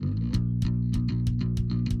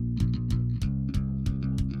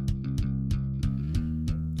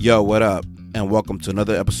Yo, what up? And welcome to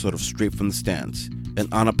another episode of Straight from the Stands, an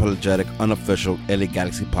unapologetic, unofficial LA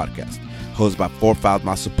Galaxy podcast, hosted by four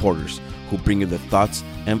Foulmouth supporters who bring you their thoughts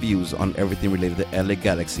and views on everything related to LA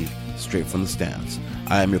Galaxy, straight from the stands.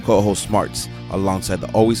 I am your co-host Smarts, alongside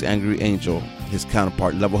the always angry Angel, his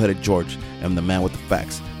counterpart level-headed George, and the man with the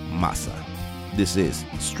facts, Masa. This is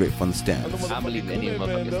Straight from the Stands. I don't believe any of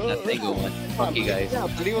motherfuckers. Not a single one. Fuck you guys. Yeah,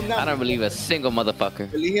 believe him now. I don't believe a single motherfucker.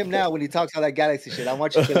 Believe him now when he talks all that Galaxy shit. I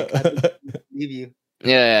want you to believe you.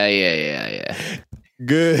 Yeah.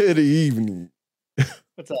 Good evening.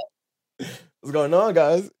 What's up? What's going on,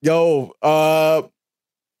 guys? Yo,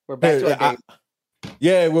 We're back to our day.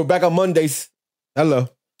 yeah, we're back on Mondays. Hello.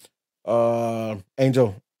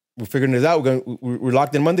 Angel, we're figuring this out. We're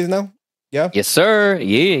locked in Mondays now? Yeah? Yes, sir.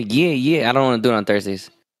 Yeah. I don't want to do it on Thursdays.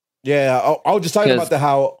 Yeah, I was just talking about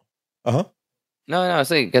how... No, I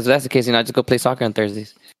say, because that's the case, I just go play soccer on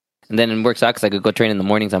Thursdays. And then it works out because I could go train in the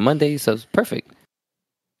mornings on Mondays, so it's perfect.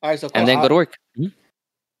 All right, so And then go to work.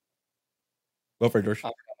 Go for it, George. I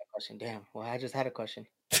forgot my question. Damn. Well, I just had a question.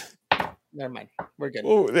 Never mind. We're good.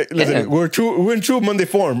 Oh, listen, we're in true Monday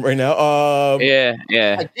form right now. Yeah.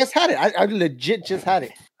 I just had it. I legit just had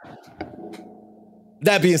it.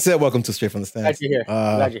 That being said, welcome to Straight from the Stands. Glad you're here.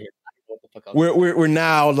 Glad you're here. What the fuck else? We're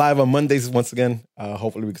now live on Mondays once again.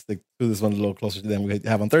 Hopefully we can stick to this one a little closer than we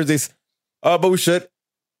have on Thursdays. But we should.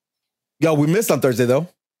 Yo, we missed on Thursday though.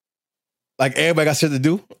 Like everybody got shit to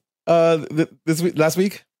do last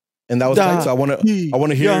week, and that was tight. So I want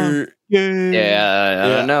to hear. I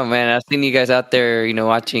don't know, man. I've seen you guys out there,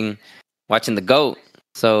 watching the GOAT.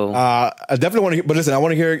 So I definitely want to hear. But listen, I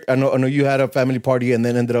want to hear. I know you had a family party and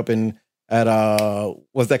then ended up at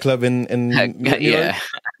what's that club in New York?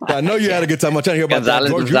 I know you had a good time. I'm trying to hear about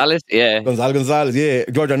Gonzalez. Gonzalez. Yeah,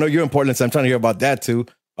 George. I know you're in Portland, so I'm trying to hear about that too.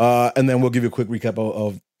 And then we'll give you a quick recap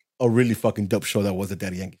of a really fucking dope show that was the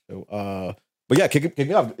Daddy Yankee show. But yeah, kick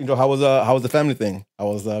it off. How was the family thing?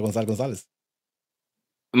 How was Gonzalez?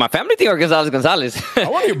 My family thing or Gonzalez? I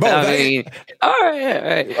want to hear both. All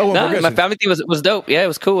right. Oh, no, my family thing was dope. Yeah, it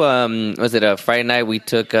was cool. Was it a Friday night? We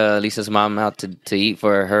took Lisa's mom out to eat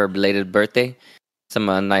for her belated birthday. Some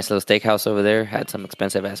nice little steakhouse over there. Had some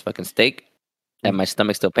expensive ass fucking steak. And my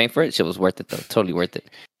stomach still paying for it. Shit was worth it though. Totally worth it.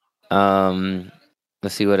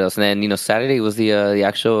 Let's see what else. And then, Saturday was the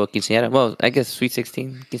actual quinceañera. Well, I guess Sweet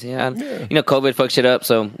 16 quinceañera. Yeah. COVID fucked shit up,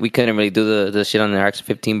 so we couldn't really do the shit on our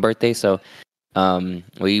actual 15th birthday. So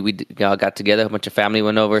we all got together. A bunch of family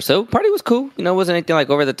went over. So party was cool. It wasn't anything like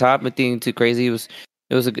over the top, nothing too crazy. It was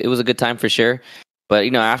a good time for sure.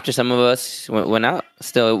 But after some of us went out,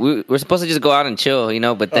 still we're supposed to just go out and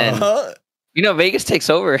chill. But then. Vegas takes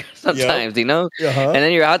over sometimes, And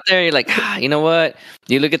then you're out there, and you're like, you know what?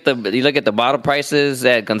 You look at the bottle prices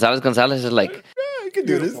at Gonzalez is like, yeah, you can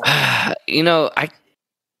do this. I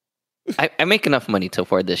make enough money to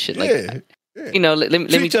afford this shit. Like, let me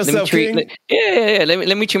treat.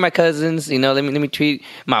 Let me treat my cousins. Let me treat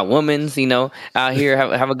my womans. Out here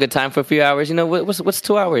have a good time for a few hours. What's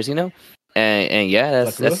 2 hours? And yeah,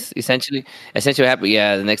 that's essentially what happened.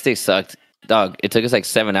 Yeah, the next day sucked, dog. It took us like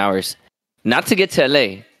 7 hours. Not to get to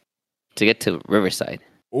LA, to get to Riverside.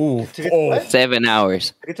 Ooh, 7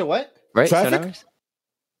 hours. To get to what? Right? Traffic? 7 hours?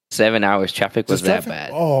 7 hours. Traffic was that bad.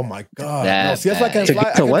 Oh my god! That's why I can't fly.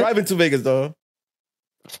 I can drive into Vegas though.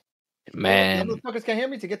 Man, Motherfuckers can't hear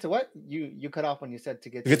me. To get to what? You cut off when you said to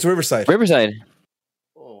get to Riverside. Riverside.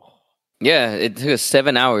 Oh. Yeah, it took us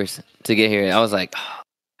 7 hours to get here. I was like,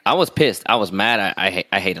 I was pissed. I was mad.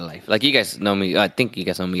 I hated life. Like, you guys know me. I think you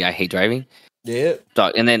guys know me. I hate driving. Yeah.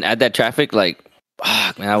 Dog. And then at that traffic, like,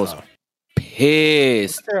 fuck, man, I was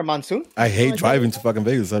pissed. Is there a monsoon? I hate driving to fucking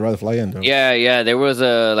Vegas. I'd rather fly in though. Yeah. There was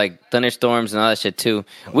like thunderstorms and all that shit too.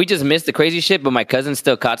 We just missed the crazy shit, but my cousin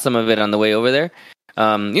still caught some of it on the way over there.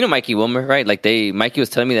 Mikey Wilmer, right? Like Mikey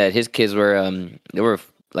was telling me that his kids were they were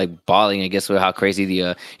like bawling, I guess, with how crazy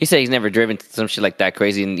he said he's never driven some shit like that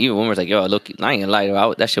crazy. And even Wilmer's like, yo, look, I ain't gonna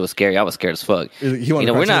lie, that shit was scary. I was scared as fuck.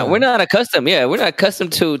 We're not accustomed. Yeah, we're not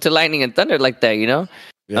accustomed to lightning and thunder like that.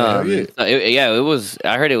 Yeah. It was.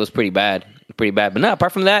 I heard it was pretty bad. But no,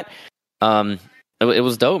 apart from that, it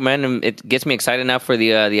was dope, man. And it gets me excited now for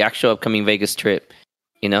the actual upcoming Vegas trip.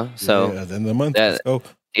 So yeah, the end of the month. Let's go.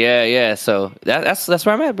 Yeah. So that's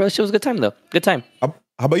where I'm at, bro. It was a good time though. Good time. How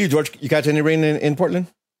about you, George? You catch any rain in Portland?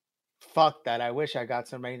 Fuck that. I wish I got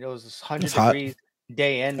some rain. It was 100 degrees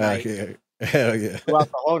day and night. Hell yeah.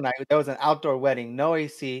 Throughout the whole night. There was an outdoor wedding, no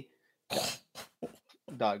AC.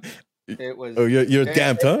 Dog. It was. Oh, you're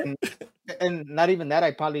damped, huh? And not even that.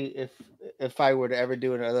 I probably, if I were to ever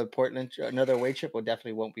do another away trip, it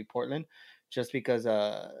definitely won't be Portland, just because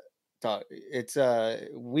dog, it's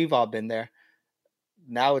we've all been there.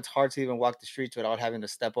 now it's hard to even walk the streets without having to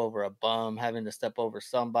step over a bum, having to step over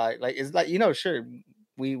somebody. Like it's like sure,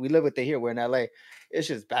 we live with it here. We're in LA. It's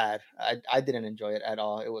just bad. I didn't enjoy it at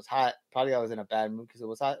all. It was hot. Probably I was in a bad mood because it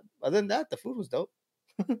was hot. Other than that, the food was dope.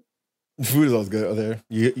 The food is always good over there.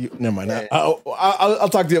 You never mind. Yeah. I'll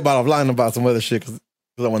talk to you about offline about some other shit because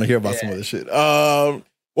I want to hear about some other shit. Well,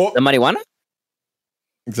 The marijuana?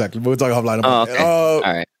 exactly. But we'll talk offline Oh, about okay. it. All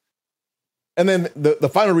right. And then the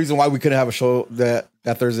final reason why we couldn't have a show that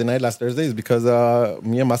Thursday night, last Thursday, is because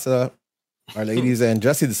me and Masa, our ladies, and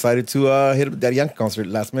Jesse decided to hit a Daddy Yankee concert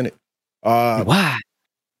last minute. Why?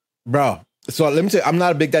 Bro, so let me tell you, I'm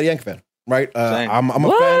not a big Daddy Yankee fan, right? Same. I'm a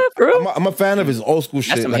What, fan. bro? I'm a fan of his old school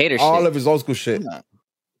shit. some Like, hater all shit. of his old school shit. Yeah.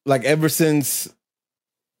 Like ever since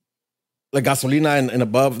like Gasolina and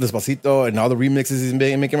above Despacito and all the remixes he's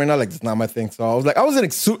making right now, like it's not my thing. So I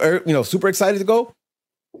wasn't super excited to go,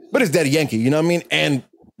 but it's Daddy Yankee, you know what I mean? And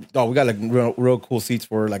we got like real cool seats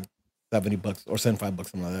for like $70 or $75,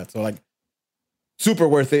 something like that. So like super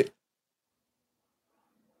worth it.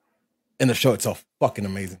 And the show itself, fucking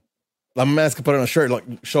amazing. Like my man's could put on a shirt, like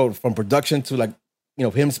show from production to like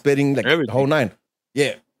him spitting, like Everything. the whole nine.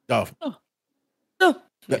 Yeah, Oh.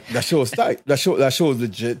 that show was tight. That show was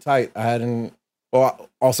legit tight. I hadn't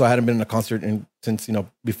been in a concert since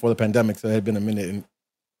before the pandemic, so it had been a minute. And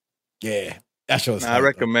yeah, that show was. I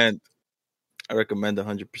recommend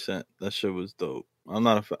 100%. That shit was dope. I'm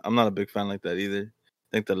not a big fan like that either.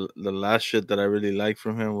 I think the last shit that I really liked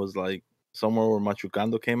from him was like somewhere where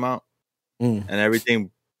Machucando came out, Mm. and everything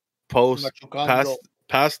past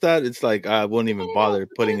that, it's like I wouldn't even bother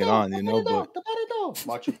putting it on, But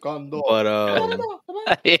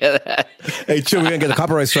Yeah. That. Hey, chill, we didn't get the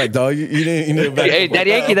copyright strike, dog. You didn't. Hey, Daddy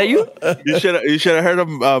Yankee, that you? you should have heard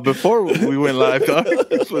him before we went live, dog.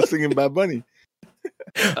 He was singing Bad Bunny.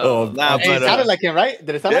 Oh, Nah, Hey, it but sounded like him, right?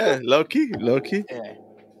 Did it sound like yeah, him? low key. Yeah.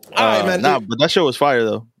 All right, man. Nah, but that show was fire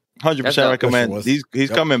though. 100% That's dope. recommend. That shit was. He's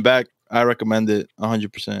Yep. coming back. I recommend it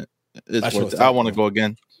 100%. That It's shit worth was it. tight, I want to bro. go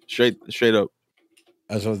again. Straight up.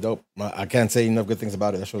 That show was dope. I can't say enough good things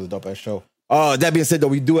about it. That show was a dope ass show. That being said, though,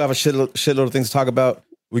 we do have a shitload of things to talk about.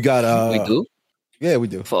 We got We do? Yeah, we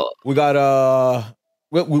do. Fuck. We got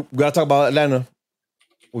we gotta talk about Atlanta.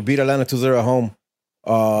 We beat Atlanta 2-0 at home.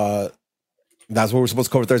 That's what we're supposed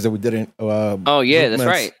to cover Thursday. We didn't. Oh, yeah, that's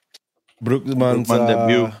right. Brookman's Brookman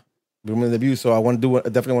debut. Brookman debut. So I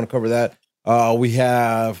definitely want to cover that. We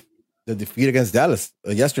have the defeat against Dallas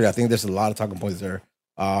yesterday. I think there's a lot of talking points there.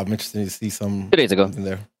 I'm interested to see 2 days ago. something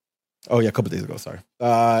there. Oh yeah, a couple days ago. Sorry.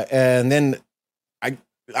 And then I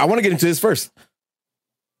want to get into this first.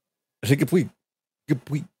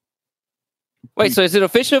 Wait, So is it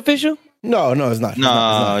official? no, it's not.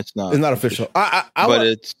 No, it's not. It's not official.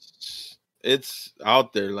 But it's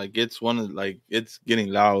out there. Like it's it's getting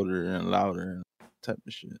louder and louder type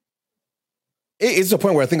of shit. It's a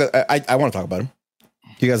point where I think I want to talk about him.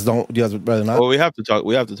 You guys rather not? Well, we have to talk.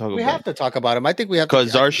 We have to talk We about have to talk about him. I think we have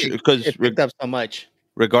because it picked up so much.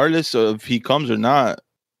 regardless of if he comes or not,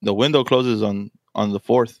 the window closes on the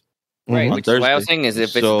 4th. Right. On Which is why I was Thursday. saying is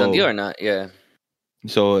if it's So- a done deal or not. Yeah.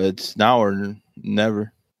 So it's now or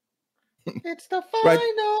never. It's the Right.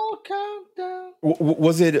 final countdown.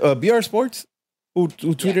 Was it BR Sports who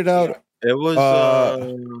tweeted out? It was.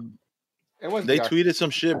 It was They BR. tweeted some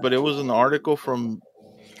shit, but it was an article from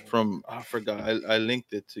I forgot. I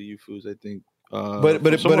linked it to you, Foos. I think. But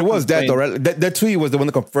it someone was that from though, Spain. right? That tweet was the one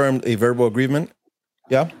that confirmed a verbal agreement.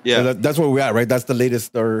 Yeah, Yeah. So that's where we're at, right? That's the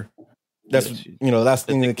latest, or that's Yes. the last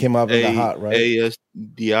thing that came out in the hot, right? AS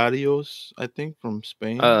Diarios, I think, from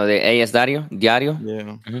Spain. The AS Diario?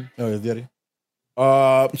 yeah. Oh, yeah, Diary.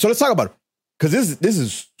 So let's talk about it because this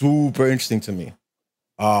is super interesting to me.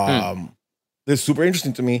 This is super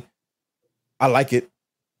interesting to me. I like it.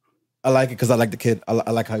 I like it because I like the kid.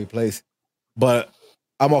 I like how he plays. But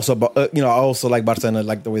I'm also, I also like Barca and I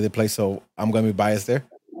like the way they play. So I'm going to be biased there.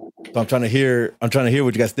 So I'm trying to hear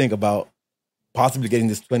what you guys think about possibly getting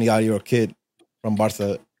this 20-odd-year-old kid from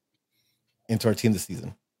Barca into our team this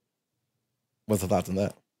season. What's the thoughts on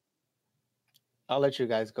that? I'll let you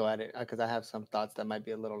guys go at it because I have some thoughts that might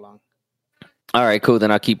be a little long. All right, cool.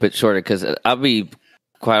 Then I'll keep it shorter because I'll be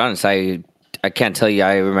quite honest. I can't tell you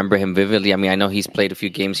I remember him vividly. I mean, I know he's played a few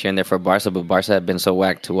games here and there for Barca, but Barca have been so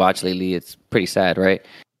whack to watch lately. It's pretty sad, right?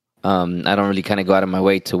 I don't really kind of go out of my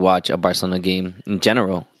way to watch a Barcelona game in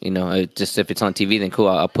general. Just if it's on TV, then cool,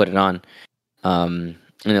 I'll put it on.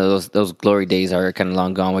 Those glory days are kind of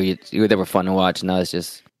long gone where they were fun to watch. Now it's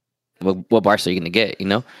just what Barca are you going to get?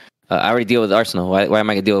 I already deal with Arsenal. Why am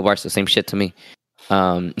I going to deal with Barca? Same shit to me.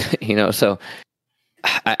 So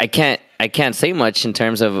I can't say much in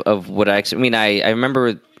terms of what I actually. I mean, I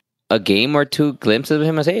remember a game or two glimpses of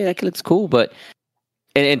him. I say, hey, that kid looks cool. But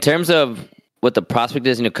in terms of what the prospect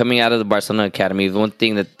is, coming out of the Barcelona academy, the one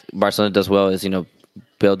thing that Barcelona does well is,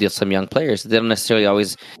 build some young players. They don't necessarily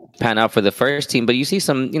always pan out for the first team, but you see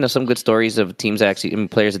some good stories of teams that actually,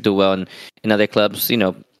 players that do well in other clubs.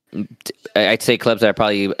 I'd say clubs that are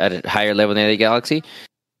probably at a higher level than the Galaxy.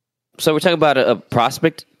 So we're talking about a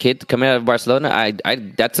prospect kid coming out of Barcelona. I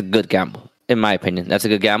that's a good gamble, in my opinion. That's a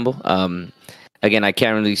good gamble. Again, I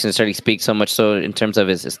can't really necessarily speak so much so in terms of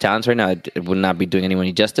his talents right now. It would not be doing anyone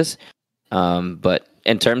any justice. But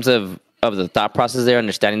in terms of the thought process there,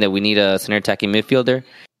 understanding that we need a center attacking midfielder,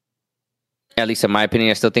 at least in my opinion,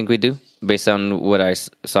 I still think we do, based on what I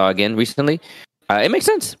saw again recently. It makes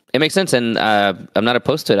sense. And I'm not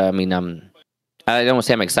opposed to it. I mean, I don't want to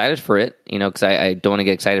say I'm excited for it, because I don't want to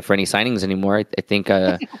get excited for any signings anymore. I think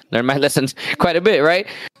learned my lessons quite a bit, right?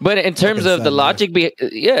 But in terms of the logic,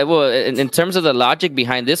 in terms of the logic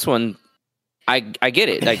behind this one, I get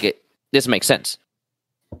it. This makes sense,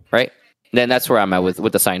 right? Then that's where I'm at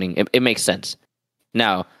with the signing. It makes sense.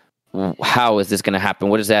 Now, how is this going to happen?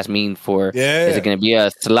 What does that mean for? Yeah. Is it going to be a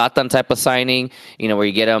Zlatan type of signing? Where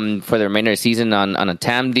you get him for the remainder of the season on a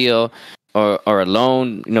TAM deal? Or a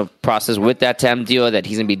loan, process with that TAM deal that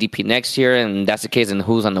he's going to be DP next year, and that's the case, and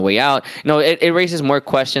who's on the way out. It raises more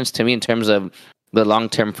questions to me in terms of the long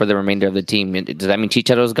term for the remainder of the team. Does that mean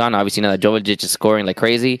Chicharo's gone? Obviously, now that Jovic is scoring like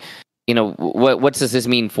crazy. What does this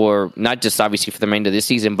mean for not just obviously for the remainder of this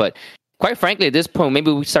season, but quite frankly, at this point,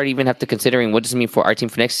 maybe we start even have to considering what does it mean for our team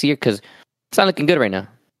for next year, because it's not looking good right now.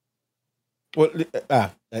 Well,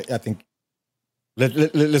 I think.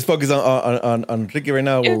 Let's focus on Ricky right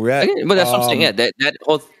now, where we're at. But that's what I'm saying. Yeah, that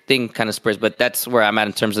whole thing kind of spurs, but that's where I'm at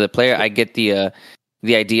in terms of the player. I get the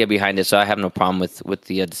idea behind it, so I have no problem with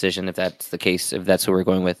the decision if that's the case, if that's who we're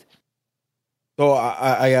going with. So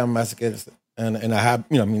I am masochist, and I have,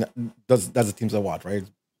 that's the teams I watch, right?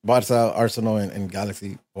 Barca, Arsenal, and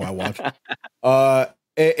Galaxy, who I watch.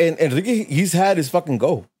 And Ricky, he's had his fucking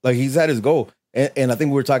go. Like, he's had his go. And I think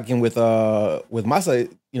we were talking with Masa,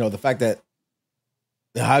 the fact that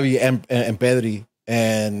Javi and Pedri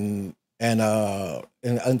and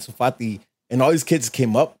Ansu Fati and all these kids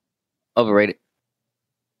came up. Overrated.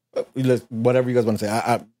 Whatever you guys want to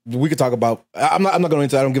say. We could talk about. I'm not going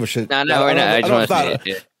into. I don't give a shit. No, we're not. I just want to say it.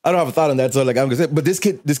 Yeah. I don't have a thought on that. So I'm gonna say. But this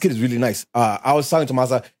kid is really nice. I was talking to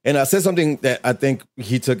Masa and I said something that I think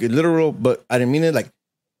he took it literal, but I didn't mean it. Like,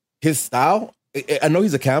 his style. I know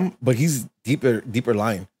he's a cam, but he's deeper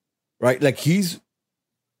line, right? Like, he's.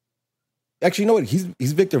 Actually, you know what?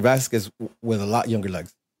 He's Victor Vasquez with a lot younger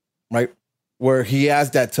legs, right? Where he has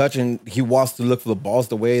that touch and he wants to look for the balls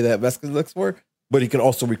the way that Vasquez looks for, but he can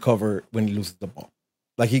also recover when he loses the ball.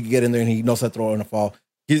 Like, he can get in there and he knows how to throw in a fall.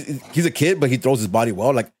 He's a kid, but he throws his body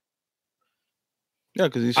well. Like, yeah,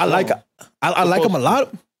 because he's. I like him a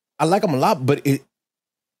lot. I like him a lot, but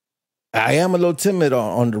I am a little timid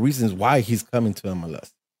on the reasons why he's coming to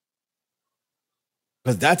MLS,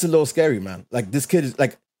 because that's a little scary, man. Like, this kid is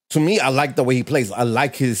like. To me, I like the way he plays. I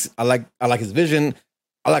like his vision.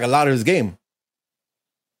 I like a lot of his game.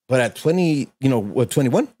 But at 20,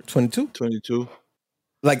 21, 22? 22.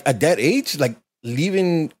 Like, at that age, like,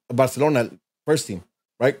 leaving Barcelona first team,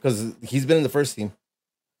 right? Because he's been in the first team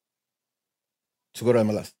to go to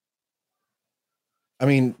MLS. I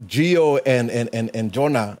mean, Gio and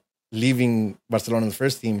Jonah leaving Barcelona in the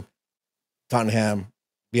first team, Tottenham,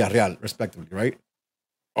 Villarreal, respectively, right?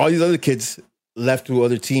 All these other kids left to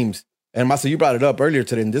other teams. And Masa, you brought it up earlier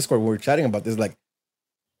today in Discord when we were chatting about this. Like,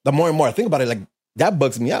 the more and more I think about it, like, that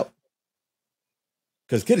bugs me out.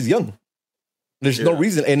 Because kid is young. There's no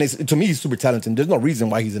reason. And to me, he's super talented. There's no reason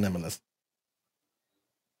why he's in MLS.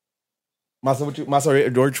 Masa or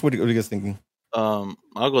George, what are you guys thinking? I'll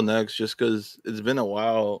go next just because it's been a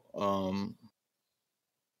while.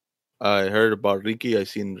 I heard about Ricky. I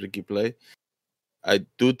seen Ricky play. I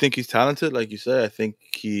do think he's talented, like you said. I think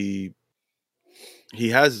he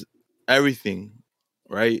has everything,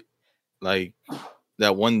 right? Like,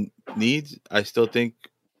 that one needs. I still think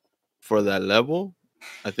for that level,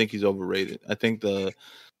 I think he's overrated. I think the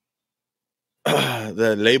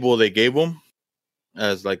label they gave him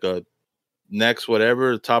as like a next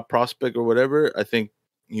whatever, top prospect or whatever, I think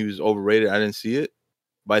he was overrated. I didn't see it.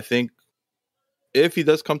 But I think if he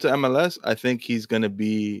does come to MLS, I think he's going to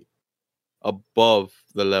be above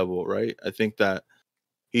the level, right? I think that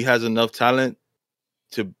he has enough talent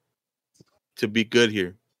to be good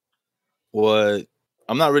here. What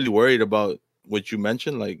I'm not really worried about what you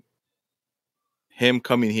mentioned, like him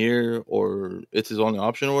coming here or it's his only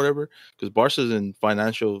option or whatever, because Barca's in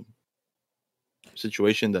financial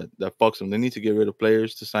situation that fucks them. They need to get rid of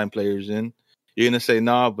players to sign players in. You're gonna say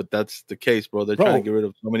nah, but that's the case, bro. They're trying to get rid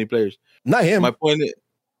of so many players. Not him. My point is,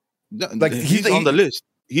 like he's on the list.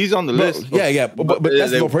 He's on the list. Yeah. But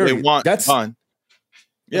that's no priority. That's gone.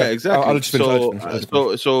 Yeah,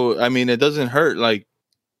 exactly. So I mean, it doesn't hurt. Like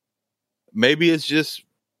maybe it's just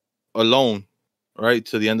a loan, right,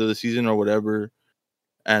 to the end of the season or whatever,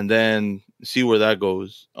 and then see where that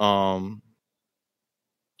goes.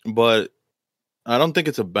 But I don't think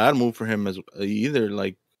it's a bad move for him as either.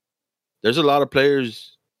 Like, there's a lot of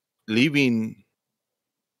players leaving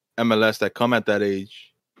MLS that come at that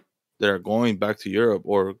age that are going back to Europe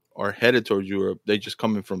or are headed towards Europe. They just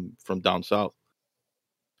coming from down south.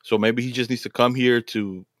 So maybe he just needs to come here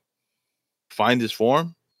to find his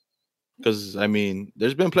form. Because, I mean,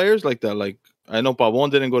 there's been players like that. Like, I know Pavon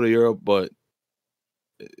didn't go to Europe, but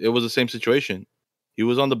it was the same situation. He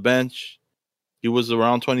was on the bench. He was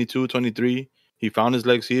around 22, 23. He found his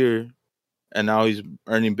legs here, and now he's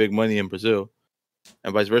earning big money in Brazil.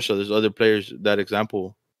 And vice versa. There's other players, that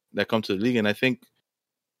example, that come to the league. And I think,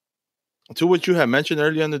 to what you had mentioned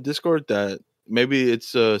earlier in the Discord, that maybe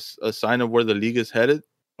it's a sign of where the league is headed.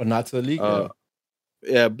 Or not to the league.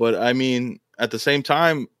 Yeah, but I mean, at the same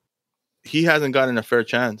time, he hasn't gotten a fair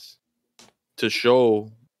chance to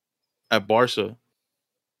show at Barca.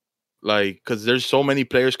 Like, because there's so many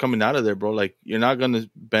players coming out of there, bro. Like, you're not going to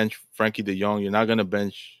bench Frankie de Jong. You're not going to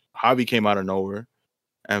bench... Javi came out of nowhere.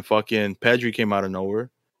 And fucking Pedri came out of nowhere.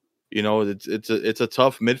 You know, it's a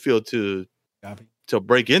tough midfield to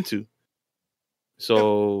break into.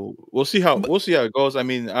 So we'll see how it goes. I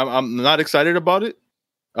mean, I'm not excited about it.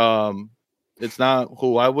 It's not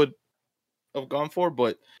who I would have gone for,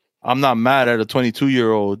 but I'm not mad at a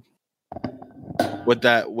 22-year-old with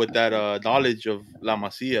that knowledge of La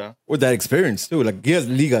Masia. With that experience too. Like, he has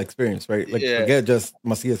Liga experience, right? Like, forget just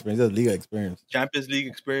Masia experience, he has Liga experience. Champions League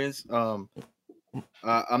experience. I'm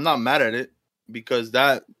not mad at it because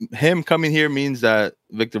that him coming here means that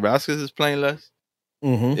Victor Vasquez is playing less.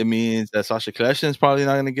 Mm-hmm. It means that Sasha Kljestan is probably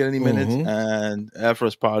not going to get any minutes, and Efra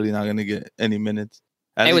is probably not going to get any minutes.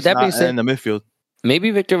 Hey, with that being said, in the midfield,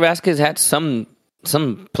 maybe Victor Vasquez had some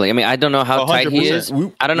play. I mean, I don't know how tight he is.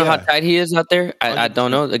 I don't know how tight he is out there. I don't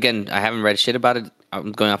know. Again, I haven't read shit about it.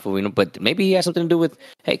 I'm going off of what we know, but maybe he has something to do with,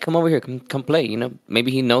 hey, come over here, come play. You know, maybe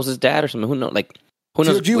he knows his dad or something. Who knows? Like, who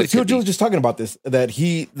knows? Gio was just talking about this, that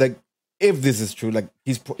he, like, if this is true, like,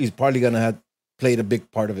 he's probably gonna have played a big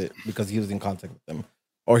part of it because he was in contact with them,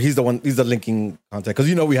 or he's the linking contact,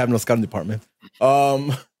 because we have no scouting department.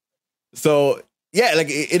 So yeah, like,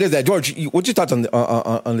 it is that. George, what's your thoughts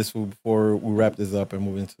on this before we wrap this up and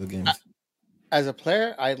move into the games? As a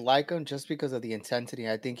player, I like him just because of the intensity.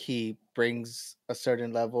 I think he brings a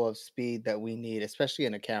certain level of speed that we need, especially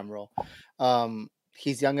in a cam role.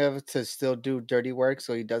 He's young enough to still do dirty work,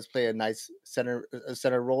 so he does play a nice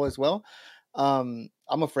center role as well. I'm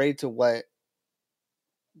afraid to what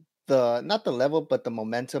not the level, but the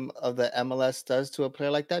momentum of the MLS does to a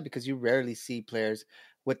player like that, because you rarely see players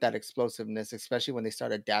with that explosiveness, especially when they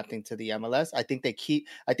start adapting to the MLS. I think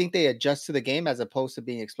they adjust to the game as opposed to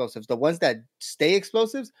being explosives. The ones that stay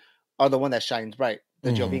explosives are the one that shines bright.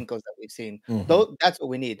 The Jovincos that we've seen. Though that's what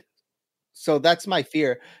we need. So that's my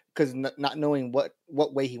fear, because not knowing what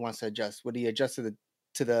way he wants to adjust. Would he adjust to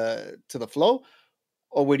the flow,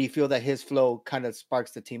 or would he feel that his flow kind of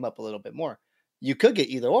sparks the team up a little bit more? You could get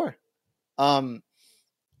either or. I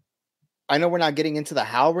know we're not getting into the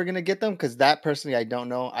how we're gonna get them, because that personally I don't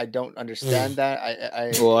know. I don't understand that.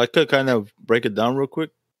 I could kind of break it down real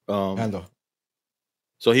quick.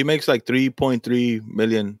 So he makes like 3.3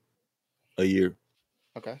 million a year.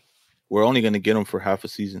 Okay. We're only gonna get him for half a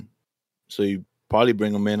season, so you probably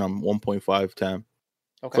bring him in on 1.5 TAM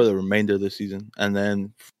for the remainder of the season, and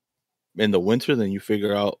then in the winter, then you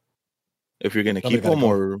figure out if you're gonna keep him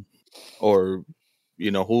or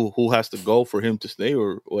who has to go for him to stay,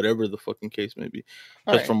 or whatever the fucking case may be.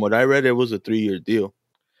 Because from what I read, it was a 3-year deal.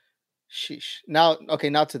 Sheesh. Now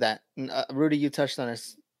to that. Rudy, you touched on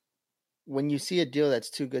this. When you see a deal that's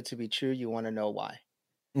too good to be true, you want to know why.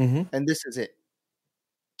 Mm-hmm. And this is it.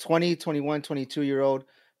 20, 21, 22-year-old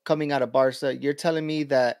coming out of Barca. You're telling me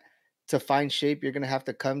that to find shape, you're going to have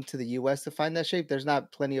to come to the U.S. to find that shape? There's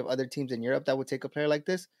not plenty of other teams in Europe that would take a player like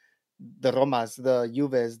this? The Romas, the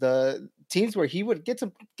Juves, the teams where he would get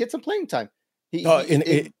some playing time.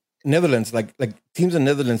 In Netherlands, like teams in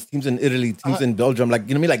Netherlands, teams in Italy, teams in Belgium, like,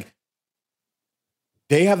 you know what I mean? Like,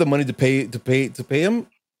 they have the money to pay him.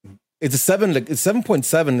 It's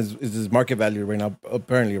 7.7 is his market value right now,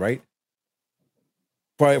 apparently, right?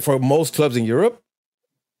 For most clubs in Europe,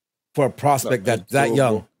 for a prospect that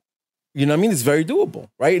young, you know what I mean? It's very doable,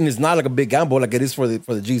 right? And it's not like a big gamble like it is for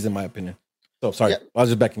the G's, in my opinion. So sorry, I was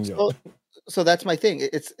just backing you up. So that's my thing.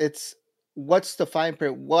 It's what's the fine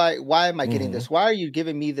print? Why am I getting this? Why are you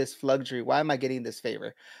giving me this luxury? Why am I getting this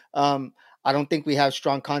favor? I don't think we have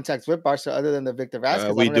strong contacts with Barca other than the Victor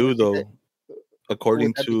Vasquez. We do though, Who according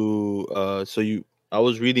would that be? to I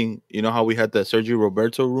was reading. You know how we had the Sergio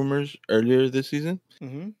Roberto rumors earlier this season.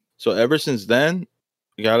 Mhm. So ever since then,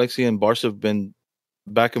 Galaxy and Barca have been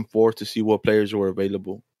back and forth to see what players were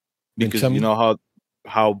available, because you know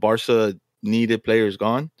how Barca needed players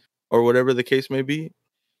gone or whatever the case may be.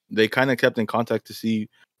 They kind of kept in contact to see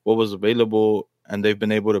what was available, and they've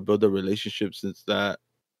been able to build a relationship since that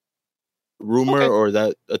rumor Okay. or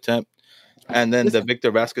that attempt. And then the Listen.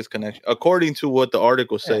 Victor Vasquez connection, according to what the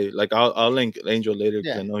articles say. Like I'll link Angel later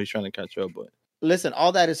because Yeah. I know he's trying to catch up. But Listen,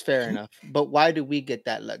 all that is fair enough, but why do we get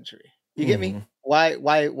that luxury? You get me? Why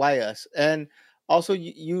us? And also,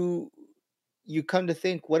 you come to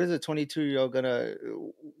think, what is a 22-year-old gonna?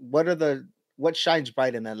 What shines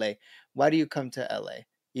bright in LA? Why do you come to LA?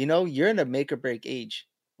 You know, you're in a make or break age.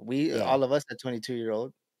 All of us at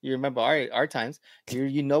 22-year-old. You remember our times.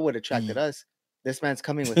 You know what attracted us. This man's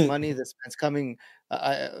coming with money. This man's coming.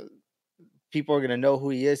 People are gonna know who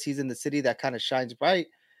he is. He's in the city that kind of shines bright.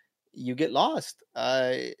 You get lost.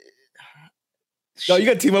 Yo, you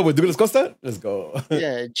got to team up with Douglas Costa? Let's go.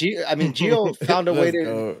 Yeah, Gio found a way Let's to.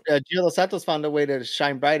 go. Gio Dos Santos found a way to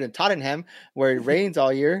shine bright in Tottenham, where it rains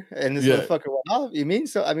all year, and this motherfucker went off. You mean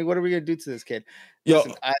so? I mean, what are we gonna do to this kid? Yo.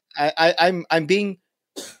 Listen, I'm being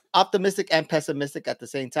optimistic and pessimistic at the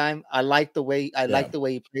same time. I like the way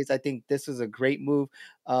he plays. I think this is a great move.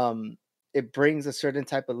 It brings a certain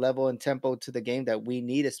type of level and tempo to the game that we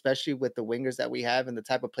need, especially with the wingers that we have and the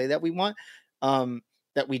type of play that we want,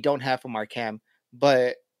 that we don't have from our cam.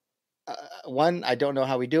 But one, I don't know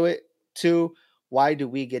how we do it. Two, why do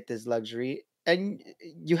we get this luxury? And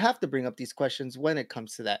you have to bring up these questions when it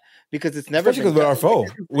comes to that, because it's never Especially because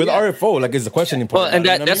with RFO, like, is the question important?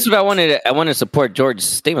 Well, and that's what I wanted. I want to support George's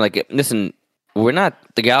statement. Like, listen, we're not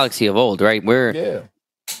the Galaxy of old, right? We're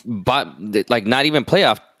like not even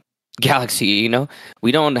playoff Galaxy. You know,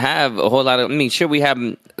 we don't have a whole lot of. I mean, sure, we have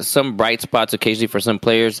some bright spots occasionally for some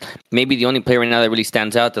players. Maybe the only player right now that really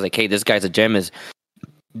stands out that's like, hey, this guy's a gem is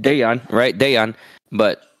Dejan, right? Dejan.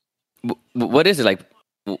 But what is it like?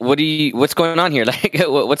 What's going on here? Like,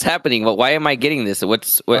 what's happening? Why am I getting this?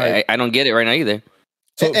 Right. I don't get it right now either.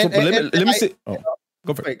 So let me see.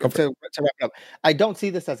 Go for it. To wrap it up, I don't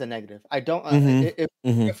see this as a negative. I don't.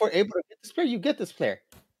 If we're able to get this player, you get this player.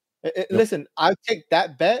 Listen, I'll take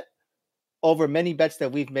that bet over many bets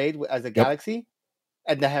that we've made as a Galaxy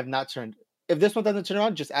and that have not turned. If this one doesn't turn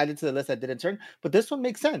on, just add it to the list that didn't turn. But this one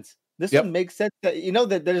makes sense. This one makes sense. That you know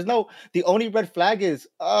that there's no. The only red flag is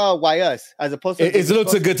why us, as opposed to it's a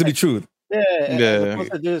little too good to be true. As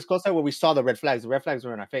opposed to this closer where we saw the red flags. The red flags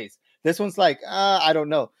were in our face. This one's like I don't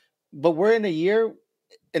know. But we're in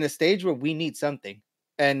a stage where we need something,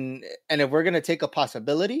 and if we're gonna take a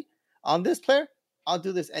possibility on this player, I'll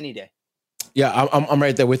do this any day. Yeah, I'm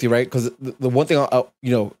right there with you, right? Because the one thing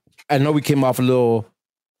I know we came off a little.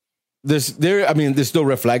 There's still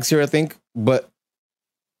red flags here, I think, but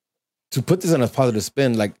to put this on a positive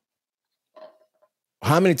spin, like,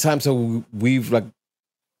 how many times have we've like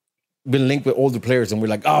been linked with older players, and we're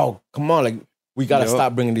like, oh, come on, like, we gotta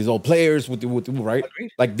stop bringing these old players with the right?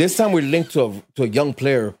 Agreed. Like, this time we're linked to a young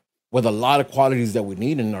player with a lot of qualities that we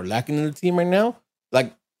need and are lacking in the team right now.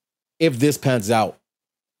 Like, if this pans out,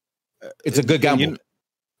 it's a good gamble.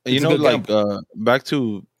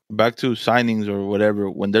 Back to signings or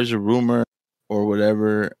whatever. When there's a rumor or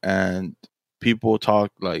whatever, and people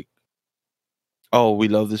talk like, "Oh, we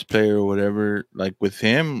love this player" or whatever. Like with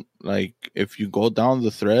him, like if you go down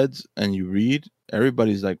the threads and you read,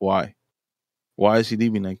 everybody's like, "Why? Why is he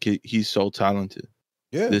leaving? Like he's so talented."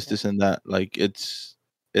 Yeah, this and that. Like it's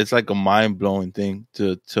like a mind blowing thing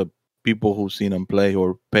to people who've seen him play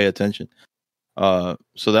or pay attention. So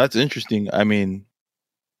that's interesting. I mean,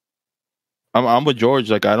 I'm with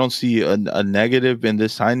George. Like, I don't see a negative in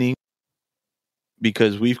this signing,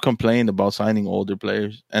 because we've complained about signing older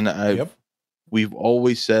players, and we've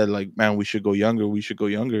always said, like, man, we should go younger. We should go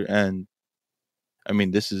younger. And I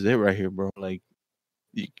mean, this is it right here, bro. Like,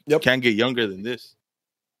 you can't get younger than this.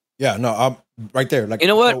 Yeah, no, I'm right there. Like, you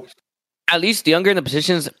know what? At least younger in the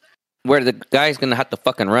positions where the guy's gonna have to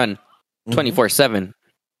fucking run 24/7,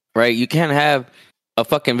 right? You can't have a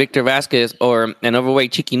fucking Victor Vasquez or an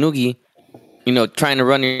overweight Chikinugi, trying to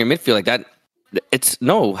run in your midfield like that. It's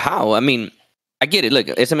no how. I mean, I get it. Look,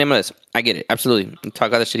 it's an MLS. I get it. Absolutely. You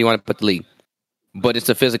talk all the shit you want to put the league, but it's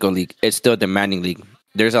a physical league. It's still a demanding league.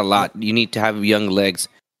 There's a lot. You need to have young legs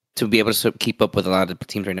to be able to keep up with a lot of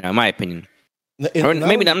teams right now, in my opinion. Or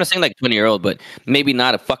maybe I'm not saying like 20-year-old, but maybe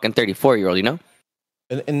not a fucking 34-year-old. You know?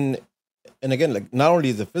 And again, like not only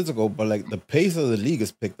is it physical, but like the pace of the league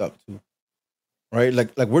is picked up too, right?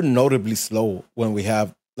 Like we're notably slow when we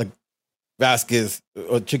have like Vasquez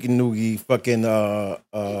or Chikinugi, fucking no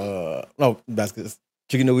Vasquez,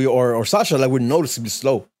 Chikinugi or Sasha. Like we're noticeably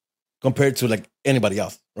slow compared to like anybody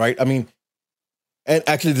else, right? I mean, and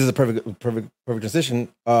actually, this is a perfect transition.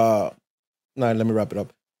 Now let me wrap it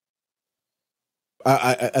up.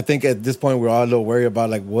 I think at this point we're all a little worried about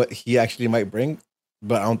like what he actually might bring,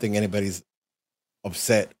 but I don't think anybody's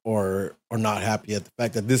upset or not happy at the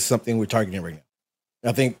fact that this is something we're targeting right now.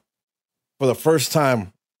 And I think for the first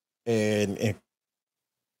time in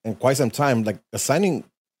quite some time, like a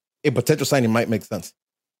potential signing might make sense.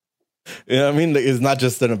 You know what I mean? Like, it's not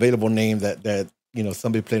just an available name that you know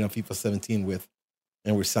somebody playing on FIFA 17 with,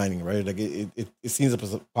 and we're signing, right? Like it seems a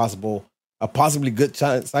possibly good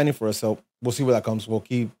signing for us. So we'll see where that comes. We'll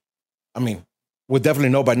definitely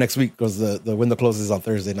know by next week because the window closes on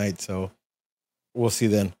Thursday night. So we'll see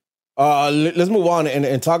then. Let's move on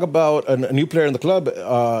and talk about a new player in the club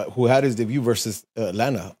who had his debut versus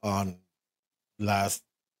Atlanta on about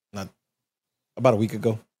a week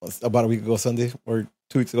ago Sunday, or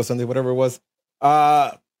 2 weeks ago Sunday, whatever it was.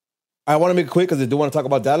 I want to make it quick because I do want to talk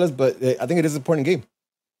about Dallas, but I think it is an important game.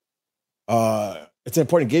 It's an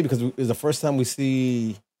important game because it's the first time we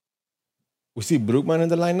see Brugman in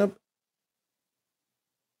the lineup,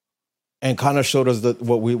 and kind of showed us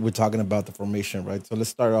what we were talking about, the formation, right? So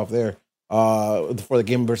let's start off there. For the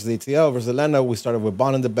game versus ATL versus Atlanta, we started with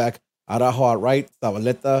Bond in the back, Araujo out right,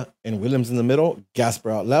 Zabaleta and Williams in the middle,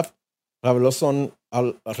 Gasper out left, Reveloson,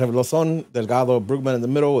 Delgado, Brugman in the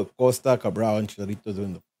middle, with Costa, Cabral, and Chicharito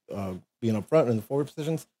doing being up front in the forward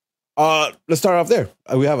positions. Let's start off there.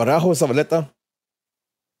 We have Araujo, Zabaleta.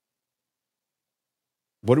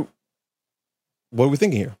 What are we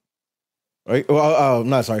thinking here? Right? Well,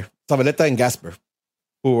 no, sorry. Zabaleta and Gasper,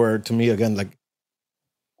 who were, to me, again, like...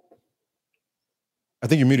 I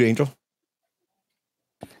think you're muted, Angel.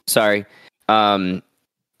 Sorry. I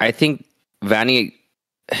think Vanny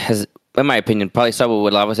has, in my opinion, probably saw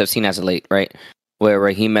what a lot of us have seen as of late, right? Where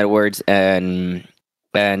Raheem Edwards and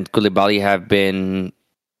Koulibaly have been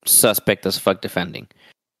suspect as fuck defending,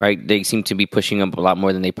 right? They seem to be pushing up a lot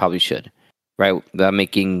more than they probably should, right?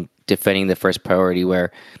 Making defending the first priority,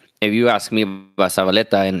 where if you ask me about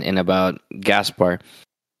Zabaleta and about Gaspar,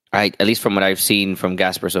 at least from what I've seen from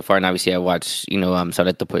Gaspar so far, and obviously I watched,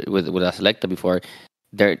 Zabaleta with La Selecta before,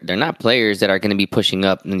 they're not players that are going to be pushing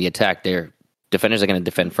up in the attack. They're defenders are going to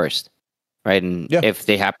defend first, right? And if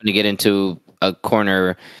they happen to get into a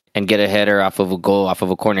corner and get a header off of a goal, off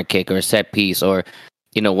of a corner kick or a set piece, or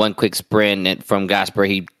one quick sprint from Gaspar,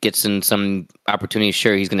 he gets in some opportunity,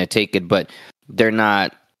 sure, he's going to take it, but they're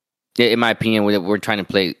not. In my opinion, we're trying to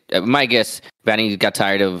play. My guess, Vanny got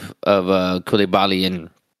tired of Koulibaly and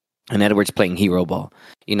Edwards playing hero ball.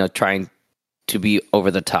 Trying to be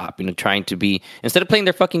over the top. Trying to be, instead of playing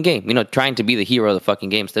their fucking game. Trying to be the hero of the fucking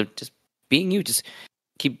game instead of just being you. Just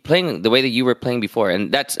keep playing the way that you were playing before. And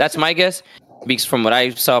that's my guess, because from what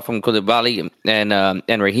I saw from Koulibaly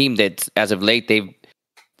and Raheem, that as of late they've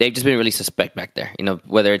just been really suspect back there.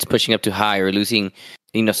 Whether it's pushing up too high or losing,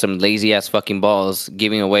 some lazy ass fucking balls,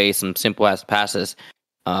 giving away some simple ass passes.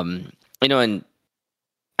 And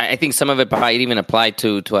I think some of it might even apply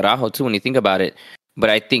to Araujo too when you think about it. But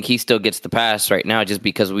I think he still gets the pass right now just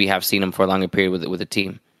because we have seen him for a longer period with the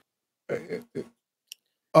team. And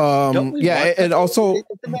also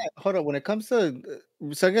hold on. When it comes to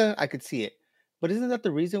Saga, I could see it. But isn't that the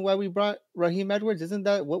reason why we brought Raheem Edwards? Isn't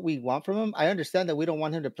that what we want from him? I understand that we don't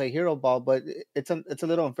want him to play hero ball, but it's a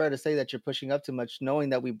little unfair to say that you're pushing up too much, knowing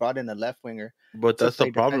that we brought in a left winger. But that's the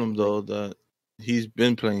problem, though, that he's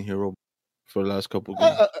been playing hero ball for the last couple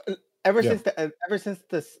games. Ever since the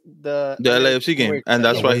LAFC game, and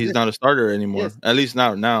that's why he's not a starter anymore. Yes. At least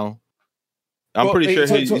not now. I'm pretty sure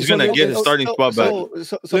he's going to get his starting spot back.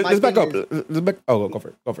 Let's back up. Go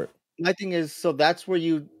for it. My thing is, so that's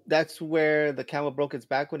where the camel broke its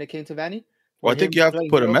back when it came to Vanny? Well, I think you have to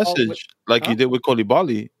put a message like you did with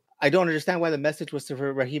Koulibaly. I don't understand why the message was to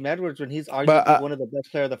Raheem Edwards when he's arguably one of the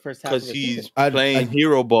best players of the first half of the season. Because he's playing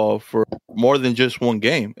hero ball for more than just one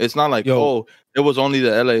game. It's not like, it was only the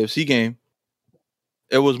LAFC game.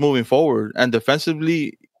 It was moving forward. And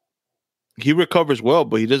defensively, he recovers well,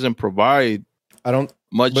 but he doesn't provide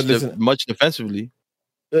much defensively.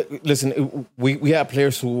 Listen, we have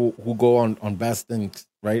players who go on bad stints,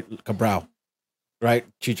 right? Cabral, right?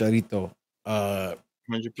 Chicharito.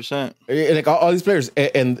 100%. Like all these players,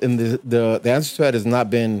 and the answer to that has not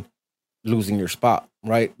been losing your spot,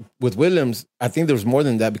 right? With Williams, I think there's more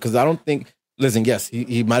than that, because I don't think listen, yes,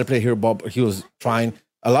 he might have played hero ball, but he was trying.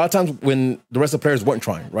 A lot of times when the rest of the players weren't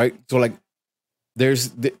trying, right? So like,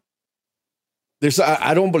 there's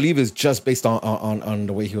I don't believe it's just based on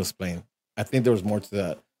the way he was playing. I think there was more to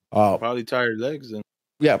that. Probably tired legs and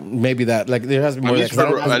Yeah, maybe that. Like there has to be more.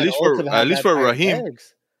 At least for Raheem.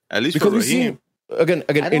 At least because for we've Raheem. seen again.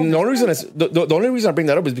 And the only reason the only reason I bring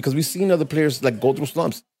that up is because we've seen other players like go through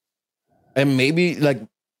slumps, and maybe like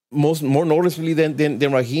more noticeably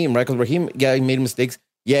than Raheem, right? Because Raheem, yeah, he made mistakes.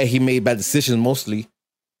 Yeah, he made bad decisions mostly,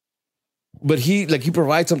 but he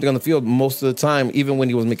provides something on the field most of the time, even when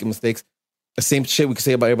he was making mistakes. The same shit we could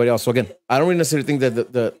say about everybody else. So again, I don't really necessarily think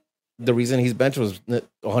that the reason he's benched was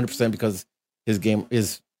 100% because his game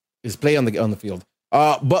is play on the field.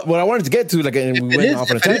 But what I wanted to get to, like, and we went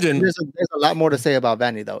off on a tangent. There's a lot more to say about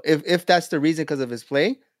Vanny though. If that's the reason because of his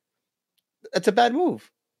play, that's a bad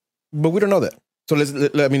move. But we don't know that. So let's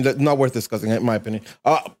not worth discussing, in my opinion.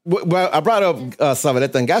 Well, I brought up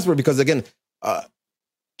Zavaleta and Gasper because again,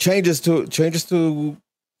 changes to the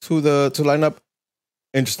lineup.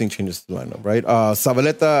 Interesting changes to the lineup, right?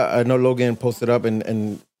 Zavaleta, I know Logan posted up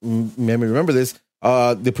and made me remember this.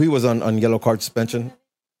 Dupuis was on yellow card suspension,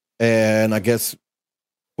 and I guess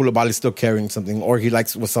Koulibaly's still carrying something, or he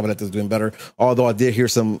likes what Zavaleta's doing better. Although I did hear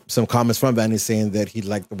some comments from Vanny saying that he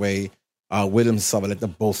liked the way Williams and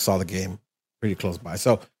Zavaleta both saw the game pretty close by.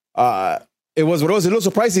 So it was what it was. A little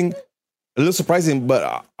surprising,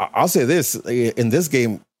 but I'll say this: in this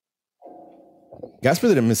game, Gasper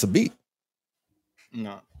didn't miss a beat.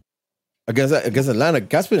 No. Against Atlanta,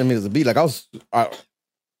 Gasper didn't miss a beat. Like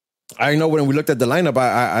I know when we looked at the lineup,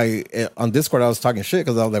 I on Discord I was talking shit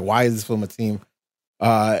because I was like, why is this from a team?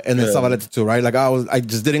 And then Zavaleta too, right? Like I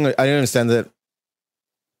didn't understand that.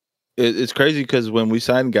 It's crazy because when we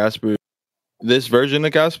signed Gasper, this version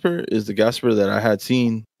of Gasper is the Gasper that I had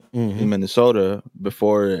seen in Minnesota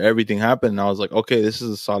before everything happened. And I was like, okay, this is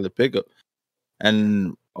a solid pickup.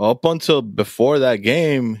 And up until before that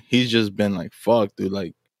game, he's just been like, fuck, dude,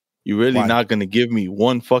 like, you really not going to give me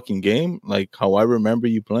one fucking game like how I remember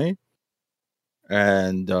you playing?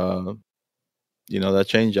 And, that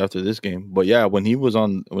changed after this game. But yeah, when he was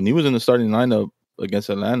in the starting lineup against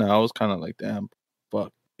Atlanta, I was kind of like, damn,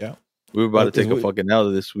 fuck. Yeah. We were about to take a fucking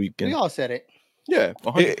L this weekend. We all said it. Yeah,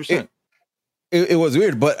 100%. It was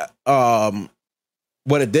weird, but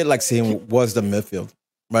what it did like seeing was the midfield,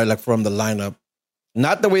 right? Like from the lineup.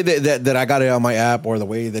 Not the way that I got it on my app or the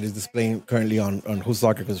way that it's displaying currently on Who's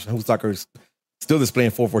Soccer, because Who's Soccer is still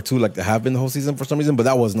displaying 4-4-2 like they have been the whole season for some reason, but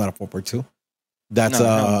that was not a 4-4-2. That's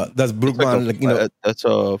Brugman, that's a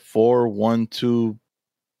 4-1-2-3,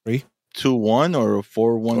 2-1 or a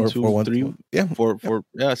 4-1-2-3. Yeah, 4-4.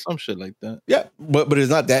 Yeah, some shit like that. Yeah, but it's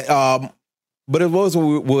not that. But it was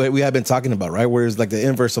what we had been talking about, right? Whereas like the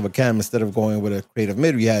inverse of a cam, instead of going with a creative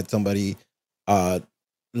mid, we had somebody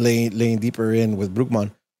laying deeper in with Brugman.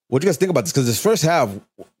 What do you guys think about this? Because this first half,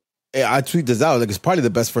 I tweet this out, like it's probably the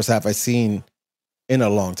best first half I've seen in a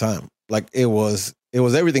long time. Like it was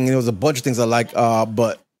everything. And it was a bunch of things I like.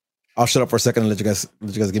 But I'll shut up for a second and let you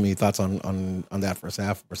guys give me your thoughts on that first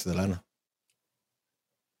half versus Atlanta.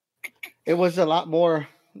 It was a lot more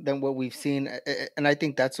than what we've seen, and I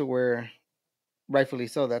think that's what we're rightfully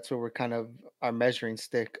so. That's where we're kind of our measuring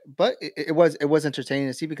stick. But it was entertaining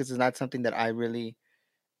to see because it's not something that I really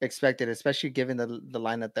expected, especially given the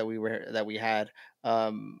lineup that we had.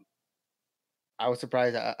 I was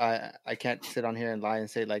surprised. I can't sit on here and lie and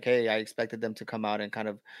say like, hey, I expected them to come out and kind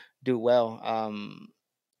of do well.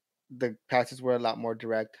 The passes were a lot more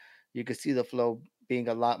direct. You could see the flow being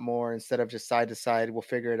a lot more instead of just side to side. We'll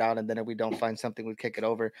figure it out, and then if we don't find something, we kick it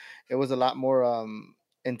over. It was a lot more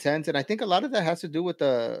intense, and I think a lot of that has to do with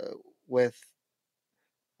a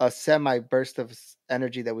semi burst of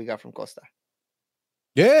energy that we got from Costa.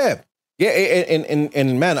 Yeah,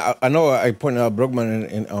 and man, I know I pointed out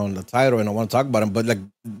Brugman on the title, and I want to talk about him, but like,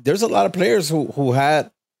 there's a lot of players who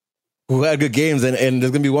had good games, and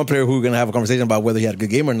there's gonna be one player who's gonna have a conversation about whether he had a good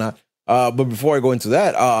game or not. But before I go into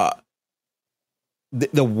that,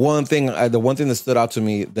 the one thing that stood out to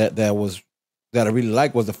me that I really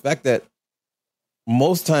liked was the fact that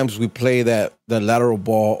most times we play the lateral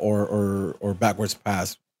ball or backwards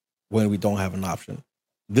pass when we don't have an option.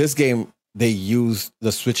 This game, they use the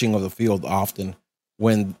switching of the field often.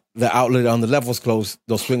 When the outlet on the left was closed,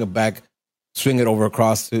 they'll swing it back, swing it over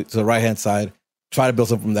across to the right-hand side, try to build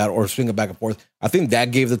something from that, or swing it back and forth. I think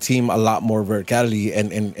that gave the team a lot more verticality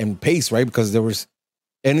and pace, right? Because there was,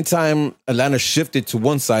 anytime Atlanta shifted to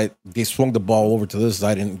one side, they swung the ball over to this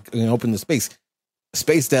side and opened the space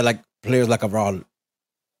that like players like Avral,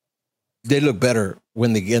 they look better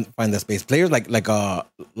when they find that space. Players like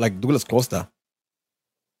Douglas Costa,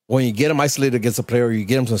 when you get him isolated against a player, you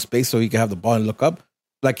get him some space so he can have the ball and look up.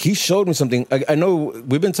 Like, he showed me something. I know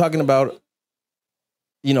we've been talking about,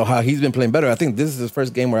 how he's been playing better. I think this is his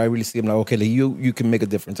first game where I really see him like, okay, you can make a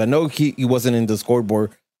difference. I know he wasn't in the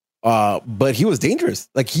scoreboard, but he was dangerous.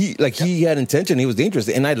 Like he had intention. He was dangerous,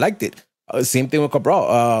 and I liked it. Same thing with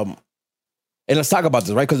Cabral. And let's talk about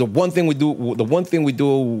this, right? Because the one thing we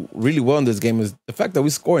do really well in this game is the fact that we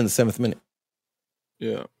score in the 7th minute.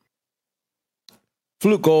 Yeah.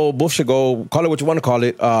 Fluke goal, bullshit goal, call it what you want to call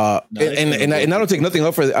it. And I don't take nothing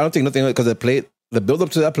up for it. I don't take nothing because the build up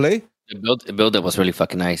to that play. The build up was really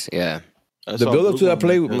fucking nice. Yeah. The build up to that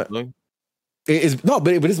play is but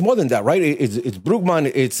it's more than that, right? It's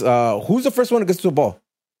Brugman. It's who's the first one that gets to the ball?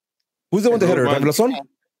 Who's the one that hit her? Revelason?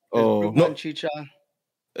 Oh no, Chicha.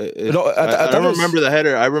 I don't remember the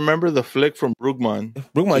header. I remember the flick from Brugman.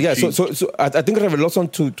 Yeah. So I think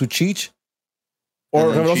Revelason to Cheech. Or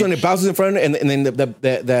Revelason, it bounces in front, and then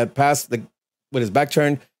that pass with his back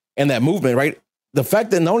turn and that movement, right? The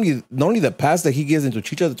fact that not only the pass that he gives into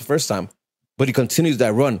Chicha the first time, but he continues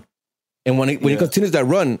that run. And when he continues that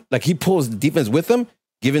run, like, he pulls the defense with him,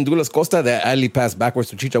 giving Douglas Costa that alley pass backwards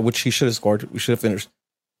to Chicha, which he should have scored. We should have finished.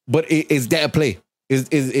 But it's that play.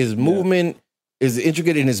 His movement is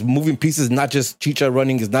intricate in his moving pieces, not just Chicha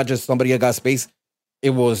running, it's not just somebody that got space.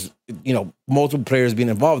 It was, multiple players being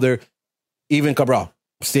involved there. Even Cabral,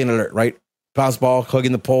 staying alert, right? Bounce ball,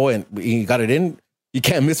 hugging the pole, and he got it in. You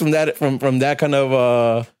can't miss from that kind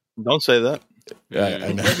of. Don't say that. Yeah,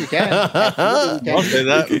 I know. Yes, you can. Don't say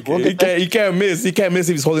that. He can't miss. He can't miss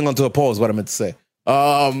if he's holding onto the pole, is what I meant to say.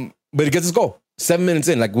 But he gets his goal. 7 minutes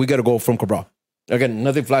in, like, we got to go from Cabral. Again,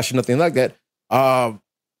 nothing flashy, nothing like that. But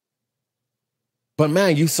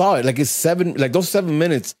man, you saw it. Like, those 7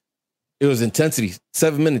 minutes, it was intensity.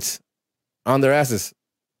 7 minutes on their asses.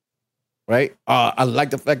 Right? I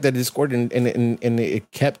like the fact that they scored and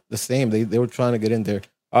it kept the same. They were trying to get in there.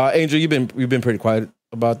 Angel, you've been pretty quiet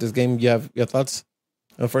about this game. You have your thoughts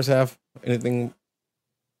on the first half? Anything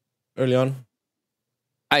early on?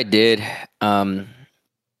 I did.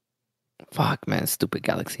 Fuck, man, stupid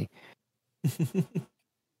Galaxy.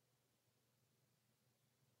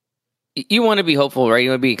 You want to be hopeful, right?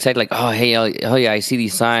 You want to be excited, like, oh yeah, I see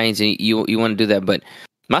these signs, and you want to do that. But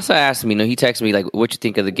Masa asked me, he texted me, like, what you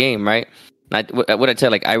think of the game, right? What I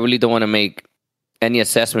tell, like, I really don't want to make any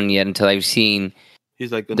assessment yet until I've seen.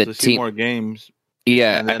 He's like, the see more games.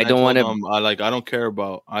 Yeah, I don't want to. I don't care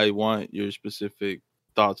about. I want your specific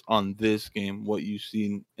thoughts on this game. What you've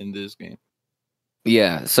seen in this game.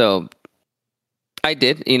 Yeah, so I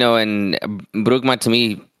did, and Brugman, to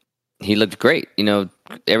me, he looked great.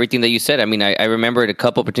 Everything that you said. I mean, I remembered a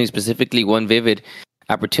couple opportunities, specifically one vivid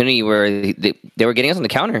opportunity where they were getting us on the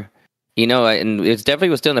counter. And it definitely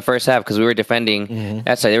was still in the first half because we were defending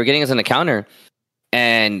that side. They were getting us on the counter,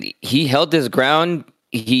 and he held his ground.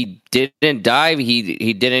 He didn't dive.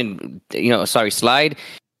 He didn't, slide.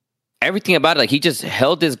 Everything about it, like, he just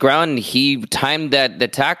held his ground. And he timed the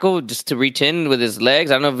tackle just to reach in with his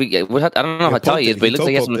legs. I don't know if I don't know how tall he is, but he looks like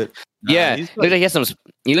he has some. Looks like he has some.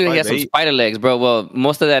 He looks like he has some spider legs, bro. Well,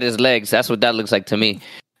 most of that is legs. That's what that looks like to me.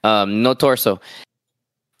 No torso.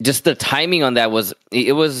 Just the timing on that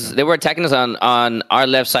they were attacking us on our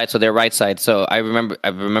left side, so their right side. So I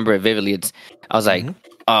remember it vividly. I was like,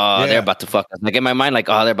 they're about to fuck us. Like, in my mind, like,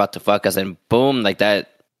 they're about to fuck us, and boom, like that.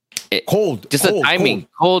 The timing,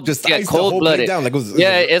 cold, just cold blooded.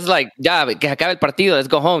 It's like, acaba el partido. Let's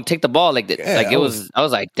go home, take the ball. Like, I was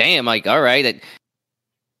like, damn, like, all right,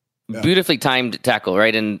 beautifully timed tackle,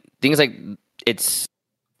 right? And things like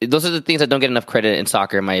those are the things that don't get enough credit in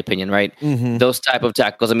soccer, in my opinion, right? Mm-hmm. Those type of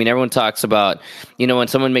tackles. I mean, everyone talks about, when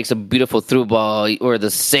someone makes a beautiful through ball, or the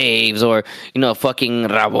saves, or fucking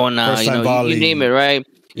Rabona, you name it, right?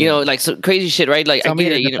 Like some crazy shit, right? Like, tell I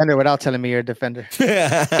get me you're a defender without telling me you're a defender.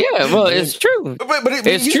 Yeah, well, it's true. But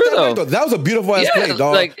it's true though. That was a beautiful ass play,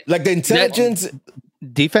 dog. Like the intelligence,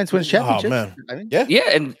 defense wins championships. Oh man, I mean, yeah,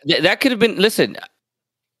 and that could have been. Listen,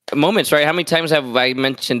 moments, right? How many times have I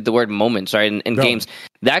mentioned the word moments, right? In games,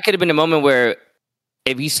 that could have been a moment where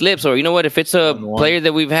if he slips, or if it's a player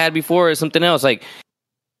that we've had before or something else, like,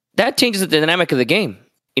 that changes the dynamic of the game.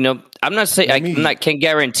 I'm not saying can't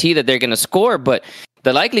guarantee that they're going to score, but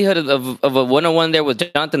the likelihood of a 1-on-1 there with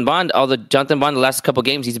Jonathan Bond, the last couple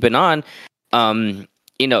games he's been on, there's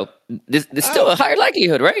still a higher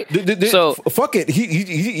likelihood, right? So fuck it,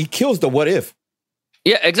 he kills the what if.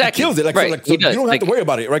 Yeah, exactly. He kills it, right. So you don't have to worry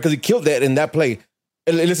about it, right? Because he killed that in that play.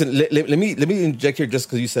 And listen, let me inject here just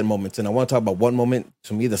because you said moments, and I want to talk about one moment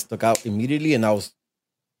to me that stuck out immediately, and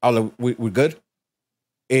we're good.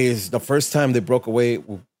 Is the first time they broke away,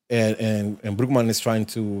 and Brugman is trying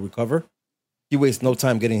to recover, he wastes no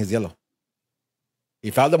time getting his yellow. He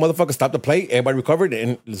fouled the motherfucker, stopped the play, everybody recovered,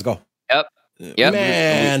 and let's go. Yep.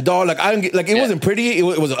 Man, dog, like I don't get, like it wasn't pretty. It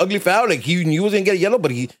was an ugly foul. Like he knew he was gonna get a yellow,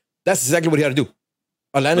 but that's exactly what he had to do.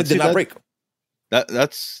 Atlanta did not break.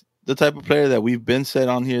 That's the type of player that we've been said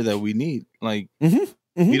on here that we need. Like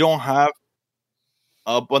Mm-hmm. we don't have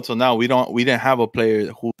up until now. We didn't have a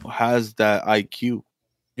player who has that IQ.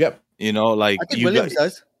 Yep. You know, like I think Williams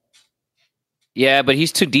does. Yeah, but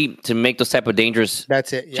he's too deep to make those type of dangerous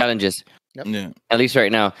That's it. Yeah. challenges. Yeah. At least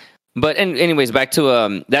right now. But anyways, back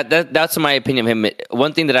to that's my opinion of him.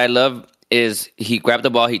 One thing that I love is he grabbed the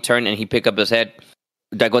ball, he turned, and he picked up his head.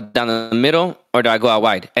 Do I go down the middle or do I go out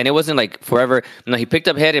wide? And it wasn't like forever. No, he picked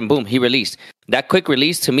up head and boom, he released. That quick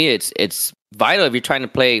release to me, it's vital if you're trying to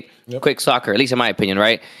play quick soccer. At least in my opinion,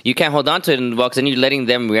 right? You can't hold on to it in the box, and you're letting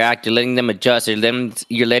them react. You're letting them adjust.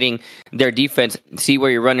 You're letting their defense see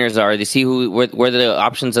where your runners are. They see where the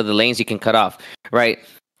options of the lanes you can cut off, right?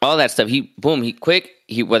 All that stuff. He quick.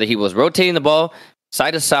 Whether he was rotating the ball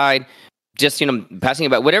side to side, just passing it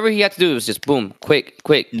back. Whatever he had to do was just boom, quick.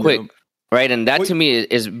 Right, and that to me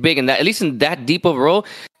is big. And that at least in that deep of a role,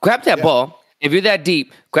 grab that ball. If you're that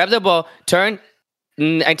deep, grab that ball, turn,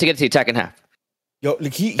 and to get to the attack in half. Yo,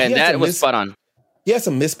 like that was spot on. He had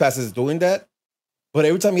some missed passes doing that, but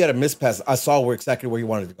every time he had a missed pass, I saw exactly where he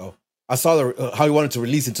wanted to go. I saw how he wanted to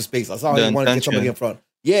release into space. I saw how he wanted to get somebody in front.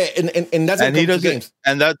 Yeah, and that's and he does games.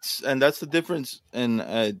 And that's the difference. And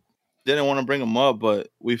I didn't want to bring him up, but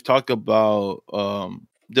we've talked about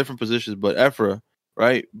different positions. But Efra,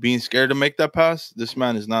 right, being scared to make that pass. This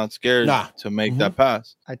man is not scared to make that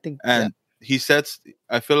pass. I think, and he sets.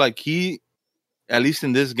 I feel like he, at least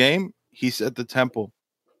in this game, he set the tempo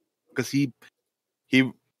because he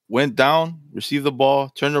went down, received the ball,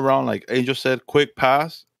 turned around, like Angel said, quick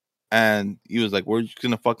pass. And he was like, "We're just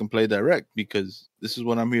gonna fucking play direct because this is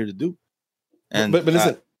what I'm here to do." And but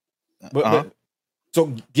listen, but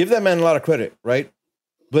so give that man a lot of credit, right?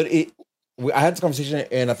 But I had this conversation,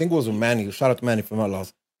 and I think it was with Manny. Shout out to Manny from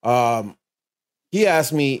Outlaws. He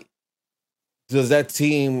asked me, "Did that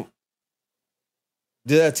team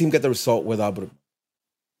get the result without Brugman?"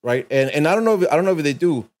 Right? And I don't know if they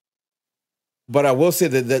do, but I will say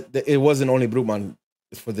that it wasn't only Brugman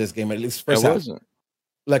for this game, at least first half. Wasn't.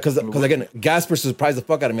 Like, because again, Gasper surprised the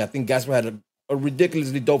fuck out of me. I think Gasper had a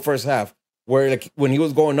ridiculously dope first half where, like, when he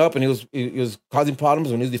was going up and he was causing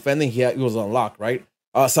problems when he was defending, he was unlocked, right?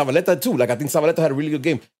 Zavaleta too. Like, I think Zavaleta had a really good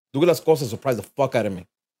game. Douglas Costa surprised the fuck out of me.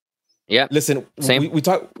 Yeah. Listen, same. We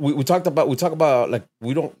talk about like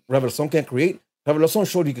Revelación can't create. Revelación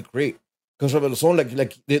showed he could create because Revelación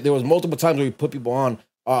like there was multiple times where he put people on.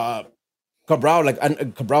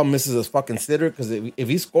 Cabral misses his fucking sitter because if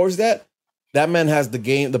he scores that man has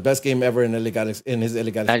the best game ever in LA Galaxy, in his LA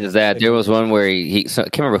Galaxy. Not just that, there was one where I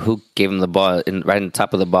can't remember who gave him the ball right in the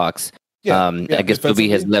top of the box. I guess it'll be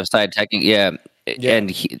his left side attacking. Yeah.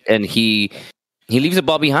 And he leaves the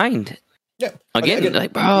ball behind. Yeah, again.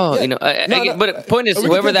 Like, bro, but the point is,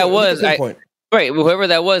 whoever that was, right? Whoever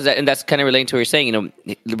that was, and that's kind of relating to what you're saying.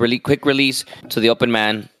 Really quick release to the open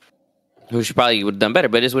man. Who should probably would have done better,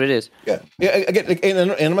 but it is what it is. Yeah. Again,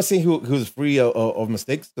 and I'm not saying he was free of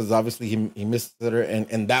mistakes because obviously he missed sitter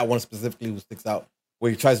and that one specifically who sticks out where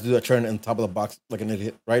he tries to do a turn on top of the box like an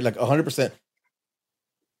idiot, right? Like 100%.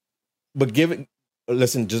 But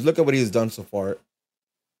listen, just look at what he's done so far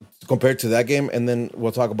compared to that game, and then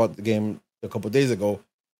we'll talk about the game a couple of days ago.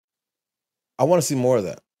 I want to see more of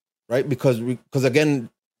that, right? Because again,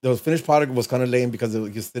 the finished product was kind of lame because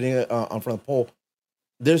he's sitting on front of the pole.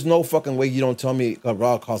 There's no fucking way you don't tell me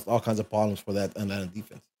Cabral caused all kinds of problems for that Atlanta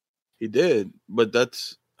defense. He did, but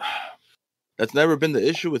that's never been the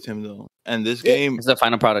issue with him though. And this game, it's the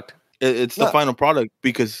final product. It's the final product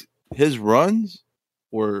because his runs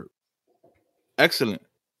were excellent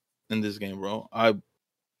in this game, bro.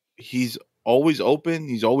 He's always open.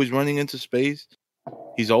 He's always running into space.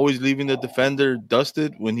 He's always leaving the defender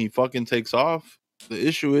dusted when he fucking takes off. The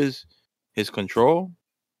issue is his control,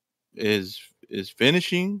 his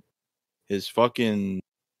finishing, his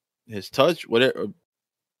touch, whatever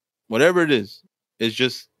it is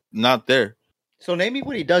just not there. So name me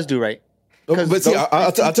what he does do right. But see,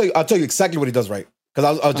 I'll tell you exactly what he does right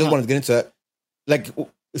because I just wanted to get into that. Like,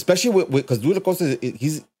 especially because Douglas Costa,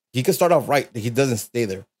 he can start off right. He doesn't stay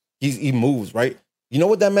there. He moves right. You know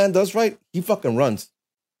what that man does right? He fucking runs,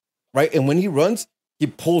 right? And when he runs, he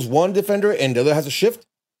pulls one defender and the other has a shift,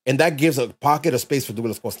 and that gives a pocket of space for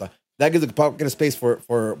Douglas Costa. That gives a pocket of space for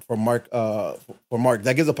Mark. For Mark,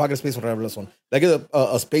 that gives a pocket of space for Revelación. That gives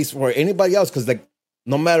a space for anybody else because like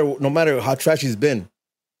no matter how trash he's been,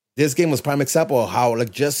 this game was prime example of how like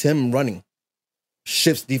just him running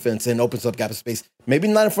shifts defense and opens up gap of space. Maybe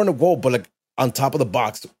not in front of goal, but like on top of the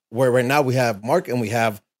box, where right now we have Mark and we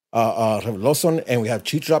have Reveloson and we have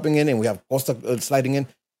Cheech dropping in and we have Costa sliding in.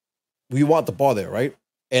 We want the ball there, right?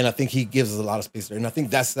 And I think he gives us a lot of space there. And I think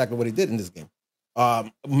that's exactly what he did in this game.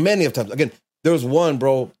 Many of times. Again, there's one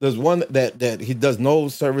that he does no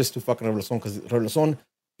service to fucking Reveloson because Reveloson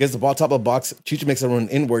gets the ball top of the box. Cheech makes a run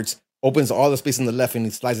inwards, opens all the space in the left, and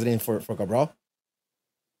he slides it in for Cabral.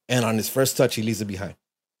 And on his first touch, he leaves it behind.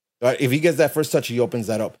 Right? If he gets that first touch, he opens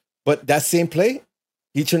that up. But that same play,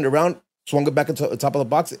 he turned around, swung it back into the top of the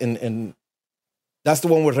box, and that's the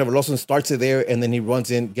one where Reveloson starts it there, and then he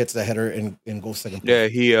runs in, gets the header, and goes second. Yeah,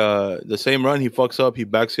 he the same run he fucks up. He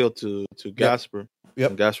backs heel to Gasper.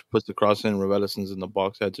 Yep. And Gasper puts the cross in. Reveloson's in the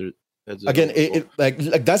box. Again, it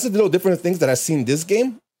like that's the little different things that I've seen this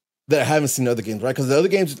game that I haven't seen in other games, right? Because the other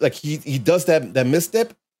games, like he does that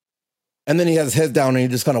misstep, and then he has his head down and he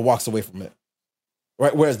just kind of walks away from it,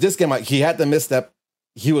 right? Whereas this game, like, he had the misstep,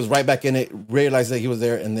 he was right back in it, realized that he was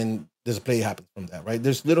there, and then this play happens from that, right?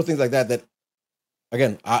 There's little things like that.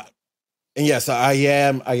 Again, I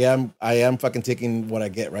am fucking taking what I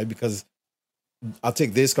get, right? Because I'll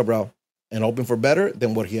take this Cabral and hoping for better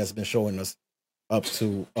than what he has been showing us up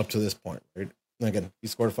to this point, right? And again, he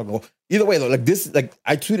scored a fucking goal. Either way, though, like this, like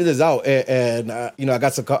I tweeted this out, and I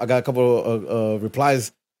got a couple of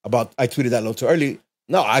replies about I tweeted that a little too early.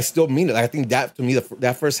 No, I still mean it. Like, I think that to me,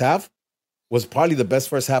 that first half was probably the best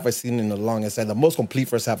first half I've seen in a long time, the most complete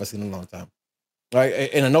first half I've seen in a long time, right?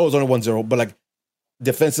 And I know it was only 1-0, but like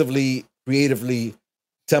defensively, creatively,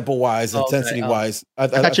 tempo-wise, intensity-wise, I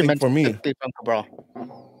think for me, from Cabral.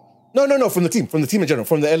 No, from the team in general,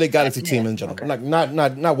 from the LA Galaxy team in general. Okay. Like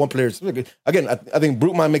not one player. Again, I think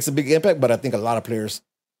Brugman makes a big impact, but I think a lot of players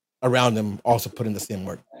around him also put in the same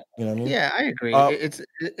work. You know what I mean? Yeah, I agree.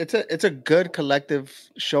 It's a good collective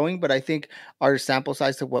showing, but I think our sample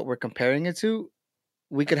size to what we're comparing it to,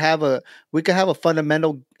 we could have a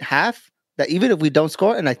fundamental half that even if we don't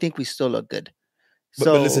score, and I think we still look good.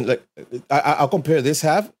 But listen, like I'll compare this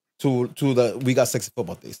half to the We Got Sexy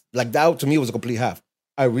Football days. Like that to me was a complete half.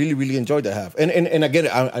 I really, really enjoyed that half. And again,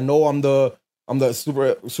 I know I'm the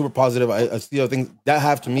super positive. I see other things. That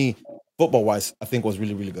half to me, football wise, I think was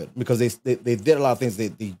really, really good because they did a lot of things they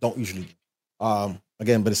don't usually do.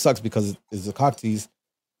 Again, but it sucks because it's the cocktease.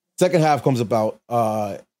 Second half comes about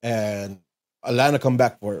and Atlanta come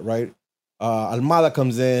back for it, right? Almada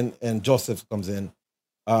comes in and Joseph comes in.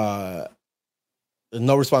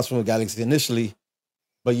 No response from the Galaxy initially,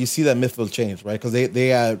 but you see that midfield change, right? Because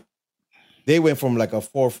they went from like a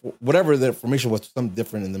 4-4, whatever their formation was, to something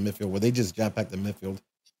different in the midfield where they just jam-packed the midfield.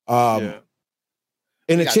 And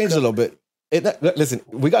it changed a little bit. Listen,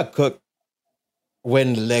 we got cooked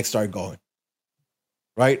when the legs started going,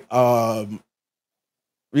 right?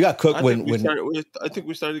 We got cooked I think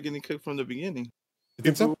we started getting cooked from the beginning. You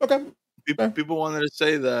think so? Okay. People wanted to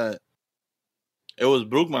say that it was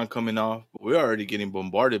Brugman coming off, but we were already getting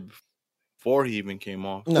bombarded before he even came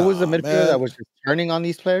off. Who was the midfielder that was just turning on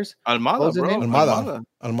these players? Almada, bro. Almada.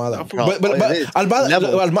 But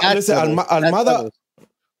Almada. Listen, Almada.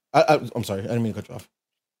 I'm sorry, I didn't mean to cut you off.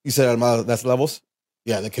 You said Almada. That's levels.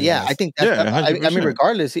 Yeah, that kid. Yeah, is nice. I think that's. I mean,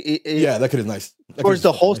 regardless. That kid is nice. Towards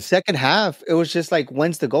the whole second half, it was just like,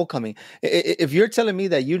 when's the goal coming? If you're telling me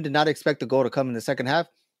that you did not expect the goal to come in the second half,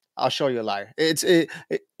 I'll show you a liar.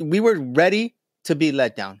 We were ready to be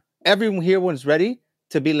let down. Everyone here was ready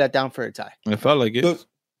to be let down for a tie. It felt like it.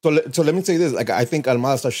 So let me say this. Like, I think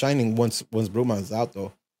Almada starts shining once Brugman's out,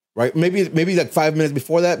 though. Right? Maybe like 5 minutes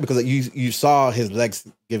before that, because you saw his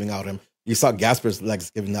legs giving out on him. You saw Gasper's legs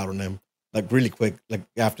giving out on him, like really quick. Like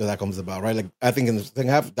after that comes about, right? Like I think in the second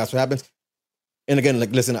half, that's what happens. And again,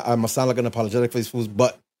 like listen, I must sound like an apologetic for these fools,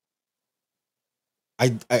 but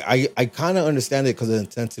I kind of understand it because of the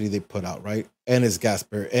intensity they put out, right? And it's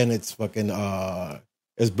Gasper, and it's fucking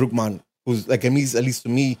it's Brugman, who's like, at least to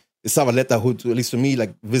me, it's Zavaleta, who at least to me,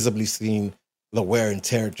 like visibly seeing the wear and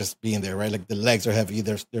tear just being there, right? Like the legs are heavy,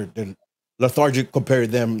 they're lethargic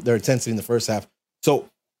compared to their intensity in the first half. So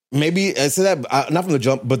maybe I say that not from the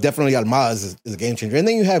jump, but definitely Almada is a game changer. And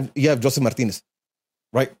then you have Jose Martinez,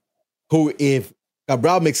 right? Who, if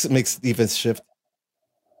Cabral makes defense shift,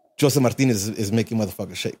 Jose Martinez is making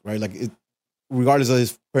motherfuckers shake, right? Like regardless of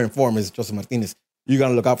his current form, is Jose Martinez. You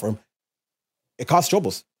gotta look out for him. It costs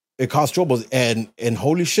troubles. And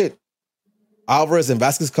holy shit, Alvarez and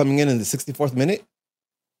Vasquez coming in the 64th minute,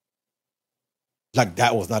 like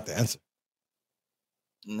that was not the answer.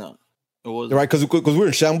 No, it wasn't. Right? Because we're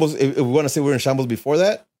in shambles. If we want to say we're in shambles before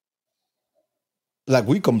that, like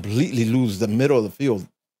we completely lose the middle of the field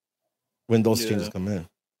when those changes come in.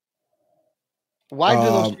 Why do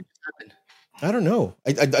those changes happen? I don't know.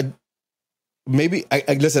 Maybe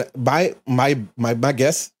listen. My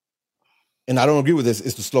guess, and I don't agree with this,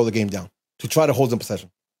 is to slow the game down, to try to hold them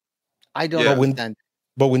possession. I don't Yeah. understand.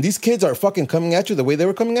 But when these kids are fucking coming at you the way they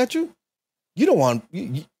were coming at you, you don't want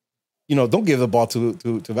don't give the ball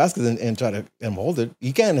to Vasquez and try to hold it.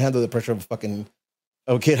 He can't handle the pressure of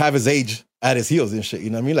a kid half his age at his heels and shit. You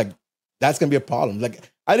know what I mean? Like that's gonna be a problem.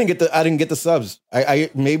 Like I didn't get the subs. I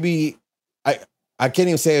can't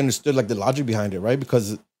even say I understood like the logic behind it, right?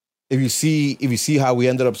 Because if you see how we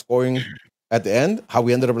ended up scoring at the end, how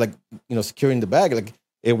we ended up like securing the bag, like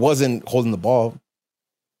it wasn't holding the ball.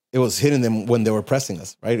 It was hitting them when they were pressing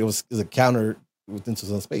us, right? It was a counter within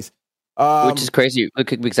some space. Which is crazy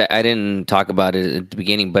because I didn't talk about it at the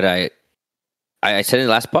beginning, but I said in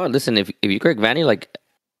the last pod, listen, if you're Greg Vanney, like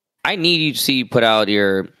I need you to see you put out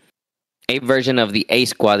your A version of the A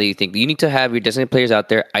squad that you think. You need to have your designated players out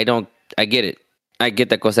there. I get it. I get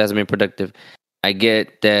that Costa hasn't been productive. I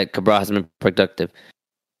get that Cabral hasn't been productive.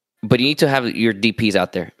 But you need to have your DPs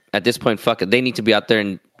out there. At this point, fuck it. They need to be out there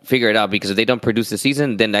and figure it out, because if they don't produce the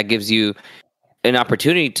season, then that gives you an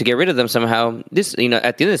opportunity to get rid of them somehow. This, at the end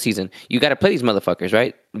of the season, you got to play these motherfuckers,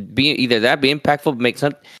 right? Be impactful, make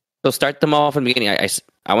some. So start them off in the beginning.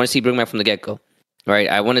 I want to see Brugman from the get go, right?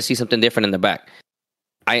 I want to see something different in the back.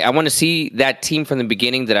 I want to see that team from the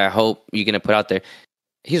beginning that I hope you're going to put out there.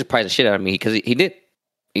 He surprised the shit out of me because he did.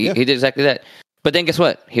 He did exactly that. But then guess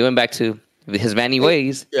what? He went back to his Vanny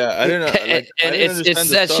ways. Yeah, I didn't know. And it's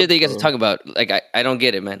that shit that you guys are talking about. Like I don't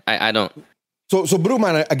get it, man. I don't. So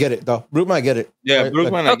Brugman, I get it though. Brugman, I get it. Yeah, right?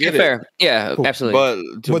 Brugman, I get fair. it. Yeah, Cool. absolutely.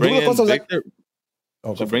 But to bring in Victor,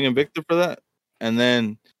 bring in Victor for that, and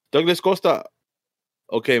then Douglas Costa.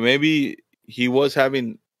 Okay, maybe he was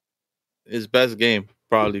having his best game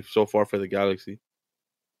probably so far for the Galaxy,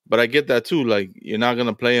 but I get that too. Like you're not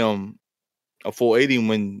gonna play him a full 80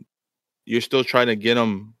 when you're still trying to get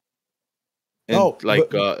him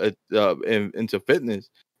into fitness.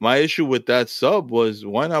 My issue with that sub was,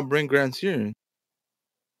 why not bring Grant Searing?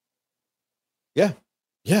 Yes.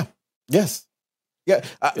 Yeah.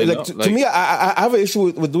 To me, I have an issue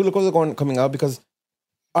with Douglas Costa coming out because,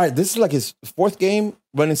 all right, this is like his fourth game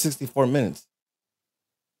running 64 minutes.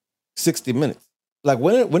 60 minutes. Like,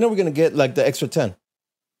 when are we going to get like the extra 10?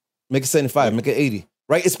 Make it 75, make it 80,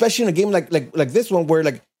 right? Especially in a game like this one where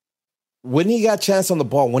like when he got chance on the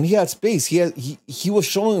ball, when he had space, he was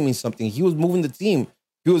showing me something. He was moving the team.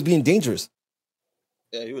 He was being dangerous.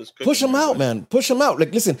 Yeah, he was. Push him out, man. Push him out.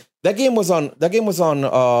 Like, listen, that game was on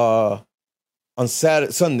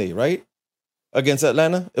Sunday, right? Against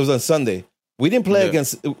Atlanta. It was on Sunday. We didn't play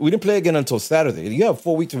again until Saturday. You have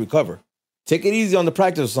 4 weeks to recover. Take it easy on the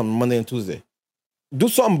practice or something Monday and Tuesday. Do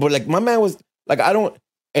something, but like my man was like, I don't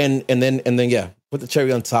and then yeah, put the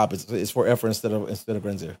cherry on top. It's for effort instead of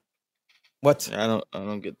Granzier. What? Yeah, I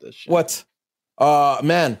don't get that shit. What?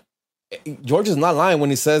 Man, George is not lying when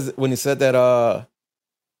he said that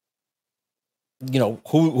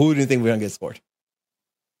who do you think we're gonna get scored?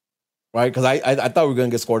 Right? Because I thought we were gonna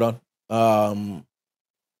get scored on.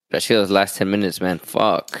 Especially those last 10 minutes, man.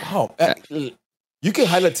 Fuck. Oh, you can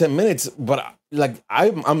highlight 10 minutes, but like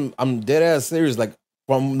I'm dead ass serious. Like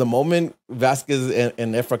from the moment Vasquez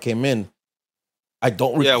and Efra came in, I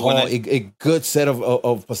don't recall a good set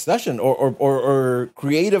of possession or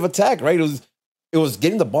creative attack. Right? It was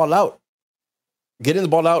getting the ball out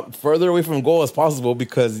further away from goal as possible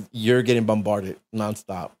because you're getting bombarded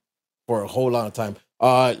nonstop for a whole lot of time.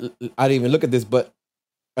 I didn't even look at this, but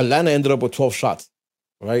Atlanta ended up with 12 shots.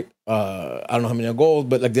 Right? I don't know how many goals,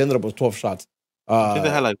 but like they ended up with 12 shots. I think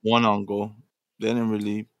they had like one on goal. They didn't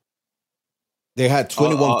really. They had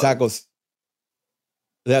 21 tackles.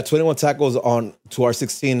 They had 21 tackles on to our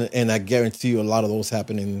 16, and I guarantee you a lot of those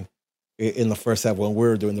happened in the first half when we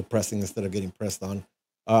were doing the pressing instead of getting pressed on.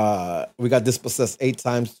 We got dispossessed 8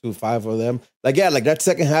 times to 5 of them. Like that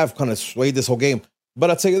second half kind of swayed this whole game.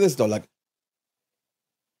 But I'll tell you this though, like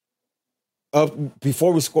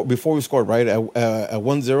before we scored right at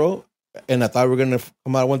 1-0, and I thought we were gonna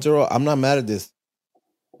come out 1-0. I'm not mad at this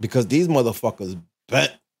because these motherfuckers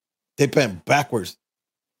bent backwards,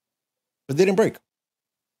 but they didn't break.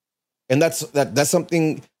 And that's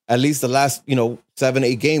something, at least the last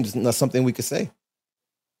 7-8 games, that's something we could say.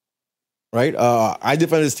 Right? I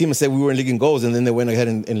defended this team and said we weren't leaking goals, and then they went ahead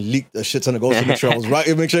and leaked a shit ton of goals to make sure I was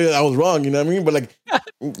right, make sure I was wrong, you know what I mean? But like,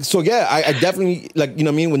 so yeah, I definitely, like, you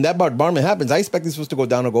know what I mean? When that bombardment happens, I expect this was to go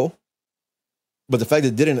down a goal. But the fact that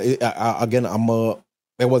it didn't, it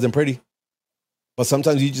wasn't pretty. But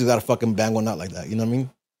sometimes you just gotta fucking bang one out like that, you know what I mean?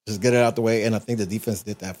 Just get it out the way, and I think the defense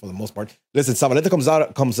did that for the most part. Listen, Zabaleta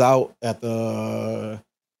comes out at the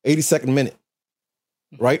 82nd minute,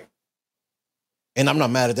 right? And I'm not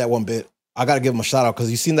mad at that one bit. I got to give him a shout out because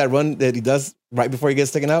you seen that run that he does right before he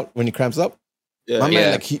gets taken out when he cramps up? Yeah, My man,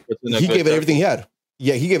 Yeah. like he gave it everything he had.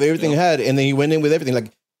 Yeah, he gave it everything he had, and then he went in with everything.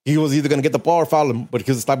 Like he was either gonna get the ball or foul him, but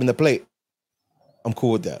because of stopping the plate, I'm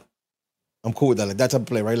cool with that. Like that type of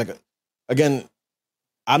play, right? Like again,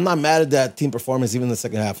 I'm not mad at that team performance even in the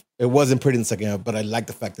second half. It wasn't pretty in the second half, but I like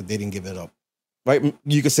the fact that they didn't give it up. Right?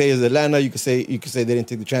 You could say it's Atlanta. You could say they didn't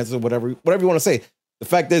take the chances or whatever you want to say. The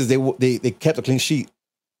fact is they kept a clean sheet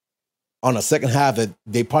on a second half that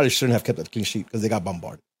they probably shouldn't have kept a clean sheet because they got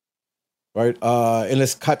bombarded. Right? And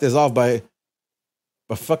let's cut this off by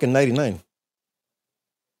fucking 99.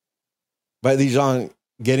 By Dijon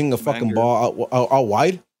getting a fucking Banger. ball out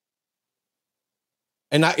wide.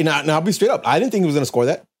 And I'll be straight up. I didn't think he was going to score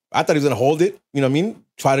that. I thought he was going to hold it. You know what I mean?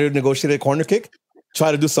 Try to negotiate a corner kick.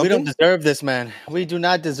 Try to do We something. don't deserve this man. We do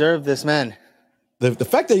not deserve this man. The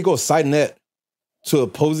fact that he goes side net to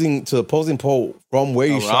opposing pole from where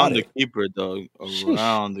you shot Around the it. keeper, dog. Sheesh.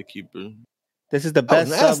 Around the keeper. This is the That was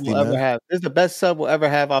best sub nasty, we'll ever man. have. This is the best sub we'll ever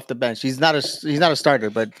have off the bench. He's not a starter,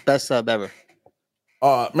 but best sub ever.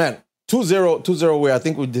 Man, 2-0 where I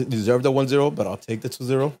think we deserved the 1-0, but I'll take the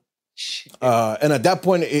 2-0. And at that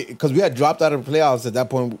point, because we had dropped out of the playoffs, at that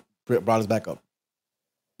point, brought us back up.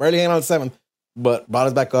 Barely hanging on the 7th, but brought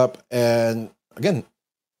us back up. And again,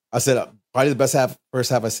 I said probably the best first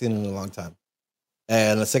half I've seen in a long time.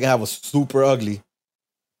 And the second half was super ugly,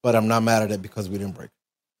 but I'm not mad at it because we didn't break.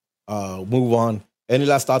 Move on. Any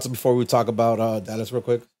last thoughts before we talk about Dallas real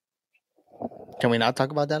quick? Can we not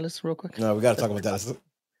talk about Dallas real quick? No, we got to talk about Dallas.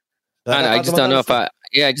 I just don't know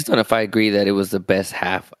if I agree that it was the best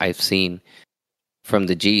half I've seen from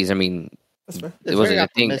the G's. I mean, That's fair. it wasn't a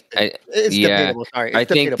thing. It's yeah, debatable. Sorry, I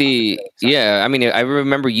think I mean, I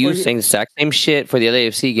remember you Well, saying the exact same shit for the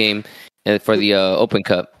LAFC game for the Open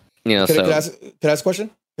Cup. You know, Can I so ask a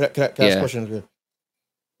question? Can I ask Yeah. a question here?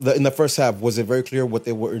 In the first half, was it very clear what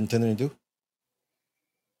they were intending to do?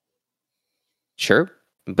 sure.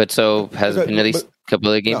 But so has Okay, been at least but- a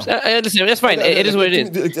couple of games. no. Listen, that's fine. It is what it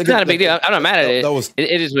is. It's not a big deal. I'm not mad at it. That was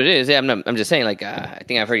It is what it is. Yeah, I'm just saying. Like, I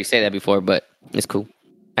think I've heard you say that before, but it's cool.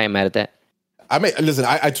 I am mad at that. I mean, listen,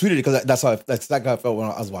 I tweeted it because that's how I felt when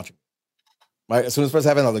I was watching. Right, as soon as first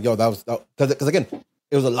happened, I was like, "Yo, that was," because again,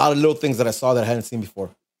 it was a lot of little things that I saw that I hadn't seen before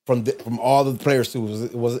from all the players too.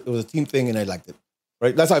 It was a team thing, and I liked it.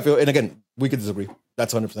 Right, that's how I feel. And again, we could disagree.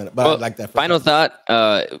 That's 100%. But I Well, like that. Final thought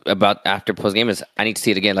about after post game is I need to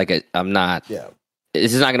see it again. Like, I'm not. Yeah.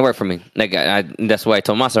 This is not going to work for me. Like, that's why I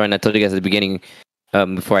told Masa, and I told you guys at the beginning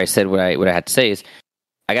before I said what I had to say is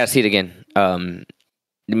I got to see it again.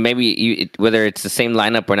 Maybe whether it's the same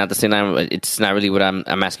lineup or not the same lineup, it's not really what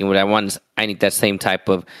I'm asking. What I want is I need that same type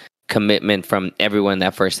of commitment from everyone in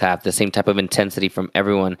that first half, the same type of intensity from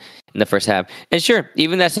everyone in the first half. And sure,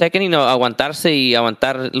 even that second, aguantarse y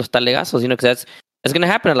aguantar los talegazos, because that's going to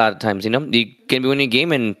happen a lot of times, You can be winning a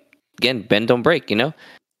game and, again, bend, don't break, Yep.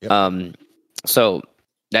 So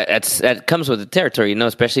that comes with the territory,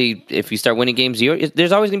 especially if you start winning games.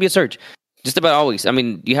 There's always going to be a surge. Just about always. I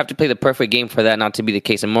mean, you have to play the perfect game for that not to be the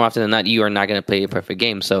case. And more often than not, you are not going to play a perfect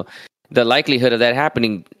game. So the likelihood of that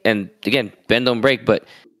happening, and again, bend, don't break. But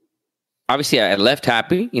obviously, I left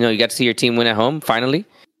happy. You got to see your team win at home, finally.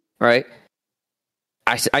 Right?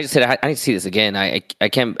 I just said, I need to see this again. I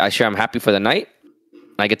can't, I'm happy for the night.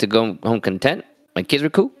 I get to go home content. My kids were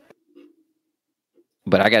cool.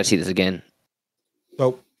 But I got to see this again.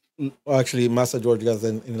 So, actually, Master George, you guys,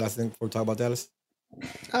 any last thing before we talk about Dallas?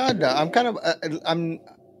 No, I'm kind of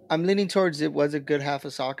I'm leaning towards it was a good half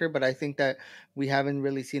of soccer, but I think that we haven't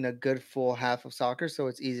really seen a good full half of soccer, so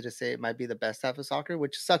it's easy to say it might be the best half of soccer,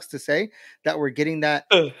 which sucks to say that we're getting that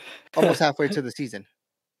almost halfway to the season.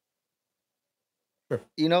 Sure.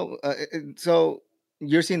 So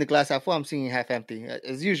you're seeing the glass half full, I'm seeing it half empty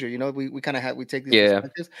as usual. We kind of we take these Yeah.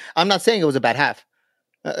 perspectives. I'm not saying it was a bad half.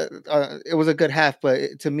 It was a good half,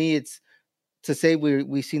 but to me, it's to say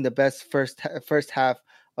we've seen the best first half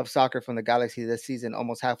of soccer from the Galaxy this season,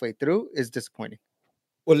 almost halfway through, is disappointing.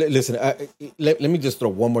 Well, listen, let me just throw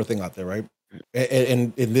one more thing out there, right?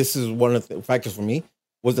 And this is one of the factors for me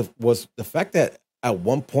was the fact that at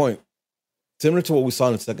one point, similar to what we saw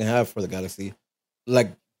in the second half for the Galaxy,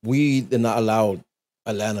 like we did not allow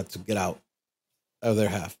Atlanta to get out of their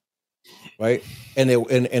half, right? And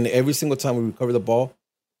every single time we recovered the ball,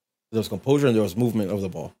 there was composure and there was movement of the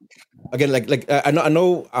ball. Again, like I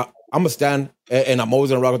know I'm a stan and I'm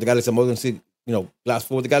always gonna rock with the Galaxy. I'm always gonna see glass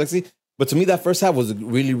full with the Galaxy. But to me, that first half was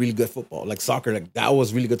really, really good football. Like soccer, like that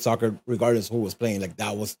was really good soccer, regardless of who was playing. Like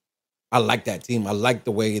I like that team. I like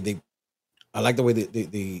the way they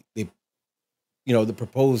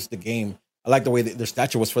proposed the game. I like the way their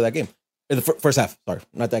stature was for that game. In the first half. Sorry,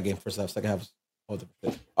 not that game. First half, second half.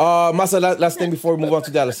 Masa, last thing before we move on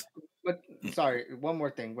to Dallas. But sorry, one more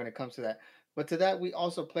thing when it comes to that. But to that, we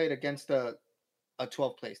also played against a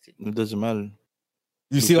 12th place team. It doesn't matter.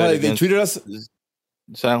 You see how they treated us?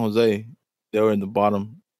 San Jose, they were in the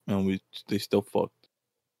bottom, and they still fucked.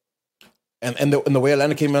 And the way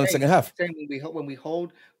Atlanta came out in the second half. When we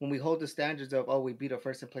hold the standards of we beat a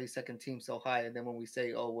first and place second team so high, and then when we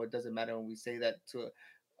say it doesn't matter when we say that to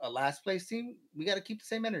a last place team, we got to keep the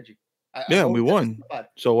same energy. We won.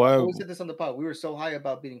 So why? We said this on the pod. We were so high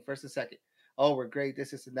about beating first and second. Oh, we're great.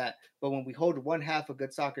 This and that. But when we hold one half of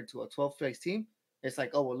good soccer to a 12th place team, it's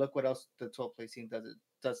like, oh well, look what else the 12th place team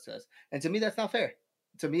does to us. And to me, that's not fair.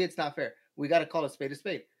 To me, it's not fair. We got to call a spade a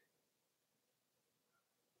spade.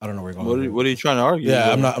 I don't know where you're going. What are you trying to argue?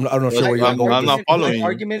 Yeah, I'm not sure where you're going. I'm not following. My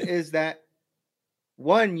argument is that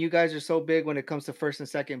one, you guys are so big when it comes to first and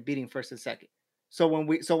second, beating first and second. So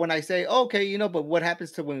when I say but what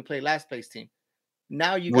happens to when we play last place team?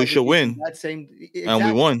 Now we should win that same exactly. And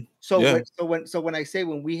we won. When I say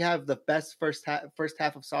when we have the best first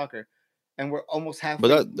half of soccer, and we're almost halfway.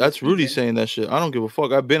 But that's Rudy saying that shit. I don't give a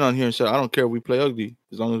fuck. I've been on here and said I don't care if we play ugly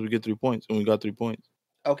as long as we get 3 points, and we got 3 points.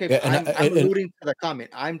 Okay, but I'm alluding to the comment.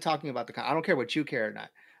 I'm talking about the comment. I don't care what you care or not.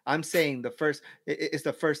 I'm saying it's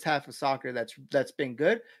the first half of soccer that's been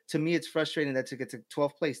good. To me, it's frustrating that to get to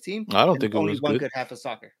 12th place team. I don't think it only was one good. good half of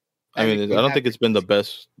soccer. I don't think it's been the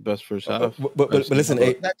best first half. But listen,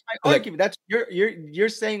 that's my argument. That's you're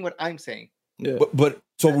saying what I'm saying. Yeah. But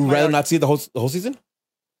so we'd rather not see the whole season?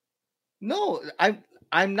 No,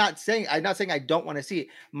 I'm not saying I don't want to see it.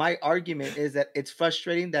 My argument is that it's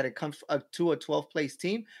frustrating that it comes to a 12th place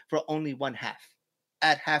team for only one half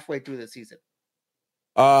at halfway through the season.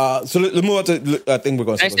 So let's move on to I think we're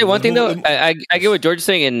going to say one thing though. I get what George is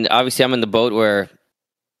saying, and obviously I'm in the boat where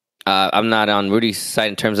I'm not on Rudy's side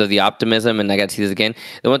in terms of the optimism, and I got to see this again.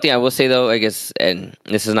 The one thing I will say though, I guess, and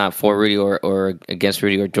this is not for Rudy or against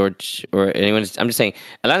Rudy or George or anyone. I'm just saying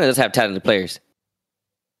Atlanta does have talented players.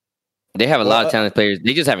 They have a lot of talented players.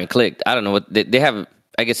 They just haven't clicked. I don't know what they have.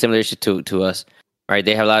 I guess similar issues to us, right?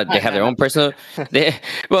 They have a lot. They have their own personal. They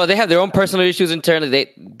have their own personal issues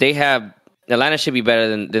internally. They have Atlanta should be better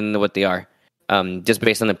than what they are, just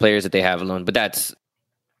based on the players that they have alone. But that's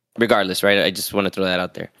regardless, right? I just want to throw that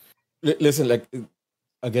out there. Listen, like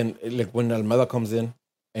again, like when Almada comes in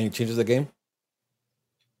and he changes the game,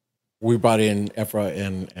 we brought in Efra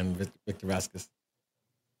and Victor Vasquez.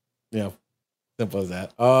 Simple as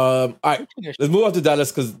that. All right, let's move on to Dallas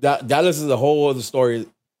because Dallas is a whole other story.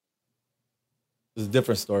 It's a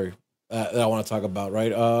different story that I want to talk about.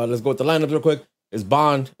 Right. Let's go with the lineup real quick. It's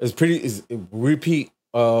Bond. Is a repeat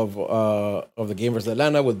of the game versus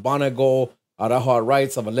Atlanta with Bond at goal, Araujo at right,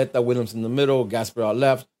 Zabaleta, Williams in the middle, Gasper out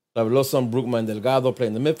left, Travelosa, Brugman, and Delgado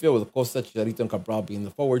playing the midfield with Costa, Chicharito, and Cabral being the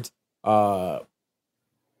forwards. Again,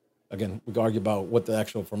 we can argue about what the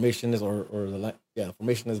actual formation is or the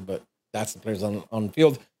formation is, but that's the players on the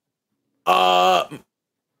field.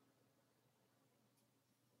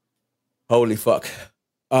 Holy fuck.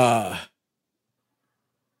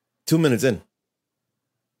 2 minutes in.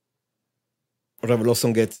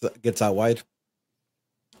 Reveloson gets out wide,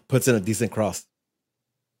 puts in a decent cross,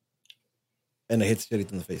 and it hits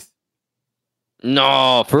Chicharito in the face.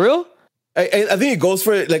 No, for real? I think he goes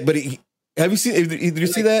for it, but have you seen? Did you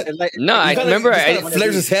see that? No, I remember. He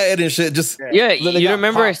flares his head and shit. Just you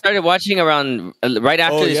remember? I started watching around right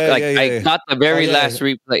after this. I caught the very last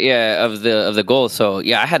replay, of the goal. So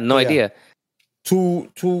I had no idea. 2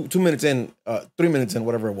 minutes in, 3 minutes in,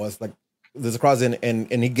 whatever it was. Like there's a cross in,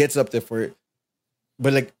 and he gets up there for it,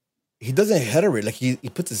 but he doesn't header it. Like he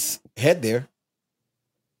puts his head there.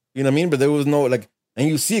 You know what I mean? But there was no and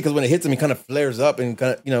you see it because when it hits him, he kind of flares up and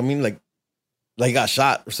kind of, you know what I mean, like he got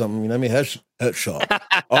shot or something. You know what I mean? Headshot.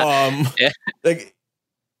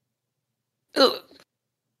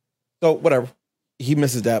 So whatever. He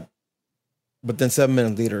misses that, but then 7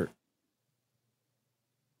 minutes later,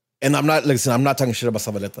 and I'm not talking shit about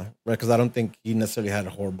Zabaleta, right? Because I don't think he necessarily had a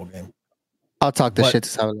horrible game. I'll talk shit to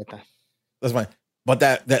Zabaleta. That's fine. But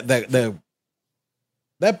that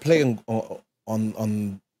play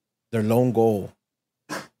on their lone goal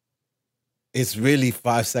is really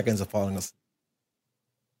 5 seconds of following us.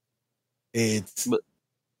 It's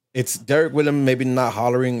Derek Willem maybe not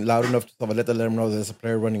hollering loud enough to Zabaleta to let him know there's a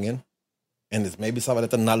player running in, and it's maybe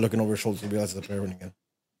Zabaleta not looking over his shoulder to realize there's a player running in.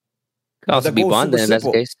 Could also be Bond then, that's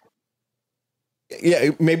the case.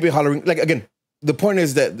 Yeah, maybe hollering. Again, the point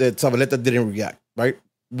is that Zabaleta didn't react, right?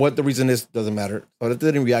 What the reason is doesn't matter. Zabaleta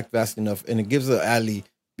didn't react fast enough, and it gives the alley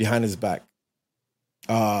behind his back.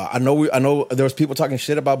 I know there was people talking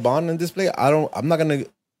shit about Bond in this play. I'm not gonna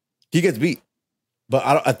He gets beat.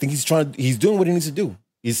 But I think he's doing what he needs to do.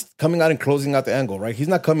 He's coming out and closing out the angle, right? He's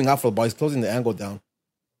not coming out for the ball. He's closing the angle down.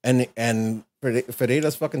 And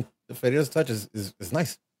Ferreira's touch is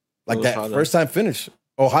nice. Like that Hada. first time finish.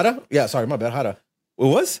 Oh, Hada? Yeah, sorry, my bad. Hada. It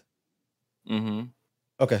was? Mm-hmm.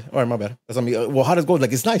 Okay, all right, my bad. That's on me. Well, Hada's goal,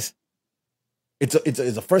 like, it's nice. It's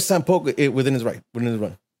a first time poke within his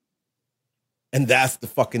run. And that's the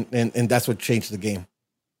fucking, and that's what changed the game.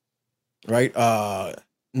 Right?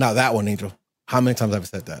 Now that one, Angel. How many times have I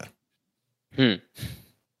said that?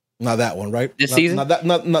 Not that one, right? This season?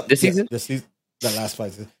 Not This season? This season. The last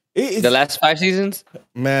 5 seasons. The last 5 seasons?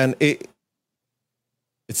 Man, it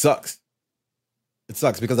sucks. It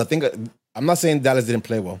sucks because I think I'm not saying Dallas didn't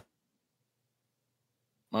play well.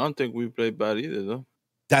 I don't think we played bad either, though.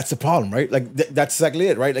 That's the problem, right? Like that's exactly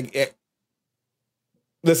it, right? Like,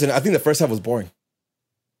 listen, I think the first half was boring.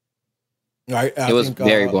 Right? It was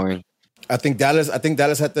very boring. I think Dallas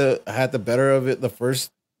had the better of it the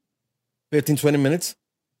first 15, 20 minutes.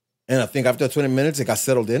 And I think after 20 minutes, it got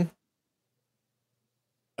settled in.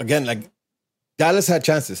 Again, like, Dallas had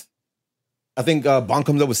chances. I think Bond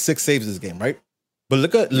comes up with 6 saves this game, right? But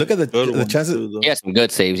look at the chances. Too, Yeah, some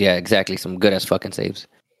good saves. Yeah, exactly. Some good as fucking saves.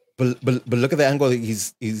 But look at the angle that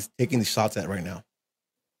he's taking the shots at right now.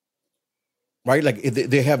 Right? Like,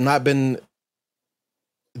 they have not been.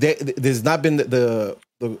 There's not been the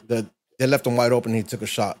they left him wide open. And he took a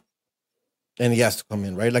shot, and he has to come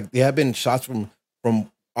in. Right? Like, they have been shots from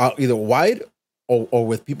either wide or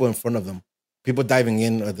with people in front of them. People diving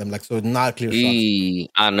in at them, like, so not clear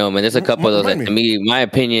shots. I don't know, man. There's a couple of those. To me, my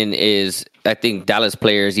opinion is I think Dallas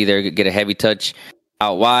players either get a heavy touch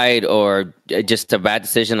out wide or just a bad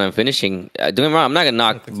decision on finishing. Don't get me wrong, I'm not going to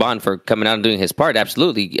knock Bond for coming out and doing his part.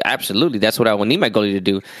 Absolutely. That's what I would need my goalie to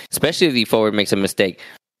do, especially if the forward makes a mistake.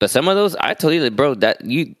 But some of those, I told you, bro,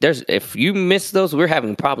 if you miss those, we're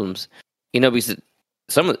having problems. You know, because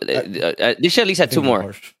they should at least have 2 more.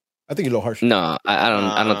 Harsh. I think you're a little harsh. No,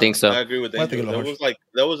 I don't think so. I agree with that.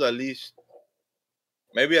 There was at least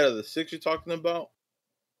maybe out of the 6 you're talking about,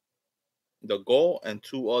 the goal and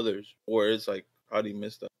 2 others where it's like, how do you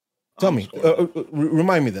miss that? Tell me,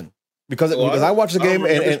 remind me then, because I watched the game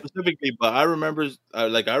and specifically, but I remember it's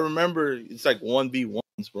like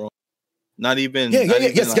 1v1s, bro. Not even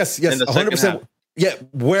yes, 100%. Yeah,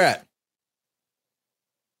 where at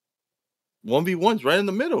 1v1s right in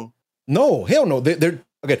the middle. No, hell no. They're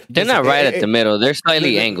okay. They're not right at the middle. They're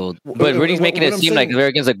slightly angled. But Rudy's making it seem like they're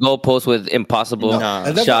against a goalpost with impossible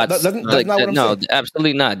shots. No,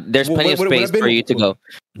 absolutely not. There's plenty of space for you to go.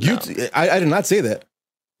 I did not say that.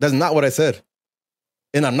 That's not what I said.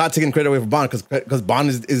 And I'm not taking credit away from Bond because Bond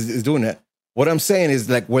is doing that. What I'm saying is,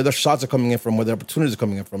 like, where the shots are coming in from, where the opportunities are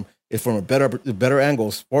coming in from, is from a better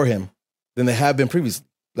angles for him than they have been previously.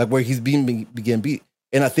 Like, where he's being beat.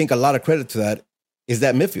 And I think a lot of credit to that is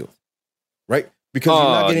that midfield, right?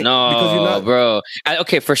 Because you're not bro.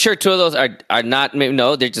 Okay, for sure, 2 of those are not.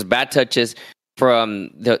 No, they're just bad touches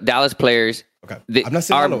from the Dallas players. Okay, I'm not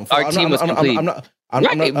saying our team was complete.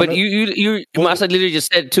 But you Masa literally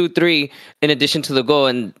just said 2-3 in addition to the goal,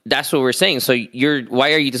 and that's what we're saying. So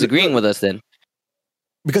why are you disagreeing with us then?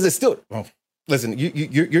 Because it's still. Well, listen,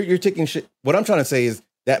 you're taking shit. What I'm trying to say is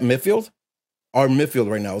that our midfield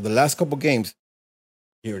right now, the last couple games.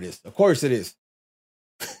 Here it is. Of course it is.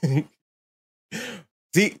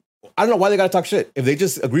 See, I don't know why they gotta talk shit. If they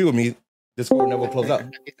just agree with me, this will never close out.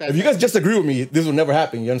 If you guys just agree with me, this will never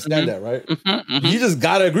happen. You understand that, right? You just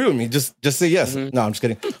gotta agree with me. Just say yes. No, I'm just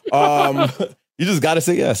kidding. You just gotta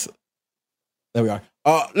say yes. There we are.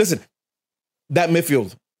 Listen, that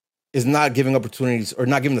midfield is not giving opportunities or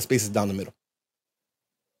not giving the spaces down the middle.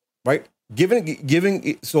 Right?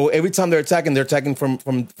 Giving so every time they're attacking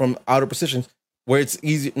from outer positions where it's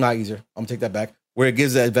not easier. I'm gonna take that back. Where it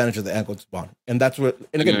gives the advantage of the ankle to Bond. And that's what,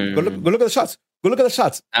 and again, go look at the shots. Go look at the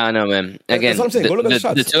shots. I don't know, man. Again, that's what I'm saying. Go look at the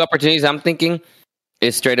shots. The 2 opportunities I'm thinking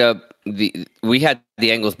is straight up, we had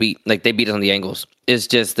the angles beat. Like, they beat us on the angles. It's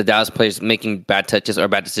just the Dallas players making bad touches or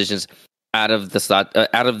bad decisions out of the slot,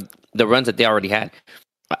 out of the runs that they already had.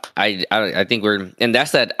 I think and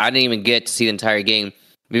that's that I didn't even get to see the entire game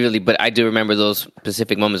vividly, but I do remember those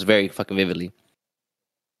specific moments very fucking vividly.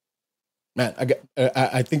 Man,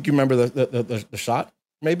 I think you remember the shot,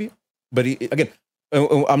 maybe. But again,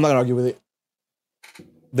 I'm not gonna argue with it.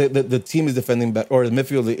 The team is defending better, or the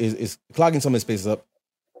midfield is clogging some of the spaces up,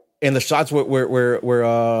 and the shots where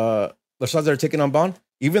the shots that are taken on Bond,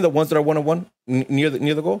 even the ones that are 1-on-1 near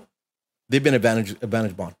the goal, they've been advantage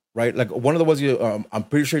Bond, right? Like, one of the ones I'm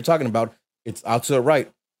pretty sure you're talking about, it's out to the right,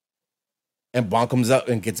 and Bond comes out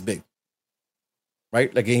and gets big.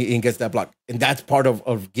 Right? Like, he gets that block. And that's part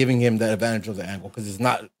of giving him the advantage of the angle, because it's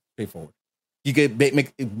not straightforward. You get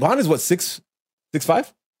make Bond is what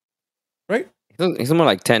 6'5", right? He's more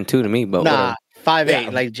like 10-2 to me, but Nah, whatever. 5'8", Yeah.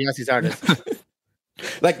 like Giannis artist.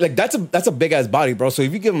 Like that's a big ass body, bro. So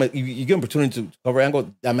if you give him you give him opportunity to cover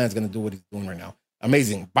angle, that man's gonna do what he's doing right now.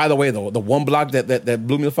 Amazing. By the way, though, the one block that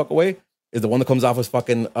blew me the fuck away is the one that comes off his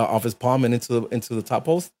fucking off his palm and into the top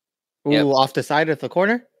post. Ooh, Yep. off the side of the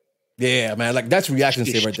corner. Yeah, man. Like that's reaction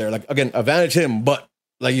save right there. Like again, advantage him, but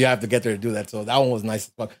like you have to get there to do that. So that one was nice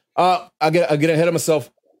as fuck. I get ahead of myself.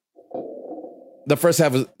 The first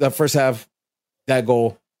half, that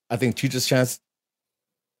goal, I think Chicha's chance,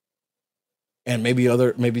 and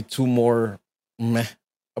maybe two more meh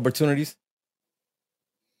opportunities.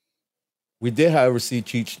 We did, however, see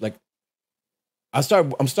Cheech. Like I'm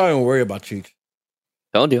starting to worry about Cheech,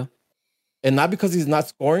 Told you. and not because he's not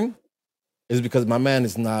scoring, it's because my man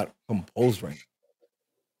is not composed right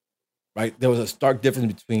now. Right? There was a stark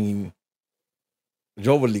difference between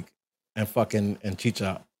Joveljic and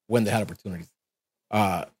Chicha when they had opportunities.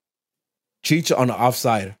 Chicha on the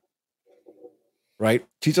offside, right?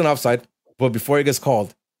 Chicha on the offside, but before he gets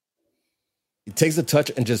called, he takes the touch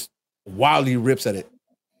and just wildly rips at it.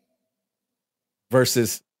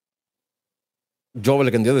 Versus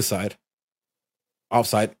Joveljic on the other side,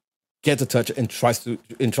 offside, gets a touch and tries to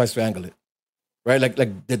angle it. Right? Like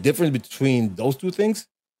the difference between those two things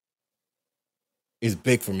is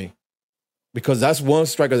big for me. Because that's one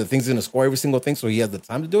striker that thinks he's gonna score every single thing, so he has the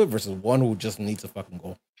time to do it, versus one who just needs a fucking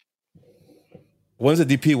goal. One's a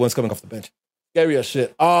DP, one's coming off the bench. Scary as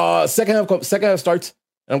shit. Second half starts,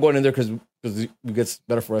 and I'm going in there because it gets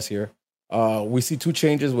better for us here. We see two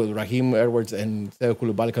changes with Raheem Edwards and Theo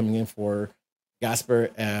Koulibaly coming in for Gasper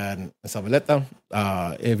and Zabaleta.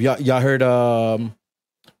 If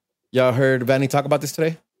y'all heard Vanny talk about this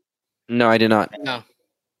today? No, I did not. No.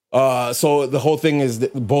 So the whole thing is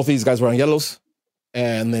that both these guys were on yellows,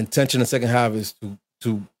 and the intention in the second half is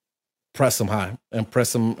to press them high and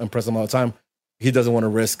press them all the time. He doesn't want to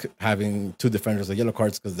risk having two defenders with yellow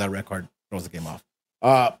cards because that red card throws the game off.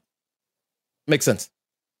 Makes sense.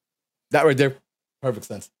 That right there, perfect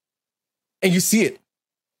sense. And you see it.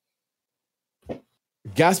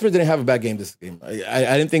 Gasper didn't have a bad game this game.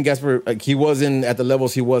 I didn't think Gasper, like, he wasn't at the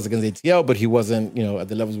levels he was against ATL, but he wasn't, at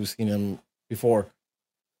the levels we've seen him before.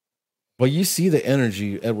 But you see the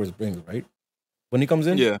energy Edwards brings, right? When he comes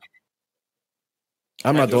in? Yeah.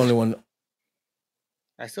 I'm not the only one.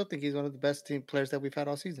 I still think he's one of the best team players that we've had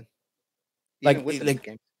all season. Like, Even with the like-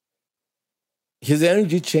 game. His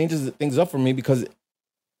energy changes things up for me because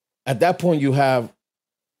at that point you have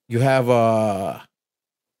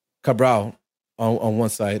Cabral on one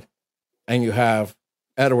side and you have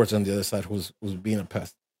Edwards on the other side who's being a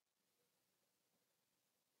pest.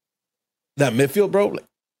 That midfield, bro, like,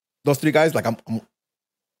 those three guys, like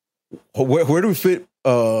where do we fit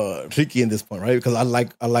Ricky in this point, right? Because I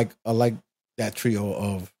like that trio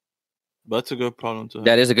of. But that's a good problem to have.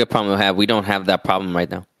 That is a good problem to have. We don't have that problem right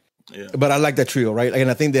now. Yeah. But I like that trio, right? And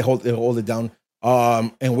I think they hold it down.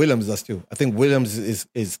 And Williams does too. I think Williams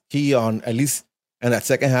is key on, at least in that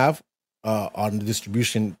second half, on the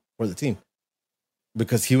distribution for the team,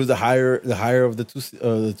 because he was the higher of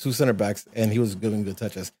the two center backs, and he was giving good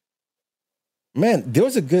touches. Man, there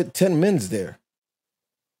was a good 10 minutes there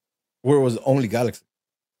where it was only Galaxy,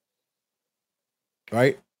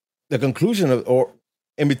 right? The conclusion of, or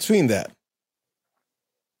in between that,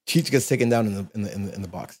 Cheech gets taken down in the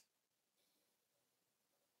box.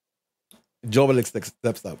 Joveljic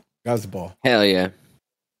steps up, grabs the ball. Hell yeah.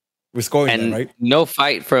 We're scoring And that, right? no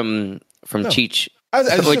fight from No. Cheech. As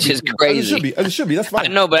it which should is be. crazy. As it should be. That's fine. I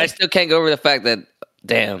know, but I still can't go over the fact that,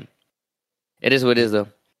 damn, it is what it is, though.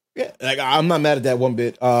 Yeah, like I'm not mad at that one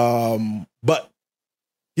bit. But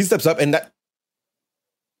he steps up, and that.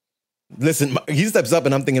 Listen, he steps up,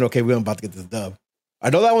 and I'm thinking, okay, we're about to get this dub. I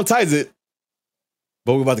know that one ties it,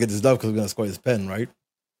 but we're about to get this dub because we're gonna score this pen, right?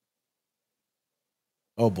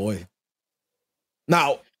 Oh boy.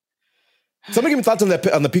 Now, somebody give me thoughts on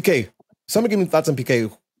that on the PK. Somebody give me thoughts on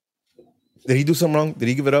PK. Did he do something wrong? Did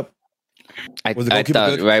he give it up? I Was the goalkeeper thought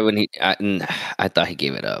good? right when I thought he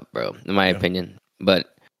gave it up, bro. In my opinion,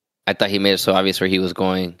 but I thought he made it so obvious where he was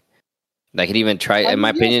going. Like he didn't even try. In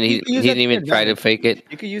my opinion, he didn't even try to fake it.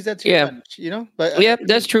 You could use that to your Yeah. advantage, But Yeah,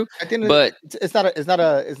 that's true. at the end of But it's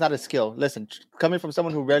not a skill. Listen, coming from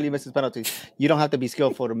someone who rarely misses penalties, you don't have to be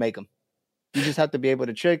skillful to make them. You just have to be able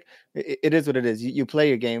to trick. It is what it is. You play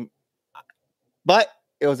your game, but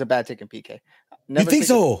it was a bad taking PK. You think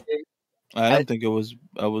so? I don't think it was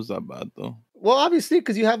that bad though. Well, obviously,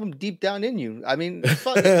 because you have him deep down in you. I mean,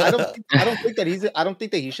 fuck, I don't think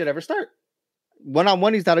that he should ever start.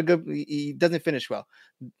 1-on-1, he's not a good. He doesn't finish well.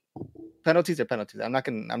 penalties are penalties. I'm not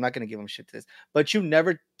gonna give him shit to this. But you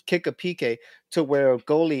never kick a PK to where a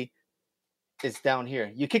goalie is down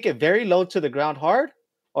here. You kick it very low to the ground hard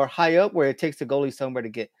or high up where it takes the goalie somewhere to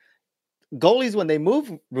get. Goalies, when they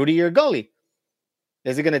move, Rudy, you're a goalie.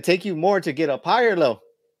 Is it going to take you more to get up high or low?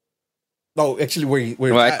 No, actually,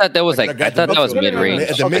 well, I thought that was mid range.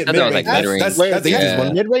 I thought that was like mid range. That's the easiest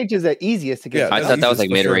one. Mid range is the easiest to get. I thought that was like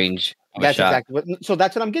mid range. That's exactly. So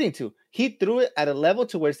that's what I'm getting to. He threw it at a level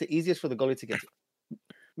to where it's the easiest for the goalie to get to.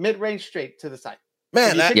 Mid range, straight to the side.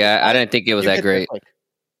 Man, I didn't think it was that great.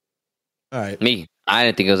 All right, I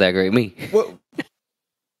didn't think it was that great. Well,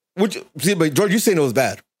 would you see? But George, you saying it was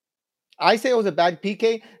bad? I say it was a bad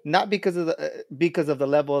PK, not because of the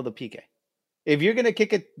level of the PK. If you're gonna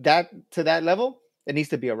kick it to that level, it needs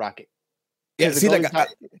to be a rocket. Yeah, see, like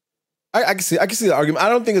I can see the argument. I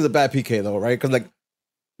don't think it's a bad PK though, right? Because like,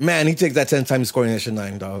 man, he takes that 10 times scoring that shit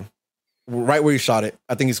 9, dog. Right where he shot it,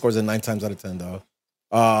 I think he scores it 9 times out of 10, dog.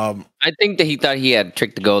 I think that he thought he had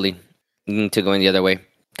tricked the goalie into going the other way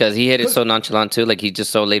because he hit it so nonchalant too. Like, he's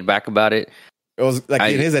just so laid back about it. It was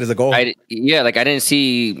like in his head as a goal. I didn't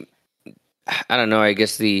see. I don't know. I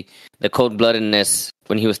guess the cold bloodedness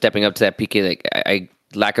when he was stepping up to that PK. Like, I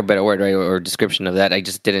lack a better word, right, or description of that. I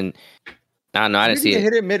just didn't. I don't know. I didn't see it.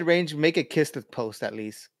 Hit it mid range. Make it kiss the post at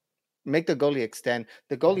least. Make the goalie extend.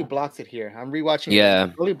 The goalie blocks it here. I'm rewatching. Yeah,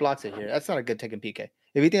 the goalie blocks it here. That's not a good taking PK.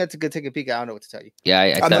 If you think that's a good taking PK, I don't know what to tell you.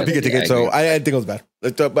 Yeah, I'm not a PK ticket, so I think it was bad.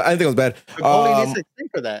 But I think it was bad. The goalie needs to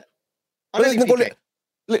think for that.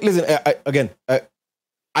 Listen,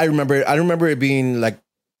 I remember it being like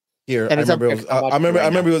here. I remember it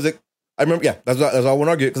was like. I remember, yeah, that's all I want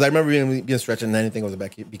to argue because I remember being stretched and anything was a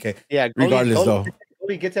back PK. Yeah, regardless though.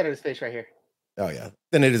 Goalie gets out of his face right here. Oh yeah,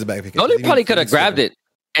 then it is a back PK. Goalie probably could have grabbed it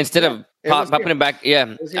instead of popping it back.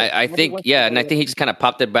 Yeah, I think. Yeah, and I think he just kind of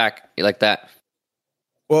popped it back like that.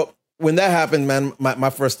 Well, when that happened, man,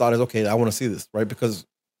 my first thought is, okay, I want to see this, right? Because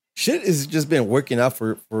shit has just been working out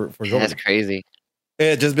for Goalie. That's crazy.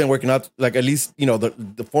 It just been working out. Like, at least, you know,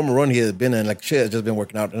 the former run he has been in, like, shit has just been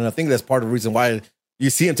working out. And I think that's part of the reason why you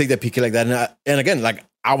see him take that PK like that. And again, like,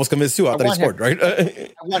 I was convinced too. I thought he scored, right?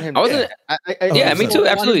 I want him. Yeah, me too.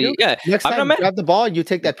 Absolutely. Yeah. Next time you grab the ball, you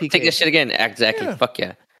take that PK. Take that shit again. Exactly. Yeah. Fuck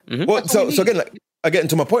yeah. Mm-hmm. Well, so again, like, again,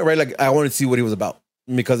 to my point, right? Like, I wanted to see what he was about.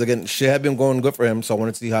 Because again, shit had been going good for him. So I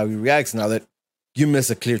wanted to see how he reacts now that you miss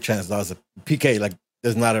a clear chance. That was a PK. Like,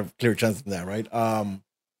 there's not a clear chance in that, right?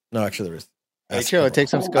 No, actually there is. It takes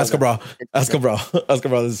some skill. Ask Cabral. There's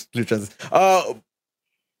clear chances. But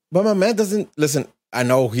my man doesn't listen. I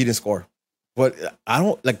know he didn't score, but I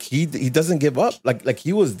don't like he doesn't give up. Like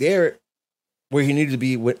he was there where he needed to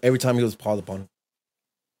be every time he was called upon.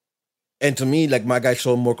 And to me, like, my guy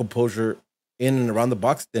showed more composure in and around the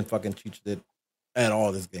box than fucking Cheech did at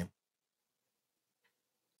all this game.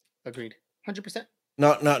 Agreed. 100%.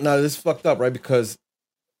 No, this is fucked up, right? Because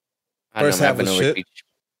first half was shit.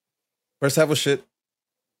 First half was shit.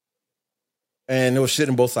 And it was shit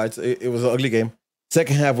on both sides. It was an ugly game.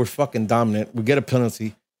 Second half, we're fucking dominant. We get a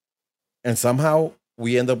penalty. And somehow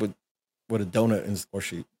we end up with a donut in the score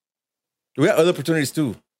sheet. We had other opportunities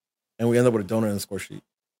too. And we end up with a donut in the score sheet.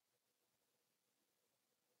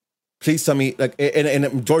 Please tell me, like,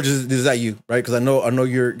 and George, this is at you, right? Because I know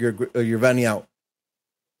you're Vanny out.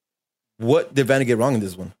 What did Vanny get wrong in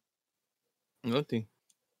this one? Nothing.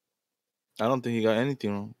 I don't think he got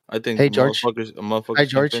anything wrong. I think hey, George. motherfuckers Hi,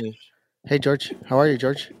 George. Hey, George. How are you,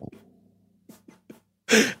 George?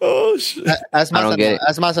 Oh, shit. Ask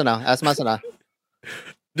Masa now.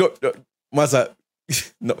 George, Masa.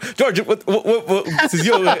 No. George, what since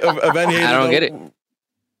you're a Vanny hater. I don't get it.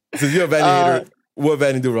 Since you're a Vanny hater, what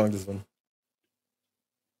Vanny do wrong this one?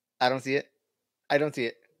 I don't see it.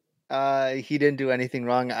 He didn't do anything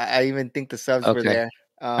wrong. I even think the subs were there.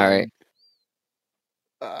 All right.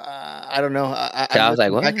 I don't know. I was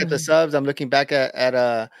like, what? Back at the subs, I'm looking back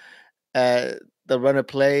at the run of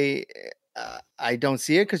play. I don't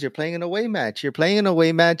see it because you're playing an away match. I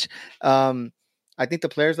think the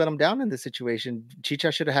players let him down in this situation.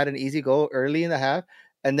 Chicha should have had an easy goal early in the half.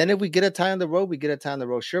 And then if we get a tie on the road, we get a tie on the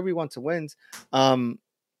road. Sure, we want to win.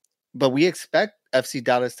 But we expect FC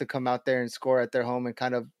Dallas to come out there and score at their home and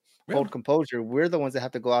kind of hold composure. We're the ones that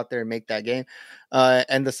have to go out there and make that game.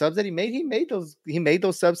 And the subs that he made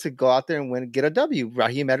those subs to go out there and get a W.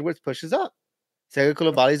 Raheem Edwards pushes up. Sega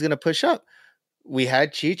Koulibaly is going to push up. We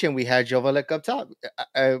had Cheech and we had Jovelek up top.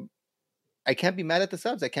 I can't be mad at the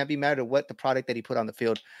subs. I can't be mad at what the product that he put on the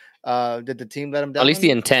field. Did the team let him down? At least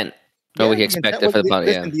the intent. What we expected for the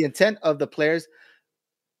body. Yeah. The intent of the players,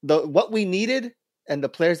 what we needed and the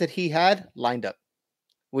players that he had lined up.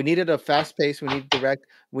 We needed a fast pace. We needed direct.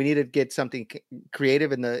 We needed to get something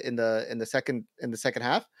creative in the second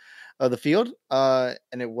half of the field, and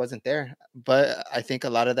it wasn't there. But I think a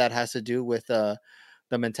lot of that has to do with the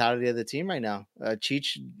mentality of the team right now.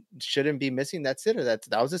 Cheech shouldn't be missing that sitter. That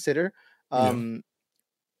was a sitter. And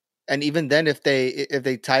even then, if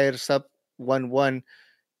they tie us up 1-1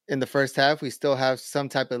 in the first half, we still have some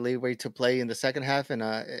type of leeway to play in the second half, and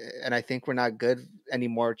I think we're not good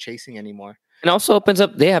anymore chasing anymore. And also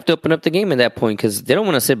they have to open up the game at that point because they don't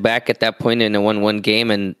want to sit back at that point in a 1-1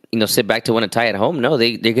 game and sit back to want to tie at home. No,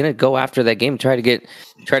 they're gonna go after that game, try to get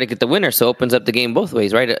the winner. So it opens up the game both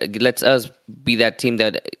ways, right? It lets us be that team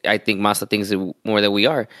that I think Massa thinks more that we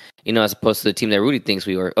are, as opposed to the team that Rudy thinks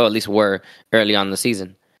we were, or at least were early on in the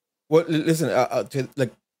season. Well, listen,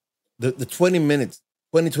 like the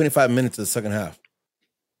 25 minutes of the second half,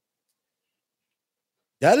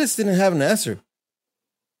 Dallas didn't have an answer.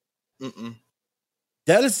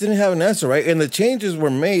 Dallas didn't have an answer, right? And the changes were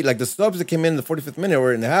made, like the subs that came in the 45th minute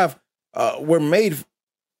or in the half, were made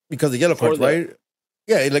because of yellow cards, right?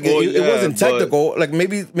 Yeah, like it wasn't technical. Like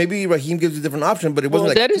maybe Raheem gives you a different option, but it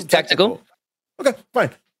wasn't that is tactical. Okay, fine.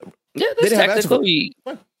 Yeah, that's tactical.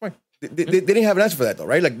 Fine. They didn't have an answer for that though,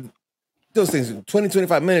 right? Like those things,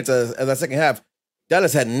 25 minutes of that second half,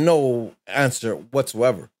 Dallas had no answer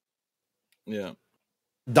whatsoever. Yeah.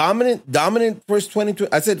 Dominant first 22.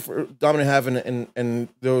 I said for dominant half, and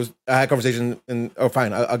there was I had conversation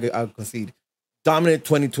fine. I'll concede. Dominant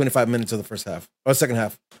 25 minutes of the first half or second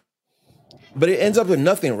half, but it ends up with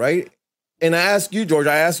nothing, right? And I asked you, George.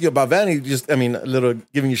 I asked you about Vanny. A little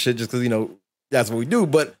giving you shit just because that's what we do.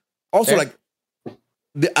 But also, I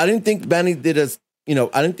didn't think Vanny did us. I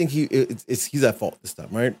didn't think he's at fault this time,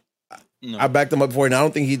 right? No. I backed him up before, and I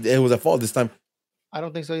don't think it was at fault this time. I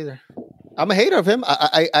don't think so either. I'm a hater of him.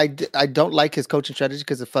 I don't like his coaching strategy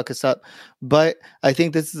because it fucks us up. But I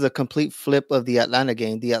think this is a complete flip of the Atlanta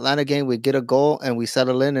game. The Atlanta game, we get a goal and we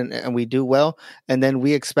settle in and we do well. And then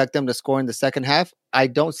we expect them to score in the second half. I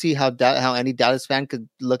don't see how any Dallas fan could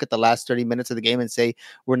look at the last 30 minutes of the game and say,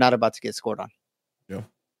 we're not about to get scored on. Yeah.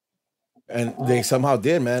 And they somehow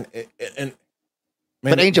did, man.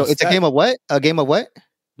 But Angel, it's a game of what? A game of what?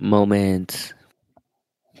 Moments.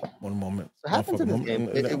 One moment. What happens in this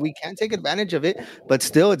game? We can't take advantage of it, but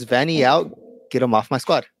still, it's Vanny out. Get him off my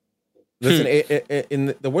squad. Listen,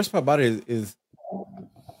 in the worst part about it is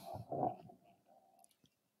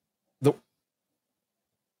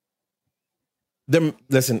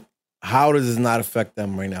listen. How does this not affect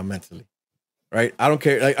them right now mentally? Right? I don't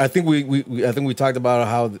care. I think we talked about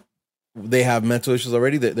how they have mental issues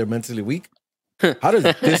already. They're mentally weak. How does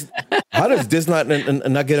this not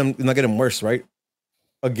get them worse? Right?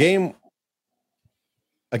 A game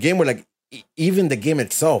where even the game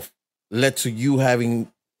itself led to you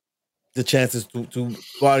having the chances to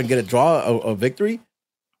go out and get a victory.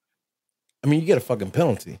 I mean, you get a fucking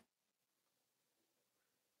penalty,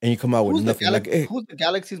 and you come out with nothing. Who's the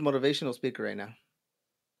Galaxy's motivational speaker right now?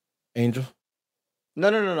 Angel. No.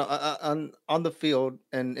 On the field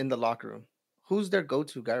and in the locker room, who's their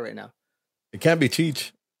go-to guy right now? It can't be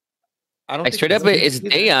Cheech. I don't. Straight up, it's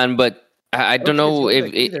Dayon, but. I don't know if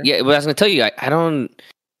but I was gonna tell you I don't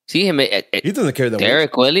see him. He doesn't care that much.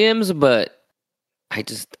 Derek Williams, but I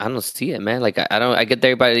don't see it, man. Like I get that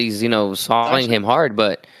everybody's sawing him hard,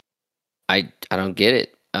 but I don't get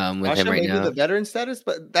it with him right now. The veteran status,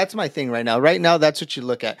 but that's my thing right now. Right now, that's what you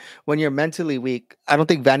look at when you're mentally weak. I don't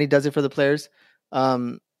think Vanny does it for the players.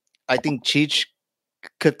 I think Cheech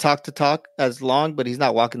could talk as long, but he's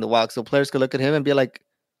not walking the walk. So players could look at him and be like,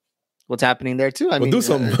 what's happening there too? I mean, do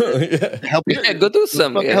something. Go do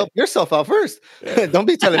something. Help yourself out first. Don't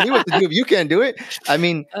be telling me what to do if you can't do it. I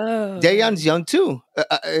mean, Dayon's young too.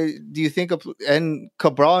 Do you think and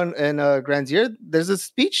Cabral and Grandier? There's a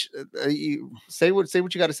speech. You say what you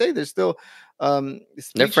got to say. There's still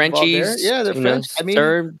they're Frenchies. Yeah, they're French. I mean,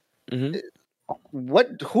 mm-hmm.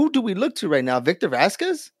 Who do we look to right now? Victor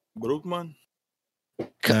Vasquez, Brookman.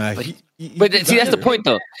 But see, that's the point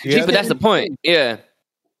though. But that's the point. Yeah.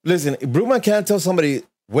 Listen, Brookman can't tell somebody,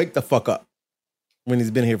 wake the fuck up when he's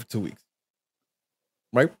been here for 2 weeks.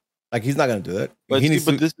 Right? Like, he's not going to do that. But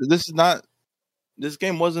this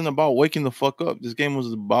game wasn't about waking the fuck up. This game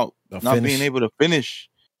was about not being able to finish.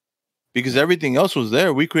 Because everything else was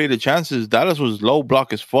there. We created chances. Dallas was low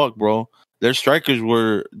block as fuck, bro. Their strikers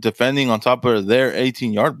were defending on top of their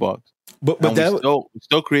 18-yard box. But we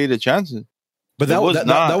still created chances. But that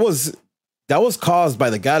was caused by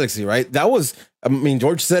the Galaxy, right? That was, I mean,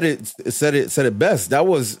 George said it best. That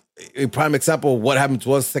was a prime example of what happened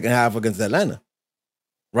to us second half against Atlanta,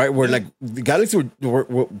 right? Where like the Galaxy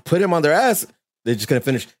were put him on their ass. They just couldn't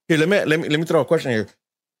finish. Here, let me throw a question here.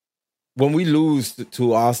 when we lose to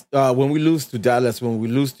when we lose to Dallas, when we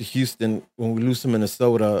lose to Houston, when we lose to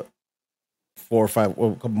Minnesota 4 or 5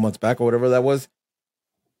 or a couple months back or whatever that was,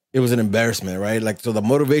 it was an embarrassment, right? Like, so the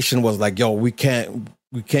motivation was like, yo, we can't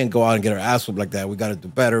go out and get our ass whooped like that. We got to do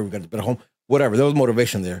better. We got to do better home. Whatever. There was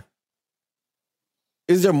motivation there.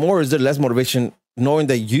 Is there more? Is there less motivation knowing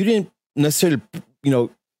that you didn't necessarily,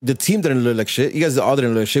 the team didn't look like shit. You guys all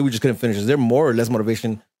didn't look like shit. We just couldn't finish. Is there more or less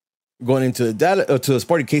motivation going into to a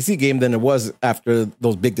Sporting KC game than it was after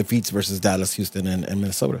those big defeats versus Dallas, Houston, and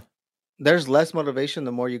Minnesota? There's less motivation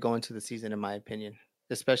the more you go into the season, in my opinion,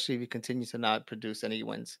 especially if you continue to not produce any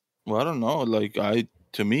wins. Well, I don't know. Like,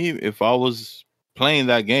 to me, if I was playing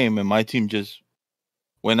that game and my team just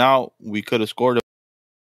went out, we could have scored.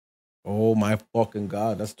 Oh my fucking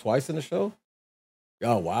God. That's twice in the show?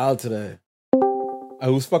 Y'all wild today.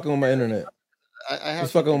 Who's fucking with my internet?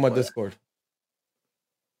 Who's fucking with my Discord?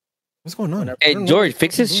 What's going on? Hey, George,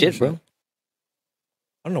 fix his shit, bro.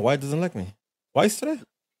 I don't know why it doesn't like me. Twice today?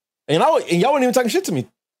 And y'all weren't even talking shit to me.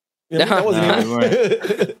 That wasn't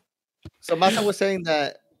even. So Mata was saying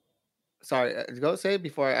that. Sorry, go say it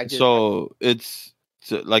before I get. So it's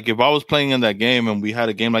like if I was playing in that game and we had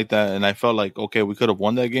a game like that, and I felt like, okay, we could have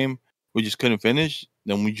won that game, we just couldn't finish,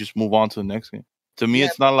 then we just move on to the next game. To me,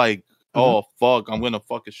 it's not like, oh fuck, I'm gonna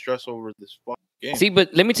fucking stress over this fucking game. See,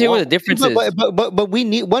 but let me tell you what the difference is. But we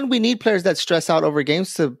need players that stress out over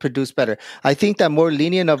games to produce better. I think that more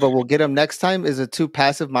lenient of a we'll get them next time is a too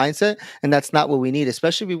passive mindset, and that's not what we need,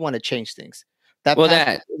 especially if we want to change things.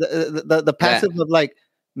 The passive of like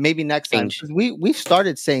maybe next time. We've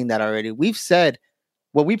started saying that already. We've said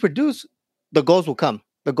what we produce, the goals will come.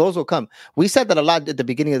 The goals will come. We said that a lot at the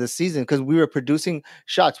beginning of the season because we were producing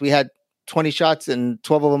shots. We had 20 shots and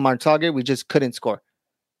 12 of them on target. We just couldn't score.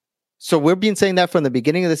 So we've been saying that from the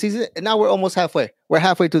beginning of the season, and now we're almost halfway. We're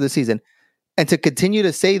halfway through the season. And to continue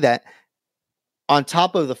to say that on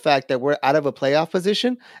top of the fact that we're out of a playoff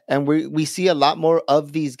position and we see a lot more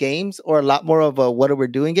of these games or a lot more of a what are we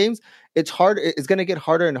doing games, it's hard. It's going to get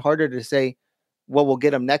harder and harder to say, well, we'll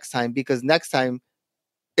get them next time because next time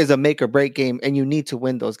is a make or break game and you need to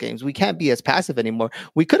win those games. We can't be as passive anymore.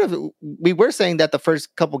 We were saying that the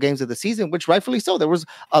first couple games of the season, which rightfully so, there was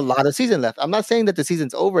a lot of season left. I'm not saying that the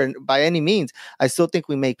season's over and by any means. I still think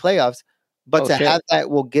we make playoffs, but have that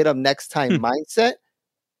we'll get them next time mindset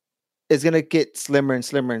is going to get slimmer and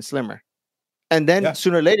slimmer and slimmer. And then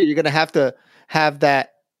sooner or later, you're going to have that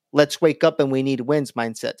let's wake up and we need wins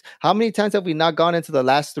mindset. How many times have we not gone into the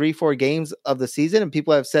last 3-4 games of the season and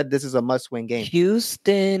people have said this is a must-win game?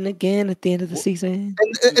 Houston again at the end of the season.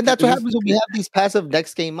 And that's what happens when we have these passive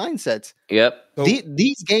next game mindsets. Yep. So,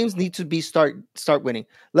 these games need to be start winning.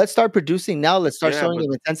 Let's start producing now. Let's start showing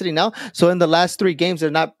them intensity now. So in the last 3 games, we're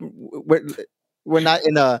not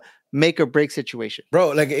in a make or break situation.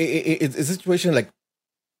 Bro, like it's a situation like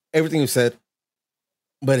everything you said,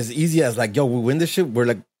 but as easy as like, yo, we win this shit. We're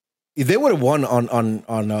like, if they would have won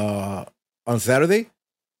on Saturday,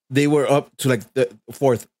 they were up to like the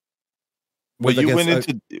 4th. But you went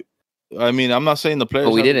into. I mean, I'm not saying the players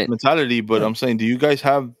we didn't mentality, but I'm saying, do you guys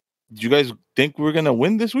think we're gonna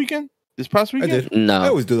win this weekend? This past weekend? I did. No, I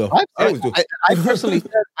always do though. I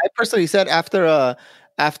personally said after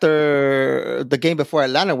the game before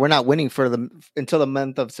Atlanta, we're not winning until the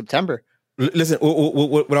month of September. Listen,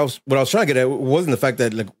 what I was trying to get at wasn't the fact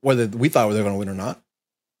that like whether we thought they were going to win or not.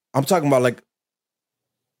 I'm talking about like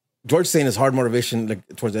George saying it's hard motivation like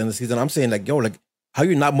towards the end of the season. I'm saying like, yo, like how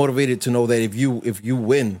you're not motivated to know that if you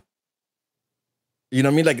win, you know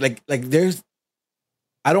what I mean? Like there's,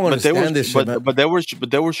 I don't understand this shit, man. But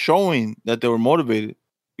they were showing that they were motivated.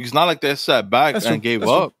 It's not like they sat back and gave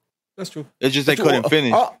up. That's true. It's just they couldn't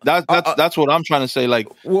finish. That's what I'm trying to say. Like,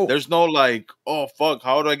 there's no like, oh fuck,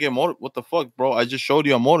 how do I get motivated? What the fuck, bro? I just showed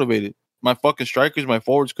you I'm motivated. My fucking strikers, my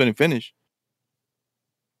forwards couldn't finish.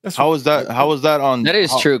 How is that on? That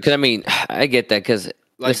is true. Because I mean, I get that. Because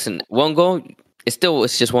listen, one goal, it's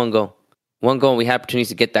just one goal. One goal, and we have opportunities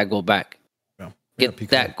to get that goal back. Yeah. Get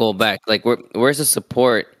that goal back. Like, where's the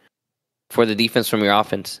support for the defense from your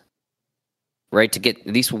offense? Right, to get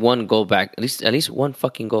at least one goal back, at least one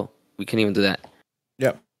fucking goal. We can't even do that.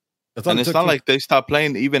 Yeah, and it's not like they stopped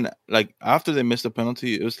playing. Even like after they missed the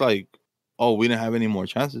penalty, it was like, oh, we didn't have any more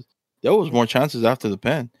chances. There was more chances after the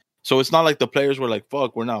pen. So it's not like the players were like,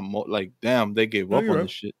 fuck, we're not like, damn, they gave up on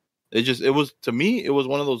this shit. It was, to me, it was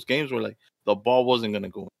one of those games where like the ball wasn't gonna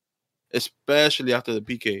go in, especially after the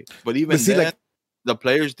PK. But even then, the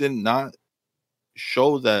players did not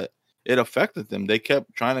show that it affected them. They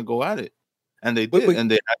kept trying to go at it. And they did,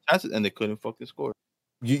 and they had chances, and they couldn't fucking score.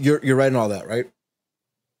 You're right in all that, right?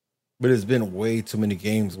 But it's been way too many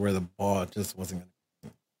games where the ball just wasn't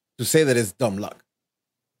to say that it's dumb luck.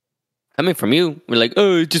 I mean, from you, we're like,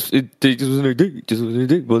 oh, they just wasn't a date. It just wasn't a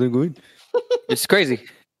date. Well, then go in. It's crazy.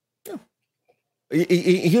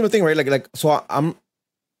 Here's the thing, right? Like, so I'm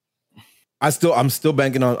still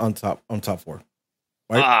banking on top 4.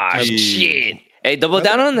 Right? Ah, shit. Hey, double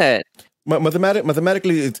down on that.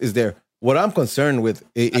 Mathematically, it's there. What I'm concerned with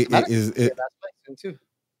is too.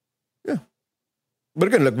 Yeah.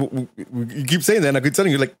 But again, like you keep saying that, and I keep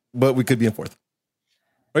telling you, like, but we could be in 4th.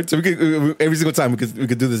 Right, so we could every single time we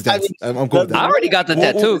could do this dance. I'm cool with that. I already got the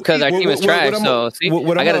tattoo because our team is trash. So see,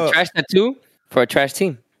 I got a trash tattoo for a trash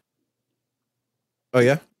team. Oh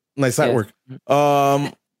yeah, nice artwork.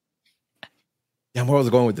 Yeah, where was I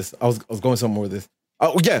going with this? I was going somewhere with this.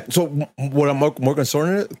 Oh yeah. So what I'm more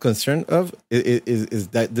concerned of is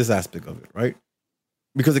that this aspect of it, right?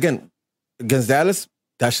 Because again, against Dallas,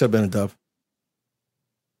 that should have been a dub.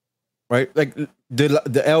 Right? Like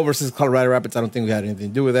the L versus Colorado Rapids, I don't think we had anything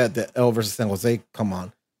to do with that. The L versus San Jose, come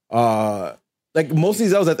on. Like most of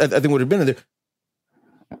these L's, I think would have been in there,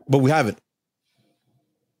 but we haven't,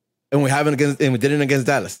 and we didn't against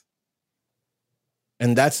Dallas,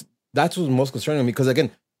 and that's what's most concerning me because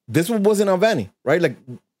again, this one wasn't on Vanny, right? Like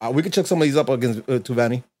we could check some of these up against to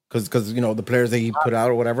Vanny because the players that he put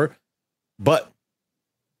out or whatever, but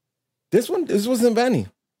this wasn't Vanny,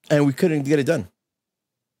 and we couldn't get it done.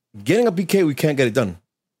 Getting a PK, we can't get it done.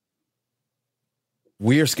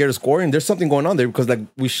 We are scared of scoring. There's something going on there because like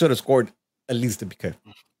we should have scored at least a PK.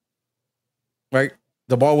 Right?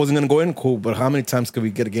 The ball wasn't going to go in, cool. But how many times could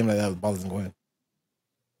we get a game like that? The ball doesn't go in.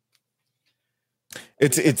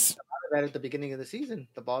 It's that at the beginning of the season.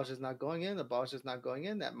 The ball's just not going in. The ball's just not going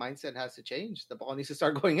in. That mindset has to change. The ball needs to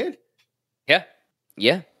start going in. Yeah.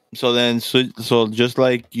 So just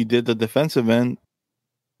like you did the defensive end,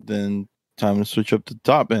 then time to switch up to the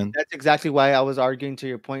top end. That's exactly why I was arguing to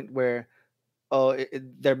your point where,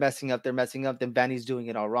 they're messing up, then Vanny's doing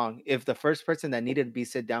it all wrong. If the first person that needed to be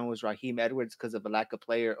sit down was Raheem Edwards because of a lack of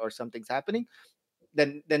player or something's happening,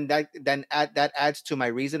 then that adds to my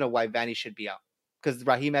reason of why Vanny should be out. Because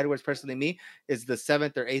Raheem Edwards, personally, me, is the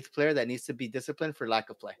 7th or 8th player that needs to be disciplined for lack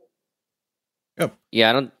of play. Yep. Yeah,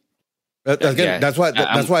 I don't. That's why I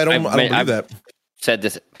don't believe that. Said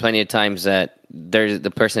this plenty of times that there's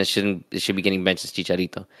the person that should be getting benched is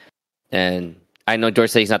Chicharito, and I know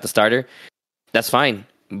George said he's not the starter. That's fine,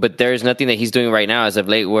 but there's nothing that he's doing right now as of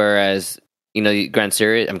late. Whereas Jovic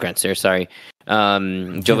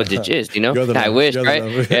is. I wish,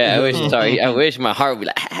 right? Yeah, I wish. Sorry, I wish my heart would be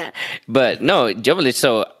like, but no, Jovic.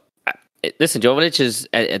 So listen, Jovic is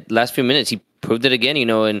at last few minutes he proved it again.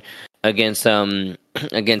 And against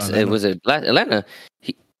Atlanta. Was it Atlanta?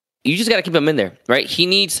 You just got to keep him in there, right? He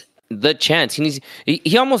needs the chance. He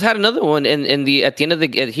almost had another one at the end of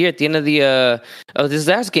this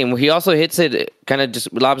last game where he also hits it, kind of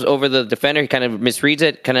just lobs over the defender. He kind of misreads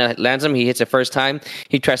it, kind of lands him. He hits it first time.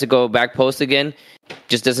 He tries to go back post again,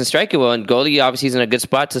 just doesn't strike it well. And goalie obviously is in a good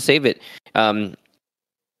spot to save it.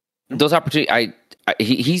 Those opportunities,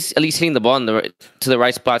 he's at least hitting the ball to the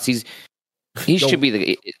right spots. He should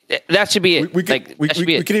be that should be it. We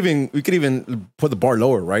could even put the bar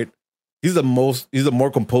lower, right? He's the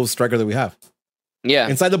more composed striker that we have. Yeah,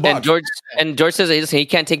 inside the box. And George says, listen, he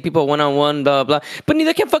can't take people 1-on-1, blah blah. But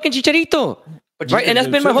neither can fucking Chicharito, right? And that's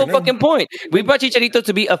been my whole fucking point. We brought Chicharito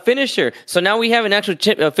to be a finisher, so now we have an actual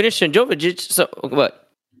finisher in Jovic. So what?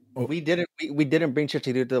 We didn't bring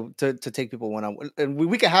Chicharito to take people 1-on-1. And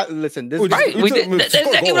we can have listen. This right. That's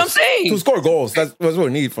exactly what I'm saying. To score goals. That's what we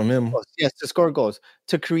need from him. Yes, to score goals,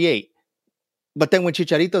 to create. But then when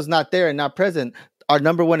Chicharito's not there and not present, our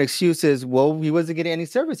number one excuse is, well, he wasn't getting any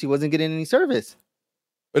service. Listen,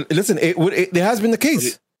 it has been the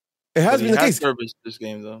case. It has been the case. Service this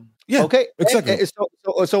game, though. Yeah. Okay. Exactly.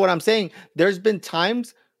 So what I'm saying, there's been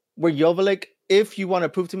times where Jovic, if you want to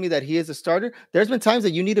prove to me that he is a starter, there's been times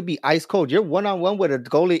that you need to be ice cold. You're 1-on-1 with a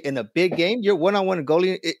goalie in a big game. You're 1-on-1 with a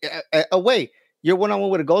goalie away. You're 1-on-1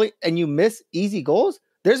 with a goalie and you miss easy goals.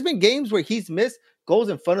 There's been games where he's missed goals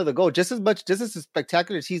in front of the goal just as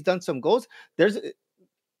spectacular as he's done some goals. There's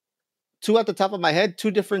two at the top of my head, 2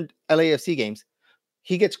 different LAFC games.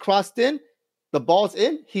 He gets crossed in, the ball's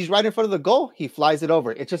in, he's right in front of the goal, he flies it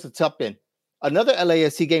over. It's just a tap in. Another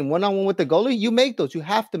LAFC game, 1-on-1 with the goalie, you make those. You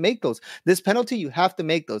have to make those. This penalty, you have to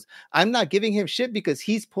make those. I'm not giving him shit because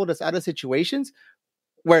he's pulled us out of situations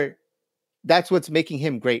where that's what's making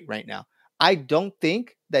him great right now. I don't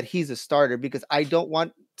think that he's a starter because I don't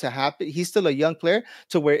want to happen. He's still a young player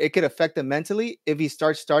to where it could affect him mentally if he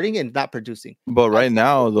starts starting and not producing. But right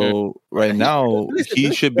now,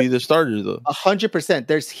 he should be the starter, though.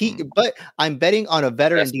 100%. But I'm betting on a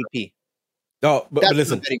veteran DP. No, but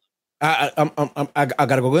listen. I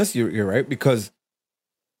gotta go against you. You're right because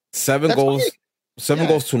seven That's goals, fine. seven Yeah.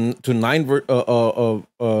 goals to 9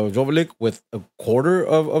 Joveljic with a quarter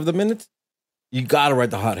of the minutes. You gotta write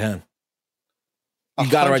the hot hand. You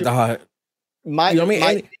gotta write the hot. My, You know what I mean?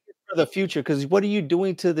 my And- thing is for the future, because what are you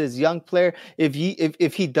doing to this young player if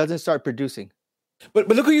he doesn't start producing? But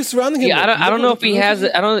look who you're surrounding him. Yeah, with. I don't Look know what if he you're has.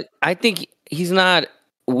 surrounding him I think he's not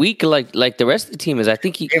weak like the rest of the team is. I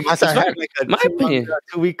think he. Hey, Masa, it's I fine. had like a My opinion.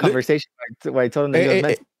 2-week conversation where I told him that he was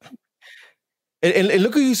with. meant. And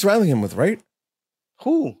look who you're surrounding him with, right?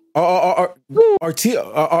 Who? Our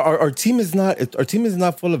team is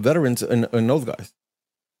not full of veterans in those guys,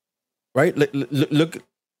 right? Look,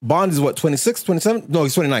 Bond is what 26, 27? No,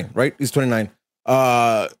 he's 29, right? He's 29.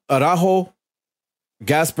 Araujo,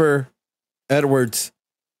 Gasper, Edwards.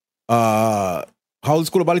 How old is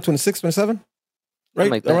Koulibaly? 26, 27? Right,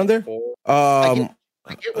 Something like that. around there.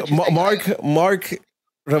 I get what you're saying. Mark,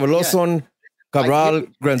 Reveloson, Cabral,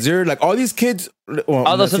 Granzier, like all these kids. Well,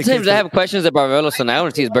 Although let's say sometimes kids, I have questions about Velos, and I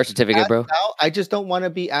want to see his birth certificate, bro. Now, I just don't want to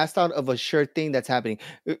be asked out of a sure thing that's happening.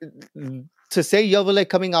 To say Joveljic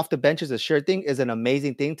coming off the bench is a sure thing is an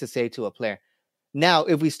amazing thing to say to a player. Now,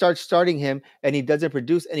 if we start starting him and he doesn't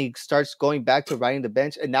produce and he starts going back to riding the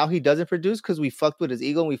bench and now he doesn't produce because we fucked with his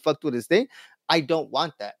ego and we fucked with his thing, I don't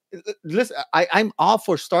want that. Listen, I'm all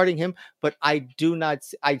for starting him, but I do not.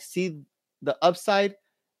 I see the upside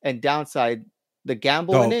and downside, the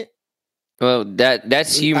gamble in No. it. Well,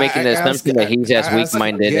 that's you making the I ask- assumption that he's as I ask-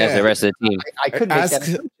 weak-minded as the rest of the team. I could make that Ask-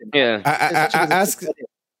 assumption. Yeah.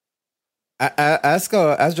 Ask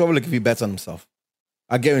Joveljic if he bets on himself.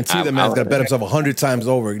 I guarantee the man's gonna bet himself 100 times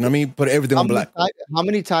over. You know what I mean? Put everything on black. How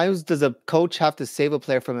many times does a coach have to save a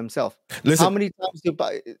player from himself? Listen, How many times do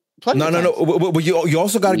plenty no. of times. But you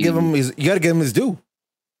also got to give him his. You got to give him his due.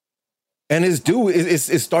 And his due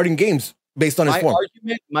is starting games based on his form.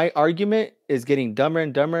 My argument is getting dumber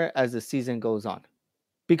and dumber as the season goes on,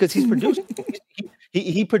 because he's producing.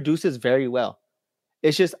 he produces very well.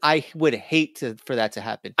 It's just I would hate for that to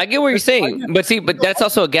happen. I get what you're saying, but that's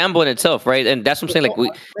also a gamble in itself, right? And that's what I'm saying.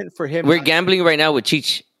 Like For him, we're gambling right now with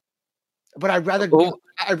Cheech. but I'd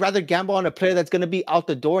rather gamble on a player that's going to be out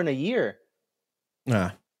the door in a year. Nah.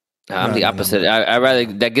 I'm the opposite. I rather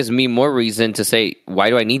that gives me more reason to say, why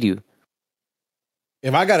do I need you?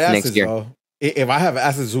 If I got Next assets, year. though, if I have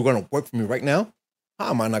assets who are going to work for me right now, how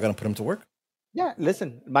am I not going to put them to work? Yeah,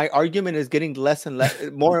 listen. My argument is getting less and less,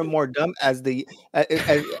 more and more dumb as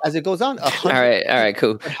it goes on. All right,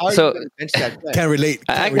 cool. How are So you gonna bench that player? Can't relate.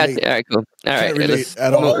 I Can't got relate. you. All right, cool. All right, relate let's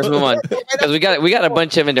at all. move on because we got a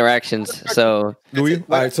bunch of interactions. So Louis? All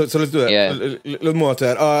right, so let's do that. Yeah. Let's move on to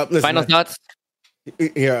that. Listen, final man. thoughts.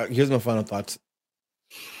 Yeah, here's my final thoughts.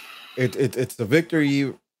 It's a victory,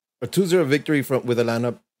 a 2-0 victory with a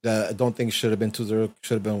lineup that I don't think should have been 2-0,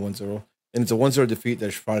 should have been 1-0. And it's a 1-0 defeat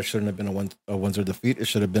that probably shouldn't have been a 1-0 defeat. It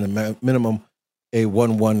should have been a minimum a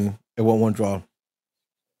 1-1 draw.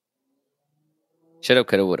 Should have,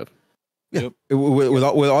 could have, would have. Yeah.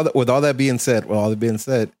 With all that being said,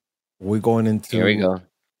 we're going into Here we go.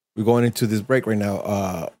 We're going into this break right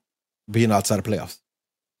now, being outside of playoffs.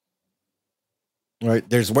 All right,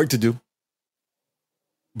 there's work to do,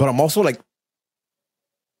 but I'm also like,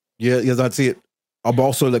 you don't see it. I'm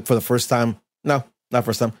also like for the first time. No, not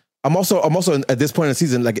first time. I'm also at this point in the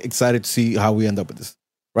season like excited to see how we end up with this,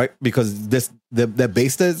 right? Because that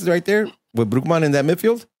base that is right there with Brugman in that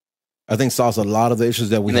midfield, I think solves a lot of the issues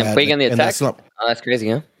that we And then had. Puig in the in that attack? slump. Oh, that's crazy,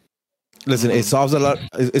 huh? Listen, it solves a lot.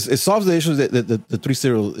 It solves the issues, the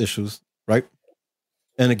 3-0 issues, right?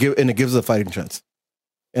 And it gives a fighting chance,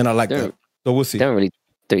 and I like They're- that. So we'll see. They weren't really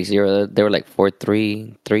 3-0. They were like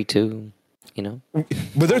 4-3, 3-2. You know,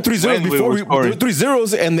 But they're 3-0 When we before were we scoring. they're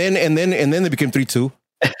 3-0s, and then they became 3-2,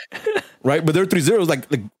 right? But they're 3-0s like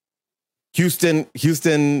Houston,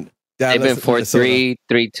 Dallas, they've been Minnesota. 4-3,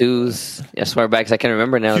 3-2s. As far back as I can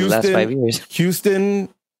remember now, the last 5 years. Houston,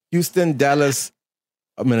 Dallas,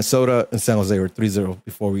 Minnesota, and San Jose were 3-0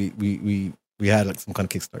 before we had like some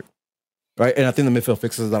kind of kickstart, right? And I think the midfield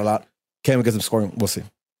fixes that a lot. Can we get some scoring? We'll see.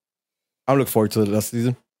 I'm looking forward to the last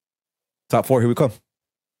season. Top 4, here we come.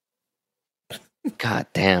 God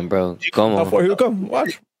damn, bro. Top Como. 4, here we come.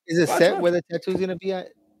 Watch Is it Watch set out. where the tattoo's gonna be at?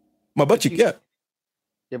 my butt cheek. Yeah,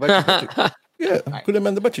 Yeah, but Cool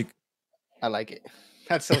man, the butt cheek. I like it.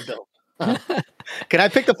 That's so dope. Can I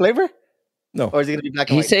pick the flavor, No, or is it gonna be black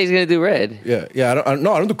and He white? said he's gonna do red. yeah. I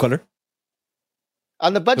don't do color.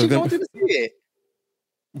 On the budget, Okay. you want to see it.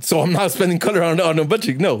 So I'm not spending color on the butt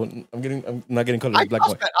cheek. No, I'm not getting color like black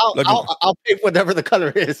and white. Black and- I'll pay whatever the color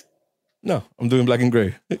is. No, I'm doing black and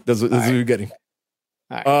gray. That's what you're getting.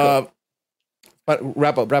 All right, cool. But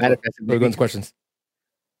wrap up. Manifested, We're baby. going to questions.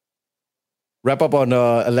 Wrap up on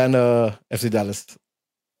Atlanta FC Dallas.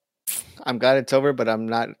 I'm glad it's over, but I'm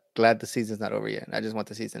not glad the season's not over yet. I just want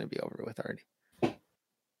the season to be over with already.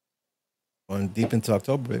 Going deep into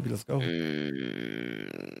October, baby. Let's go.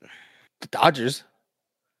 The Dodgers.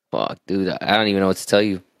 Fuck, dude. I don't even know what to tell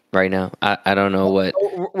you right now. I don't know what.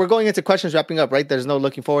 Oh, we're going into questions wrapping up, right? There's no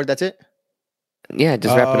looking forward. That's it. Yeah,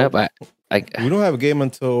 just wrapping up. We don't have a game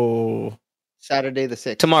until Saturday the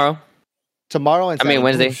 6th. Tomorrow. And Saturday.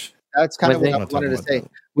 Wednesday. That's kind Wednesday. of what I wanted to say.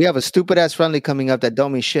 We have a stupid ass friendly coming up that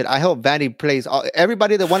don't mean shit. I hope Vanny plays.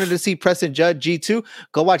 Everybody that wanted to see Preston Judd G2,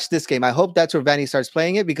 go watch this game. I hope that's where Vanny starts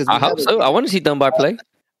playing it because I hope so. I want to see Dunbar play.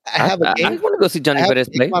 I have a game. I want to go see Johnny Perez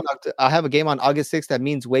play. I have a game on August 6th that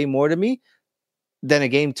means way more to me than a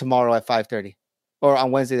game tomorrow at 5:30 or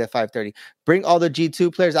on Wednesday at 5:30. Bring all the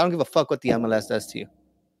G2 players. I don't give a fuck what the MLS does to you.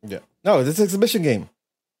 Yeah. No, it's an exhibition game.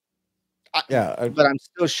 But I'm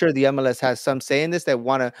still sure the MLS has some say in this that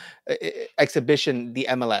want to exhibition the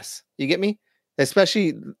MLS. You get me?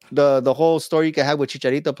 Especially the whole story you can have with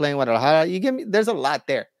Chicharito playing Guadalajara. You get me? There's a lot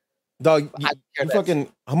there. Dog, you fucking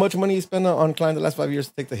how much money you spend on Klein the last 5 years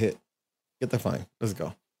to take the hit? Get the fine. Let's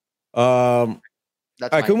go. All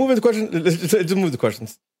right, can we move into questions? Let's move to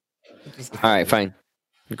questions. All right, fine.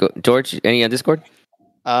 Go, George, any on Discord?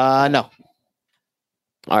 No.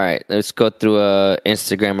 All right, let's go through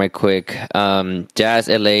Instagram right quick. Jazz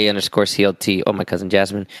LA _CLT. Oh, my cousin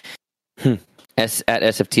Jasmine. S at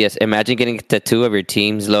SFTS. Imagine getting a tattoo of your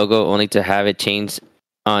team's logo only to have it changed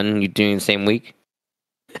on you during the same week.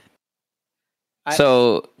 I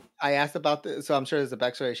asked about this, so I'm sure there's a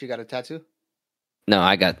backstory. She got a tattoo. No,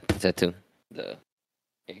 I got the tattoo. Here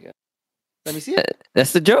you go. Let me see it.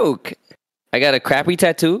 That's the joke. I got a crappy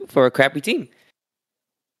tattoo for a crappy team.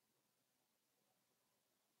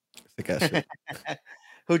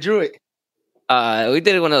 Who drew it? We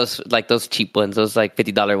did one of those cheap ones, those like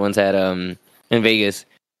 $50 ones at in Vegas.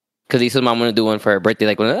 Because Lisa's mom wanted to do one for her birthday.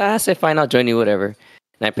 Like, I said, fine, I'll join you, whatever.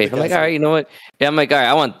 And I paid for. I'm like, all right, you know what? Yeah, I'm like, all right,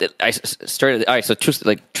 I want. All right, so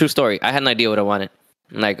true story. I had an idea what I wanted.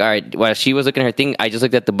 I'm like, all right, while she was looking at her thing, I just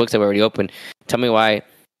looked at the books that were already open. Tell me why.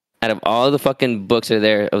 Out of all the fucking books that are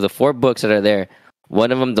there, of the 4 books that are there,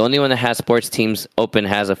 one of them, the only one that has sports teams open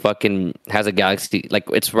has a Galaxy. Like,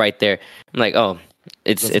 it's right there. I'm like, oh,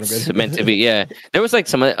 it's meant to be. Yeah, there was like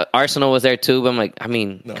some Arsenal was there too, but I'm like, I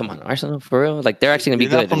mean, come on, Arsenal for real? Like, they're actually gonna be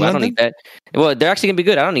good. I don't need that. Well, they're actually gonna be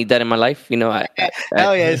good. I don't need that in my life. You know,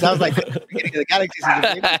 hell yeah, it sounds like the beginning of the Galaxy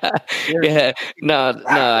season. Yeah, no,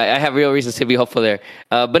 I have real reasons to be hopeful there.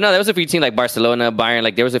 But no, there was a few teams like Barcelona, Bayern.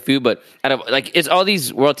 Like, there was a few, but out of like, it's all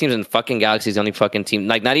these world teams and fucking Galaxy's the only fucking team.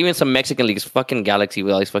 Like, not even some Mexican leagues. Fucking Galaxy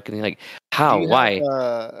with all these fucking like, how? Why?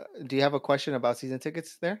 Do you have a question about season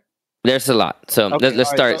tickets there? There's a lot. So let's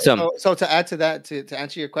start. So to add to that, to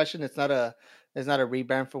answer your question, it's not a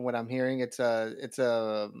rebrand from what I'm hearing. It's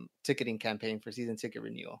a ticketing campaign for season ticket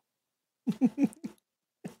renewal.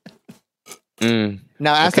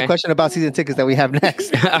 Now ask the question about season tickets that we have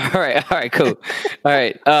next. all right, cool. All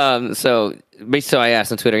right. So I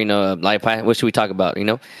asked on Twitter, live pie, what should we talk about?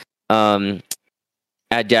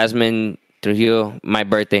 At Jasmine Trujillo, my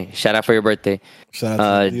birthday. Shout out for your birthday. Shout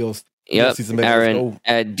out to Dios. Yep, Aaron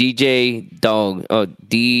at DJ Dog. Oh,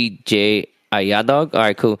 DJ Ayadog. All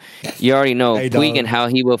right, cool. You already know Puig and how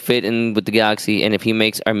he will fit in with the Galaxy, and if he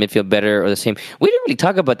makes our midfield better or the same. We didn't really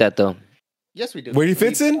talk about that though. Yes, we do. Where he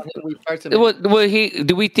fits in?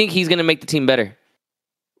 Do we think he's going to make the team better?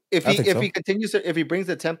 If he continues if he brings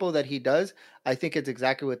the tempo that he does, I think it's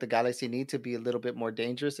exactly what the Galaxy need to be a little bit more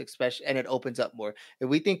dangerous, especially, and it opens up more. If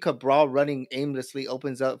we think Cabral running aimlessly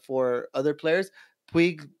opens up for other players,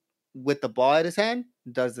 Puig with the ball at his hand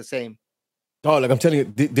does the same. Oh, like I'm telling you,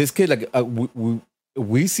 this kid, like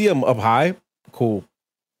we see him up high, cool,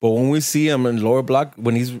 but when we see him in lower block,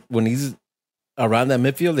 when he's around that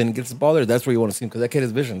midfield and gets the ball there, that's where you want to see him because that kid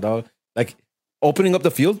has vision, dog. Like opening up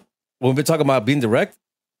the field when we're talking about being direct,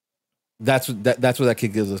 that's what that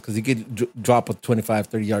kid gives us because he could drop a 25,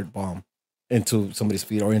 30-yard bomb into somebody's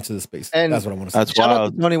feet or into the space. And that's what I want to say. Shout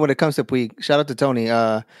out to Tony when it comes to Puig. Shout out to Tony.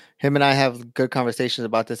 Him and I have good conversations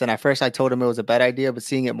about this. And at first I told him it was a bad idea, but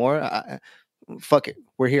seeing it more, fuck it.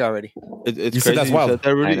 We're here already. It's crazy that's wild.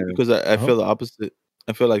 That really, because I feel the opposite.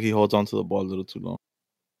 I feel like he holds on to the ball a little too long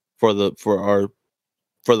for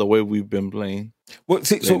the way we've been playing. Well,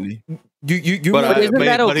 see, so you but isn't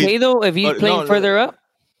that okay though if he's playing further up?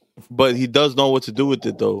 But he does know what to do with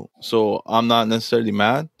it though. So I'm not necessarily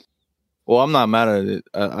mad. Well, I'm not mad at it.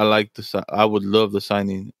 I like I would love the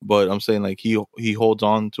signing, but I'm saying like he holds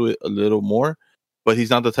on to it a little more. But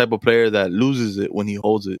he's not the type of player that loses it when he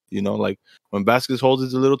holds it. Like when Vasquez holds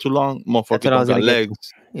it a little too long, motherfucker got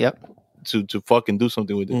legs. Yep. to fucking do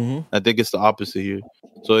something with it. Mhm. I think it's the opposite here.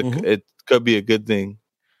 So Mhm. it could be a good thing,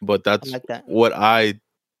 but that's like that. what I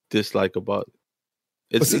dislike about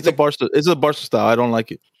it. see, It's a Barca style. I don't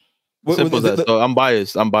like it. Simple as that. So I'm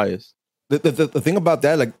biased. The thing about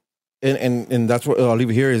that, like, and that's what I'll leave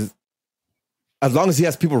it here is, as long as he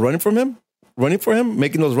has people running for him,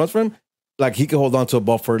 making those runs for him, like he can hold on to a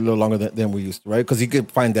ball for a little longer than we used to, right? Because he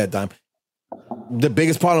could find that dime. The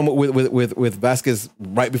biggest problem with Vasquez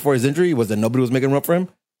right before his injury was that nobody was making a run for him,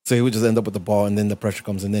 so he would just end up with the ball, and then the pressure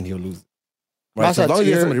comes, and then he'll lose. Right? So as long as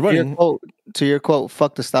he has somebody running. To your quote,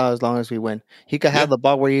 fuck the style as long as we win. He could have the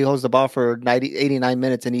ball where he holds the ball for 89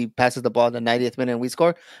 minutes and he passes the ball in the 90th minute and we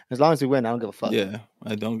score. As long as we win, I don't give a fuck. Yeah,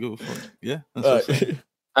 I don't give a fuck. Yeah. That's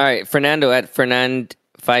All right, Fernando at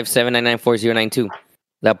Fernand57994092.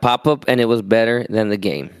 The pop-up, and it was better than the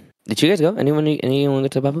game. Did you guys go? Anyone go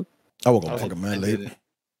to the pop-up? I will go fucking man late.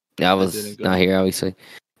 Yeah, I was not here, obviously.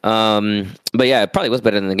 But yeah, it probably was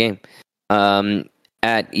better than the game.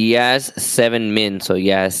 At Yaz7min, so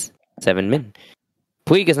Yaz7min.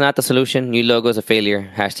 Puig is not the solution. New logo is a failure.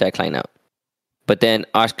 # line out. But then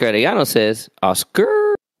Oscar Arellano says,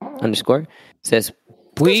 says,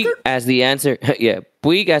 Puig as the answer. Yeah,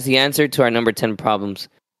 Puig as the answer to our number 10 problems.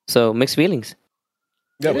 So mixed feelings.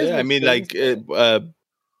 Yeah, I mean, like,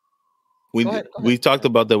 we talked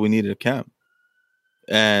about that we needed a cam.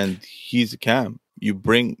 And he's a cam. You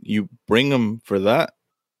bring him for that.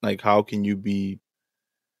 Like, how can you be...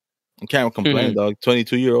 I can't complain, dog.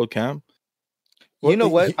 22-year-old Cam. You know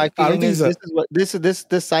what? My feeling is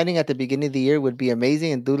this signing at the beginning of the year would be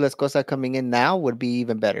amazing, and Douglas Costa coming in now would be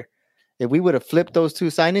even better. If we would have flipped those two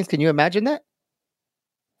signings, can you imagine that?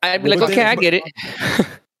 I'd be like, okay, I get it.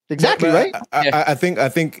 Exactly, right? I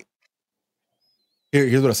think.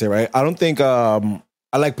 Here's what I say, right? I don't think I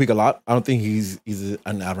like Puig a lot. I don't think he's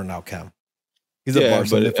an out and out Cam. He's a Barca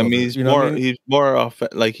but I mean, he's more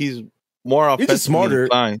offensively just smarter.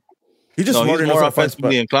 Inclined. He's just smarter. He's more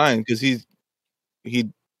offensively inclined because his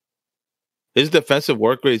defensive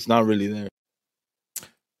work rate's not really there.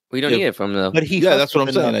 We don't need it from though. But that's what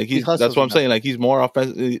I'm saying. Like that's what I'm saying. Like he's more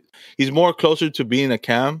offensive. He's more closer to being a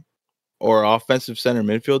Cam or offensive center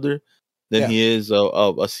midfielder than he is a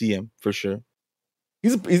CM for sure.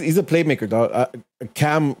 He's a playmaker, dog.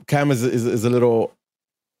 Cam is a little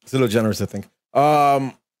generous, I think.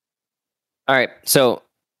 All right, so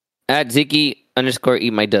at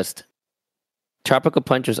Ziki_eat my dust. Tropical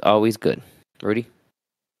punch was always good. Rudy?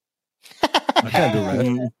 I can't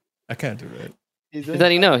do that. Does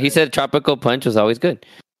he know? He said tropical punch was always good.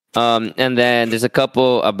 And then there's a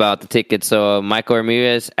couple about the tickets. So Michael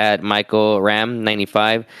Ramirez at Michael Ram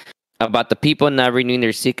 95 about the people not renewing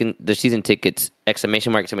their season tickets! ! And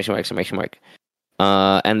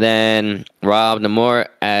then Rob Namor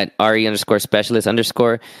at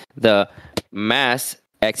RE_specialist_ the mass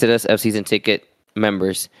exodus of season ticket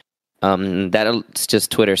members. That's just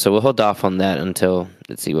Twitter, so we'll hold off on that until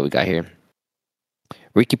let's see what we got here.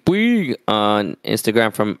 Ricky Puig on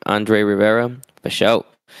Instagram from Andre Rivera for show,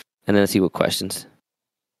 and then let's see what questions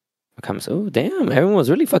comes. Oh damn, everyone was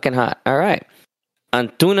really fucking hot. All right,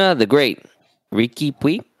 Antuna the Great, Ricky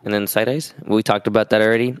Puig, and then side eyes. We talked about that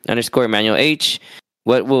already. _ Emmanuel H.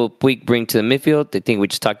 What will Puig bring to the midfield? I think we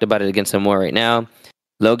just talked about it against Zamora right now.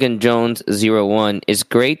 Logan Jones 01. It's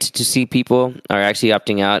great to see people are actually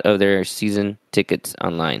opting out of their season tickets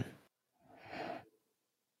online.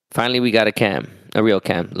 Finally, we got a real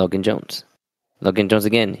Cam, Logan Jones. Logan Jones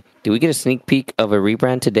again. Do we get a sneak peek of a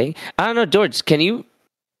rebrand today? I don't know, George. Can you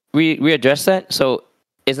readdress that? So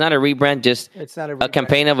it's not a rebrand, just it's not a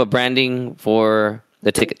campaign of a branding for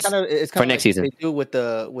the tickets it's for next season. They do with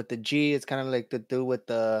the G. It's kind of like they do with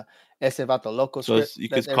the Ese Vato Loco. So you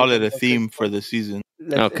could call it a theme for the season.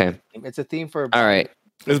 Okay, it's a theme for. All right,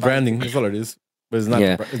 it's branding. That's all it is. But it's not.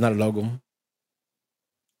 It's not a logo.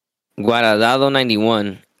 Guardado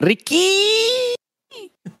 91. Ricky.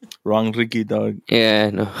 Wrong, Ricky, dog. Yeah,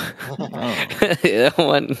 no. That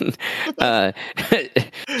one.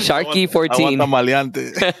 Sharky 14.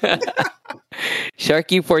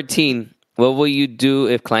 Sharky 14. What will you do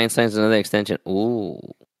if client signs another extension? Ooh.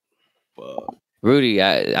 Rudy,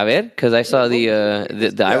 a ver, because I saw the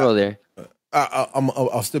eye roll there.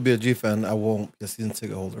 I'll still be a G fan. I won't be a season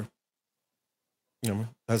ticket holder. You know,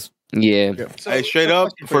 Hey, straight up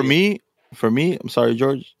for me. I'm sorry,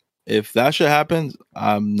 George. If that shit happens,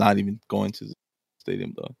 I'm not even going to the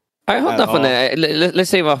stadium, though. All right, hold off on that.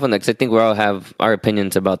 Let's save off on that because I think we all have our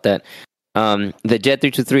opinions about that. The Jet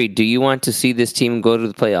 323. Do you want to see this team go to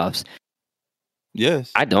the playoffs?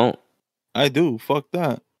 Yes, I don't. I do. Fuck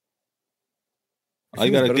that. All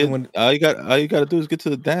you gotta do is get to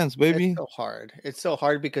the dance, baby. It's so hard. It's so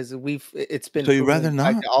hard because it's been. So you'd proven rather in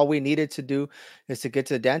fact not? that all we needed to do is to get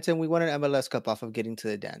to the dance, and we won an MLS Cup off of getting to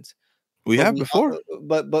the dance. We But have we- before.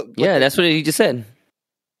 but Yeah, that's what he just said.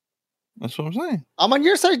 That's what I'm saying. I'm on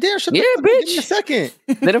your side, there. Shut the Yeah, fuck up. Give me a bitch. second.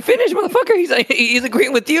 Let him finish, motherfucker. He's like, he's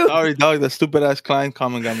agreeing with you. Sorry, dog. That stupid ass Klein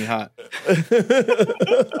comment got me hot.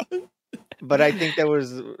 But I think there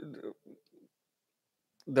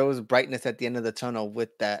was brightness at the end of the tunnel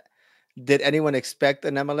with that. Did anyone expect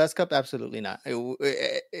an MLS Cup? Absolutely not.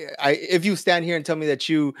 If you stand here and tell me that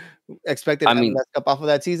you expected an MLS Cup off of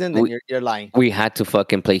that season, then you're lying. We had to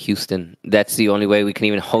fucking play Houston. That's the only way we can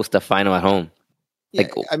even host a final at home. Yeah,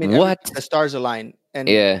 Like, I mean, what? the stars align, and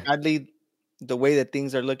Yeah. sadly, the way that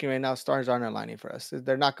things are looking right now, stars aren't aligning for us.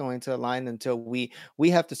 They're not going to align until we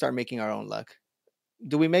have to start making our own luck.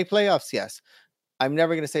 Do we make playoffs? Yes. I'm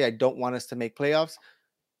never going to say I don't want us to make playoffs,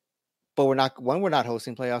 but we're not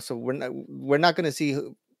hosting playoffs, so we're not going to see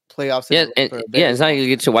playoffs. Yeah, it's not you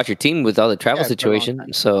get to watch your team with all the travel Yeah, for a long situation.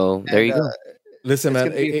 time. So there you go. Listen, It's man.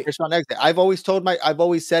 gonna be a first round exit. I've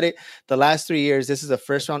always said it. The last 3 years, this is a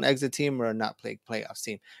first round exit team or a not play playoffs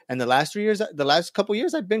team. And the last 3 years, the last couple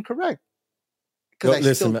years, I've been correct because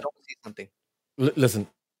I still man. don't see something. Listen,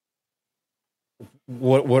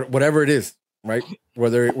 whatever it is, right?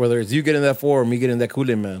 Whether it's you getting that 4 or me getting that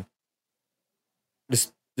Kool-Aid, man.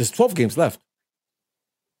 There's 12 games left.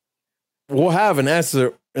 We'll have an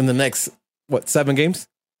answer in the next 7 games,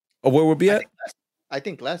 or where we'll be at. I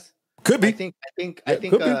think less. Could be. I think could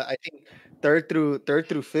be. I think third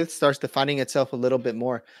through fifth starts defining itself a little bit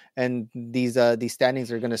more, and these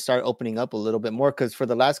standings are going to start opening up a little bit more because for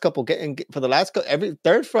the last couple every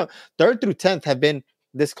third through 10th have been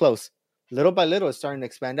this close. Little by little, it's starting to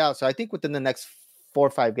expand out. So I think within the next 4 or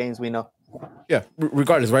 5 games, we know. Yeah,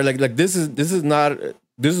 regardless, right? Like this is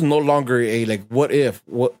no longer a like what if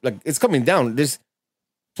it's coming down. There's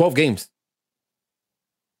 12 games.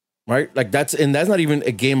 Right? Like that's not even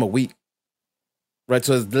a game a week. Right?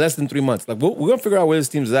 So it's less than 3 months. Like we're gonna figure out where this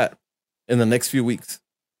team's at in the next few weeks.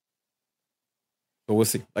 So we'll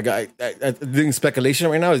see. Like I think speculation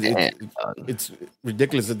right now it's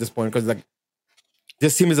ridiculous at this point because like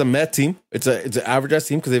this team is a Met team. It's an average ass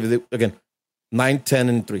team because they again 9, 10,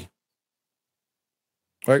 and 3.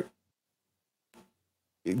 Right?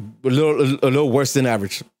 A little worse than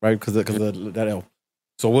average, right? Because of that L.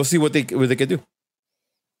 So we'll see what they can do.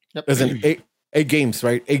 Yep. Listen, 8 games,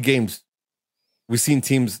 right? 8 games. We've seen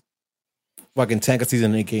teams fucking tank a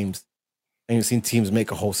season in 8 games, and you've seen teams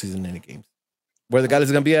make a whole season in 8 games. Where the guy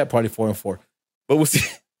is gonna be at, probably 4-4. But we'll see.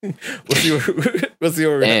 we'll see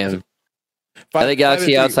where we're at. Damn. LA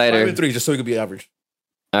Galaxy outsider. 5-3, just so we could be average.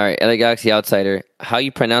 All right, LA Galaxy outsider. How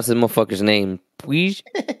you pronounce this motherfucker's name? Puig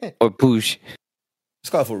or Puig?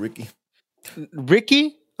 Just call it for Ricky.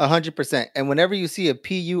 Ricky, 100%. And whenever you see a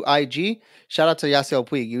Puig, shout out to Yasiel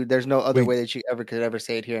Puig. There's no other way that you could ever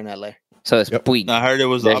say it here in LA. So it's Puig. I heard it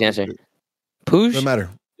was the That's the answer. opposite. Puig? Doesn't matter.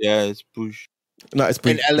 Yeah, it's push. No, it's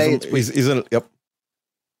Puig. In LA, it's Puig. He's in, yep.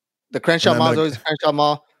 The Crenshaw And Mall is I'm always Crenshaw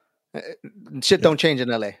Mall. Shit don't change in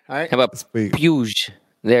LA. All right. How about It's Puig. Puig?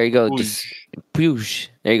 There you go. Puig. Just Puig.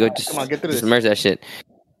 There you go. Just, Come on, get through just this. merge that shit.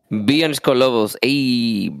 B_Lobos.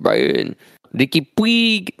 Hey, Brian. Ricky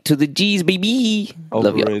Puig to the G's, baby.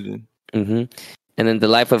 Love you. Overrated. And then the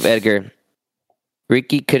life of Edgar.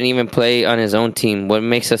 Ricky couldn't even play on his own team. What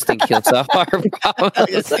makes us think he'll solve our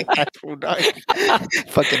problems?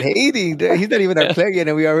 Fucking hating. He's not even our player yet,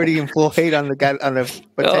 and we already in full hate on the guy on the.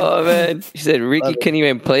 Oh man, he said Ricky Love it. couldn't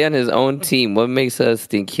even play on his own team. What makes us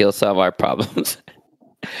think he'll solve our problems?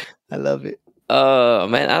 I love it. Oh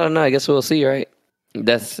man, I don't know. I guess we'll see, right?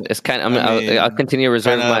 It's kind of. I'll continue to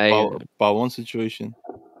reserve my. About one situation.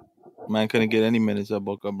 Man couldn't get any minutes at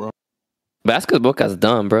Boca, bro. Basketball Boca's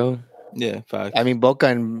done, bro. Yeah, fact. I mean, Boca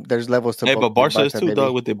and there's levels to. Hey, but Barca is too, baby.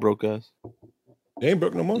 dog, with their broke ass. They ain't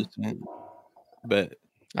broke no more. Just saying. Bet.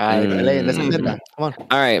 All right, LA, let's get that. Come on,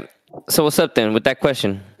 All right. So what's up then with that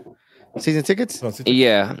question? season tickets.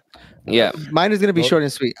 Yeah. Mine is gonna be short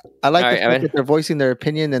and sweet. I like All the right, fact Evan. that they're voicing their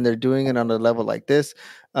opinion and they're doing it on a level like this.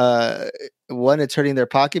 One, it's hurting their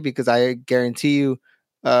pocket because I guarantee you,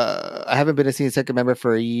 I haven't been a season ticket member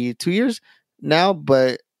for 2 years now,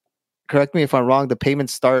 but correct me if I'm wrong. The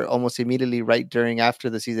payments start almost immediately right after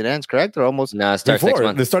the season ends, correct? Or almost No, it starts next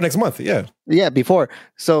month. They start next month. Yeah. before.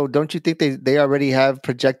 So don't you think they already have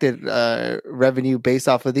projected revenue based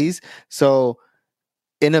off of these? So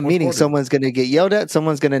in a meeting, quarter. someone's going to get yelled at,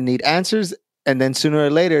 someone's going to need answers, and then sooner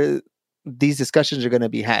or later, these discussions are going to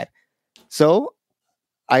be had. So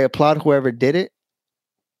I applaud whoever did it.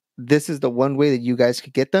 this is the one way that you guys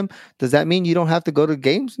could get them. Does that mean you don't have to go to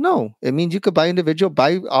games? No, it means you could buy individual,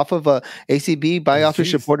 buy off of a ACB, buy off your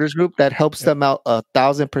Jeez. supporters group. That helps Yep. them out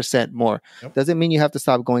 1,000% more. Yep. Doesn't mean you have to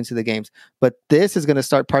stop going to the games, but this is going to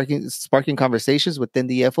start sparking conversations within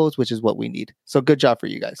the FOs, which is what we need. So good job for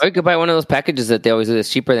you guys. Or you could buy one of those packages that they always do that's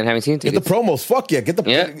cheaper than having season Get the tickets. promos. Fuck yeah.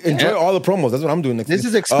 Enjoy all the promos. That's what I'm doing next This week.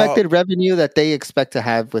 is expected revenue that they expect to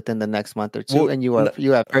have within the next month or two, Well, and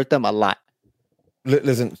you have hurt them a lot.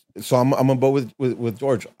 Listen, so I'm on board with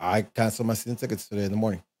George. I canceled my season tickets today in the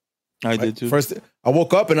morning. I did too. First, I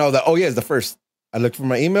woke up and I was like, "Oh yeah, it's the first." I looked for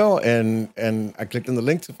my email and I clicked on the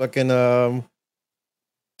link to fucking to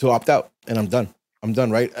opt out, and I'm done. I'm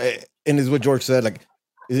done, right? And it's what George said. Like,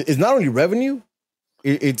 it's not only revenue;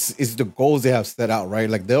 it's the goals they have set out,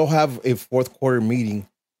 right? Like they'll have a fourth quarter meeting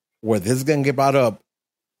where this is gonna get brought up,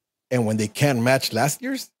 and when they can't match last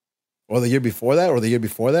year's, or the year before that, or the year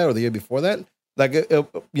before that, or the year before that. Like,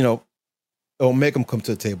 it'll make them come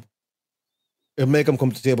to the table. It'll make them come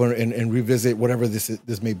to the table and revisit whatever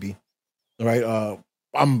this may be. All right.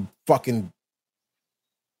 I'm fucking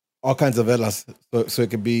all kinds of velas so it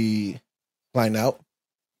could be flying out.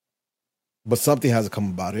 But something has to come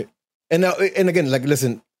about it. And now, and again, like,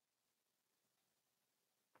 listen,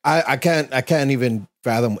 I can't even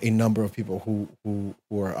fathom a number of people who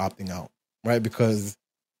are opting out, right? Because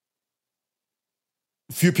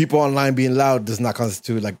few people online being loud does not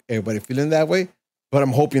constitute like everybody feeling that way. But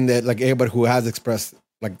I'm hoping that like everybody who has expressed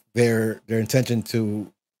like their intention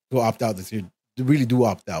to opt out this year, to really do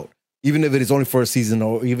opt out, even if it is only for a season,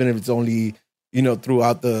 or even if it's only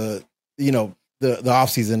throughout the off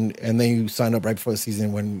season, and then you sign up right before the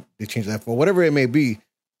season when they change that for whatever it may be.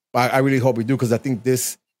 I really hope we do, because I think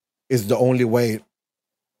this is the only way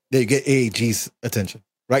they get AAG's attention,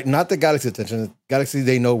 right? Not the Galaxy attention. Galaxy,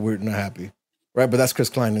 they know we're not happy. Right, but that's Chris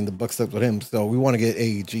Klein, and the buck stuck with him. So we want to get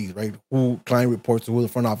AEG, right? Who Klein reports to, who the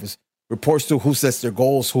front office reports to, who sets their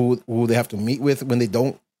goals, who they have to meet with when they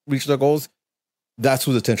don't reach their goals. That's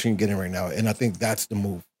whose attention you're getting right now, and I think that's the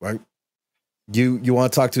move, right? You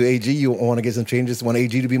want to talk to AG, you want to get some changes, want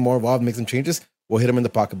AG to be more involved, make some changes. We'll hit them in the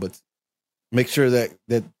pocketbooks. Make sure that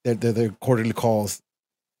their quarterly calls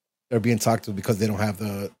are being talked to, because they don't have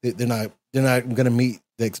they're not going to meet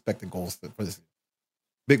the expected goals for this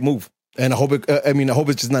big move. And I hope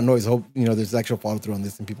it's just not noise. I hope there's actual follow through on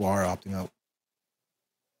this and people are opting out.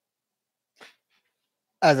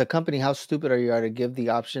 As a company, how stupid are you to give the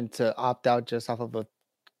option to opt out just off of a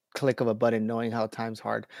click of a button, knowing how time's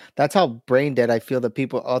hard? That's how brain dead I feel the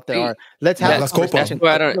people out there are. Let's have a conversation.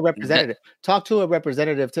 Talk to a representative. Talk to a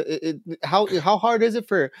representative. How hard is it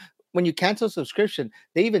for when you cancel subscription?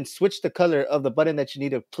 They even switch the color of the button that you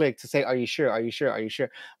need to click to say, "Are you sure? Are you sure? Are you sure?"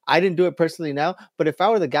 I didn't do it personally now, but if I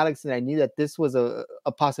were the Galaxy and I knew that this was a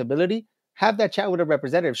possibility, have that chat with a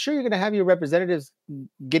representative. Sure, you're going to have your representatives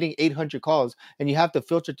getting 800 calls, and you have to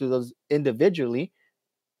filter through those individually.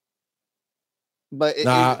 But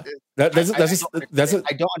I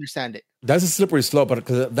don't understand it. That's a slippery slope,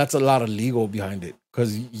 because that's a lot of legal behind it.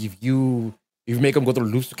 Because if you make them go through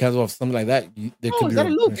loops to cancel off something like that, there could be a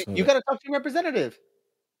loop. You got to talk to your representative.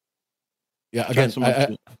 Yeah, again,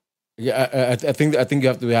 I think you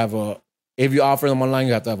have to have if you offer them online,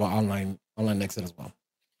 you have to have an online exit as well.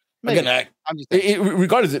 Maybe. Again,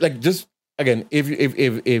 regardless, like, just again,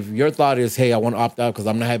 if your thought is, hey, I want to opt out because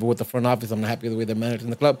I'm not happy with the front office, I'm not happy with the way they're managing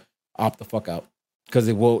the club, opt the fuck out, because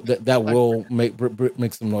it will that will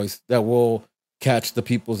make some noise, that will catch the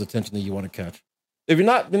people's attention that you want to catch. If you're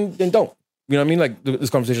not, then don't. You know what I mean? Like, this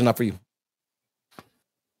conversation is not for you.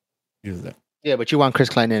 Use that. Yeah, but you want Chris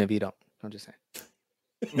Klein in if you don't. I'm just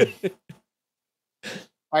saying. All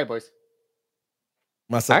right, boys.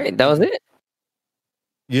 All right, that was it.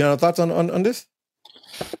 You have thoughts on this?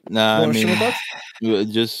 Nah, I mean,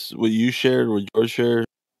 just what you shared, what George shared,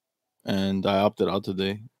 and I opted out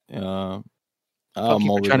today. I'm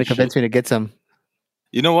trying to convince me to get some.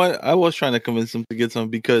 You know what? I was trying to convince him to get some,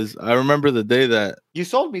 because I remember the day that you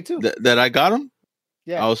sold me too. That I got him.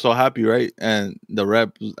 Yeah, I was so happy, right? And the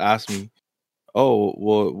rep asked me, "Oh,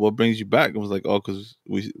 well, what brings you back?" I was like, "Oh, because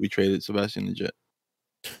we traded Sebastian and Jet."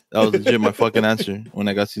 That was legit my fucking answer when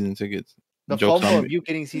I got season tickets. The FOMO of you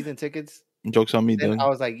getting season tickets. Jokes on me, dude. I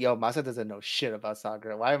was like, "Yo, Masa doesn't know shit about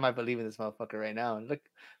soccer. Why am I believing this motherfucker right now?" And look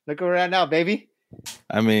where we're at now, baby.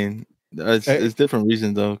 I mean, it's different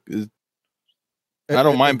reasons though. I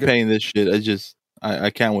don't mind paying this shit. I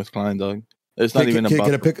can't with Klein, dog. It's not even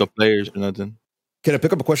about the players or nothing. Can I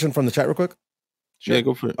pick up a question from the chat real quick? Sure. Yeah,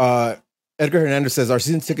 go for it. Edgar Hernandez says, our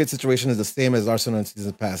season ticket situation is the same as Arsenal in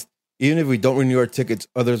seasons past. Even if we don't renew our tickets,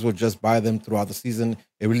 others will just buy them throughout the season.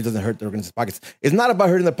 It really doesn't hurt the organization's pockets. It's not about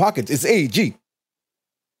hurting the pockets. It's AEG.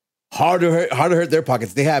 hard to hurt their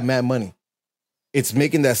pockets. They have mad money. It's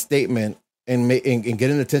making that statement and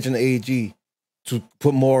getting attention to AEG to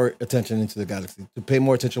put more attention into the Galaxy, to pay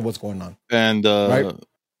more attention to what's going on. And Right?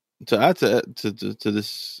 to add to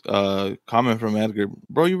this comment from Edgar,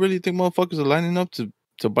 bro, you really think motherfuckers are lining up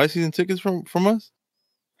to buy season tickets from us?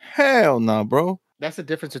 Hell no, bro. That's the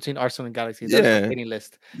difference between Arsenal and Galaxy. There's a waiting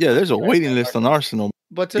list. Yeah, there's a waiting list on Arsenal.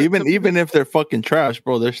 But even if they're fucking trash,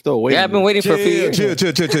 bro, they're still waiting. Yeah, I've been waiting for a few years. Chill,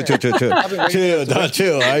 dog,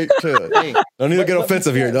 chill, all right? Chill. Hey, Don't need to get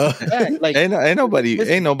offensive here, dog. yeah, like Ain't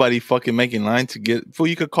nobody fucking making line to get. Fool,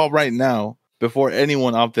 you could call right now before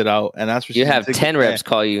anyone opted out and ask for. You season have tickets, 10 reps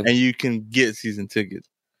call you. and you can get season tickets.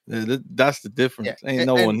 That's the difference. Yeah. Ain't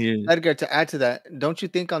no And one here. Edgar, to add to that, don't you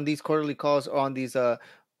think on these quarterly calls or on these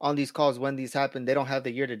calls when these happen, they don't have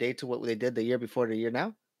the year to date to what they did the year before the year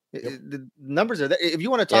now? The numbers are there. If you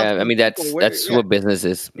want to talk, Yeah, I mean that's what business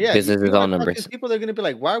is. Yeah, Business is all numbers. People are going to be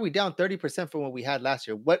like, "Why are we down 30% from what we had last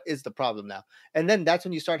year? What is the problem now?" And then that's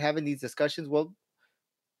when you start having these discussions. Well,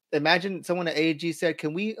 imagine someone at AEG said,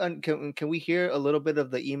 "Can we hear a little bit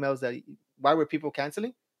of the emails that why were people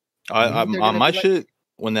canceling?" On my shit,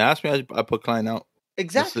 when they asked me, I put client out.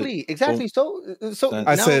 Exactly. So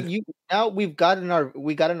I said now we got in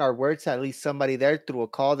our words at least somebody there through a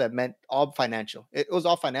call that meant all financial. It was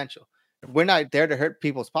all financial. We're not there to hurt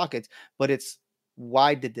people's pockets, but it's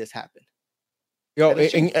why did this happen? Yo,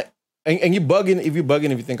 and you bugging if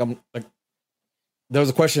you think I'm like. There was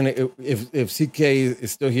a question if CK is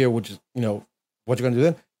still here, which is what you're gonna do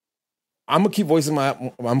then. I'm gonna keep voicing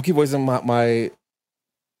my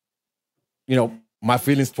my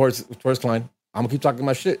feelings towards Klein. I'm gonna keep talking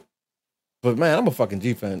my shit. But man, I'm a fucking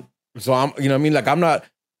G fan. So I'm like I'm not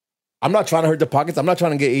trying to hurt the pockets. I'm not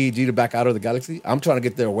trying to get AEG to back out of the Galaxy. I'm trying to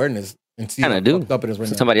get their awareness and see how fucked up it is right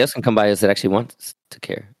now. Somebody else can come by us that actually wants to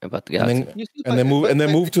care about the Galaxy. And then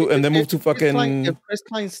move to fucking. If Chris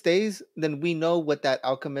Klein stays, then we know what that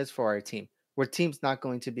outcome is for our team. Where team's not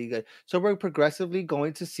going to be good. So we're progressively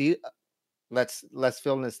going to see less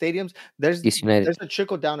fill in the stadiums. There's a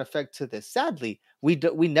trickle down effect to this. Sadly, we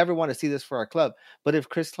never want to see this for our club. But if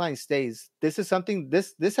Chris Klein stays, this is something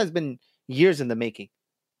this has been years in the making.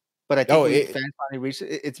 But I think fans finally reached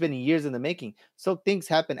it. It's been years in the making. So things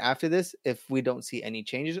happen after this if we don't see any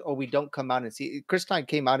changes or we don't come out and see. Chris Klein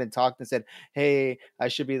came out and talked and said, "Hey, I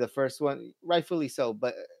should be the first one." Rightfully so,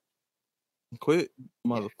 but quit,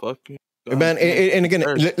 motherfucker. Man, and again,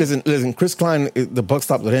 listen. Chris Klein, the buck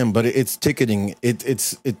stopped with him, but it's ticketing.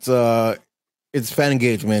 It's fan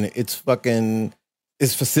engagement. It's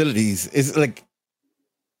facilities. It's like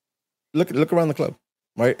look around the club,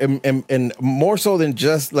 right? And more so than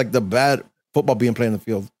just like the bad football being played in the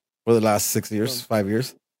field for the last 5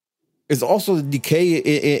 years. It's also the decay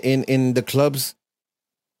in the clubs,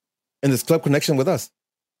 in this club connection with us.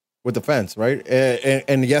 With the fans, right?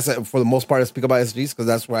 And yes, for the most part, I speak about SGs because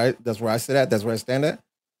that's where I sit at, that's where I stand at.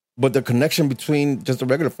 But the connection between just the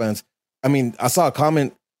regular fans. I mean, I saw a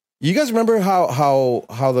comment. You guys remember how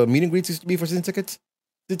the meet and greets used to be for season ticket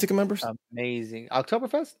members? Amazing.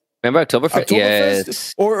 Oktoberfest? Remember Oktoberfest?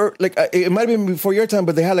 Yes. Or like it might have been before your time,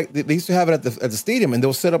 but they had they used to have it at the stadium, and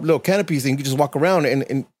they'll set up little canopies, and you could just walk around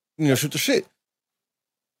and shoot the shit.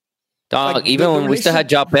 Dog, like, even when we still had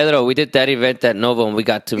João Pedro, we did that event at Nova and we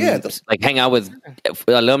got to hang out with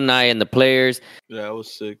alumni and the players. Yeah, that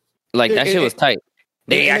was sick. Like that shit was tight.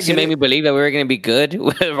 They actually made me believe that we were going to be good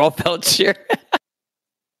with Rolf Felcher.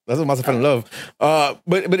 That's what must have fell in love.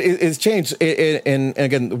 But it's changed. And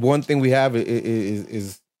again, one thing we have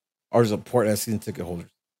is our support as season ticket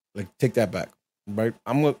holders. Like, take that back, right?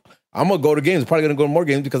 I'm gonna go to games. Probably gonna go to more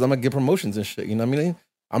games because I'm gonna get promotions and shit. You know what I mean?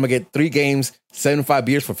 I'm gonna get 3 games, 75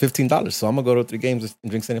 beers for $15. So I'm gonna go to 3 games and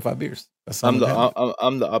drink 75 beers. I'm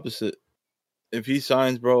the opposite. If he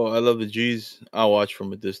signs, bro, I love the G's. I'll watch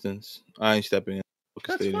from a distance. I ain't stepping in.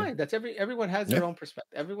 That's stadium. Fine. That's everyone has their own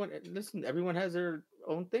perspective. Everyone has their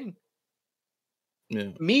own thing.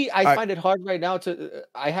 Yeah. Me, I find it hard right now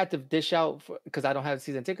I had to dish out because I don't have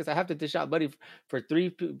season tickets. I have to dish out money for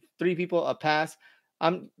three people a pass.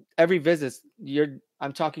 Every visit,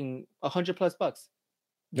 I'm talking $100+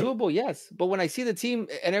 Yep. Doable, yes. But when I see the team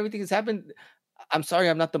and everything has happened, I'm sorry,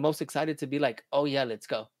 I'm not the most excited to be like, oh yeah, let's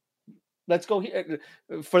go here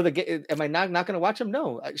for the game. Am I not going to watch them?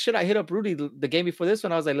 No. Should I hit up Rudy the game before this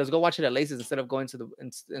one? I was like, let's go watch it at Laces instead of going to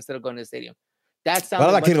the stadium. That sounds. But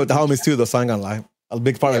I like kicking with the homies too, though. So I ain't gonna lie. A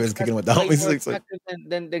big part of it is kicking with the homies.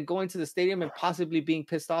 Than going to the stadium and possibly being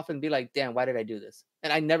pissed off and be like, damn, why did I do this?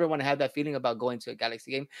 And I never want to have that feeling about going to a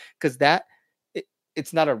Galaxy game because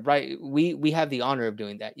it's not a right. We have the honor of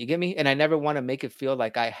doing that. You get me? And I never want to make it feel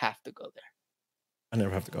like I have to go there. I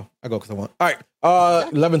never have to go. I go because I want. All right.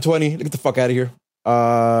 11:20. Get the fuck out of here.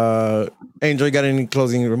 Angel, you got any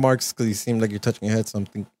closing remarks? Because you seem like you're touching your head.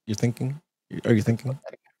 Something you're thinking? Are you thinking?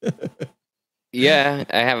 Yeah,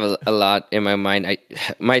 I have a lot in my mind.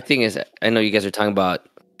 My thing is, I know you guys are talking about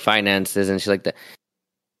finances and shit like that.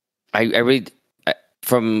 I really,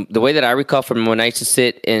 from the way that I recall from when I used to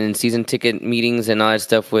sit in season ticket meetings and all that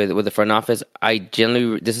stuff with the front office,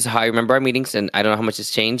 this is how I remember our meetings, and I don't know how much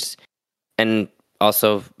it's changed. And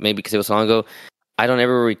also, maybe because it was so long ago, I don't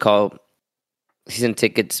ever recall season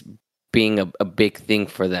tickets being a big thing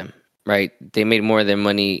for them, right? They made more of their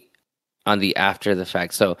money on the after the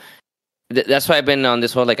fact. So that's why I've been on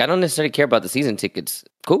this whole, like, I don't necessarily care about the season tickets.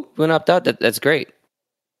 Cool, we want to opt out. That's great.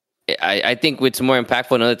 I think it's more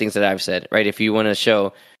impactful than other things that I've said, right? If you want to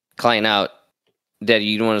show client out that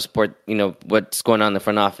you don't want to support, what's going on in the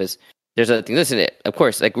front office, there's other things. Listen, of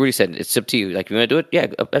course, like Rudy said, it's up to you. Like, you want to do it? Yeah,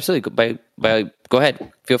 absolutely. Go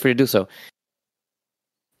ahead. Feel free to do so.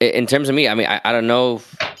 In terms of me, I mean, I don't know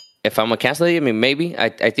if I'm going to cancel it. I mean, maybe. I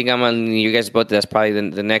think I'm on you guys' boat. That's probably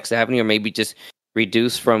the next avenue, or maybe just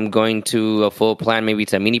reduce from going to a full plan, maybe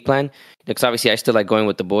it's a mini plan. Because obviously I still like going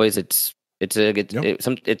with the boys. It's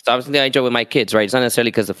obviously I enjoy with my kids, right? It's not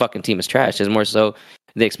necessarily because the fucking team is trash. It's more so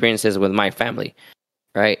the experiences with my family,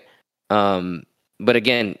 right? But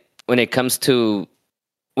again, when it comes to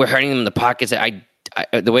we're hurting them in the pockets, I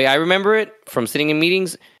the way I remember it from sitting in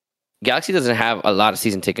meetings, Galaxy doesn't have a lot of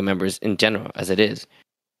season ticket members in general as it is,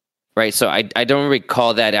 right? So I don't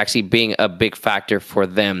recall that actually being a big factor for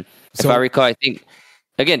them. So, if I recall, I think,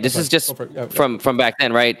 again, this is just from back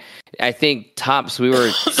then, right? I think tops, we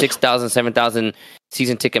were 6,000, 7,000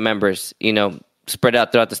 season ticket members, spread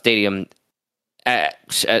out throughout the stadium at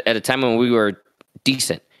a time when we were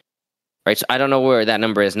decent, right? So I don't know where that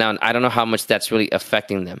number is now, and I don't know how much that's really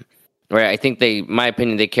affecting them, right? I think my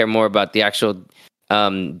opinion, they care more about the actual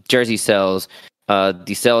jersey sales,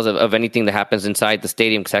 the sales of anything that happens inside the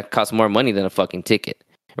stadium, because that costs more money than a fucking ticket,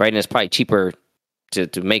 right? And it's probably cheaper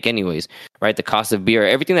to make anyways, right? The cost of beer,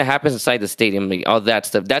 everything that happens inside the stadium, like all that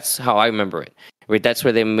stuff, that's how I remember it, right? That's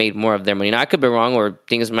where they made more of their money. Now, I could be wrong, or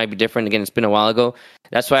things might be different. Again, it's been a while ago.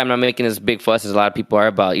 That's why I'm not making this big fuss as a lot of people are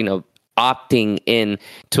about, opting in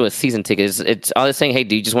to a season ticket. It's all saying, hey,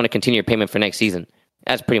 do you just want to continue your payment for next season?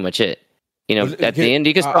 That's pretty much it. At the end,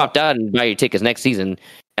 you can opt out and buy your tickets next season.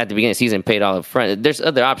 At the beginning of the season, paid all up front. There's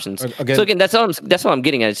other options. So again, that's all I'm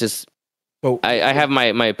getting at. It's just, I have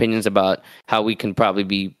my opinions about how we can probably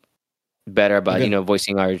be better about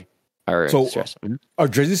voicing our stress. Our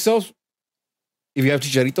jersey sales, if you have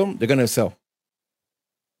Chicharito, they're gonna sell.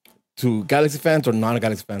 To Galaxy fans or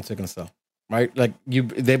non-Galaxy fans, they're gonna sell, right? Like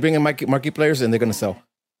they bring in marquee players and they're gonna sell.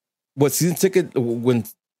 What season ticket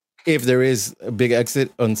if there is a big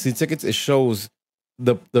exit on season tickets, it shows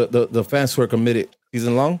the fans who are committed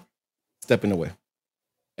season long stepping away,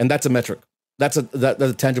 and that's a metric. That's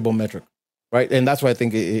a tangible metric. Right, and that's why I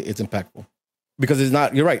think it's impactful, because it's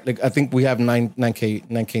not. You're right. Like I think we have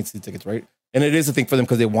 9K season tickets, right? And it is a thing for them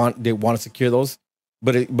because they want to secure those.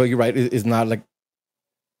 But you're right. It's not like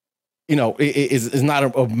it's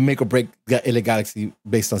not a make or break LA Galaxy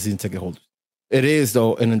based on season ticket holders. It is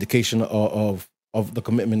though an indication of the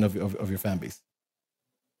commitment of your fan base.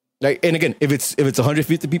 Like, and again, if it's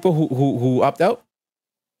 150 people who opt out,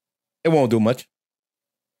 it won't do much.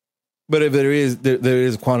 But if there is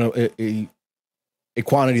a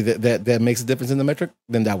quantity that makes a difference in the metric,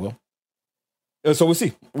 then that will. So we'll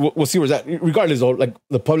see. We'll see where's that. Regardless, though, like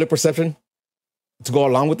the public perception to go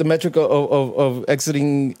along with the metric of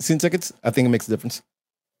exiting season tickets, I think it makes a difference.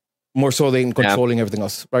 More so than controlling everything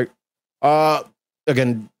else, right?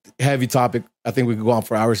 Again, heavy topic. I think we could go on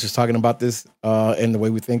for hours just talking about this and the way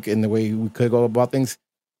we think and the way we could go about things.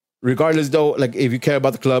 Regardless, though, like if you care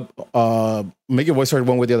about the club, make your voice heard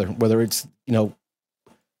one way or the other. Whether it's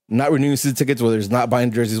not renewing season tickets, whether it's not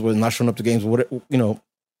buying jerseys, whether it's not showing up to games,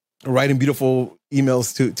 writing beautiful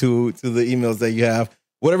emails to the emails that you have,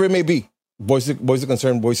 whatever it may be. Voice your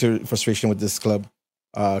concern, voice your frustration with this club,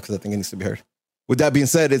 because I think it needs to be heard. With that being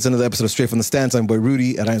said, it's another episode of Straight from the Stands. I'm boy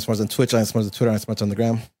Rudy at IamSmarts on Twitch, IamSmarts on Twitter, IamSmarts on the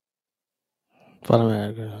gram. Follow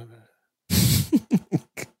me.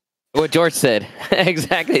 What George said.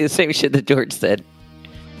 Exactly the same shit that George said.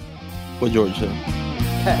 What George said.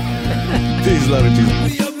 Peace, love, and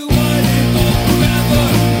Jesus.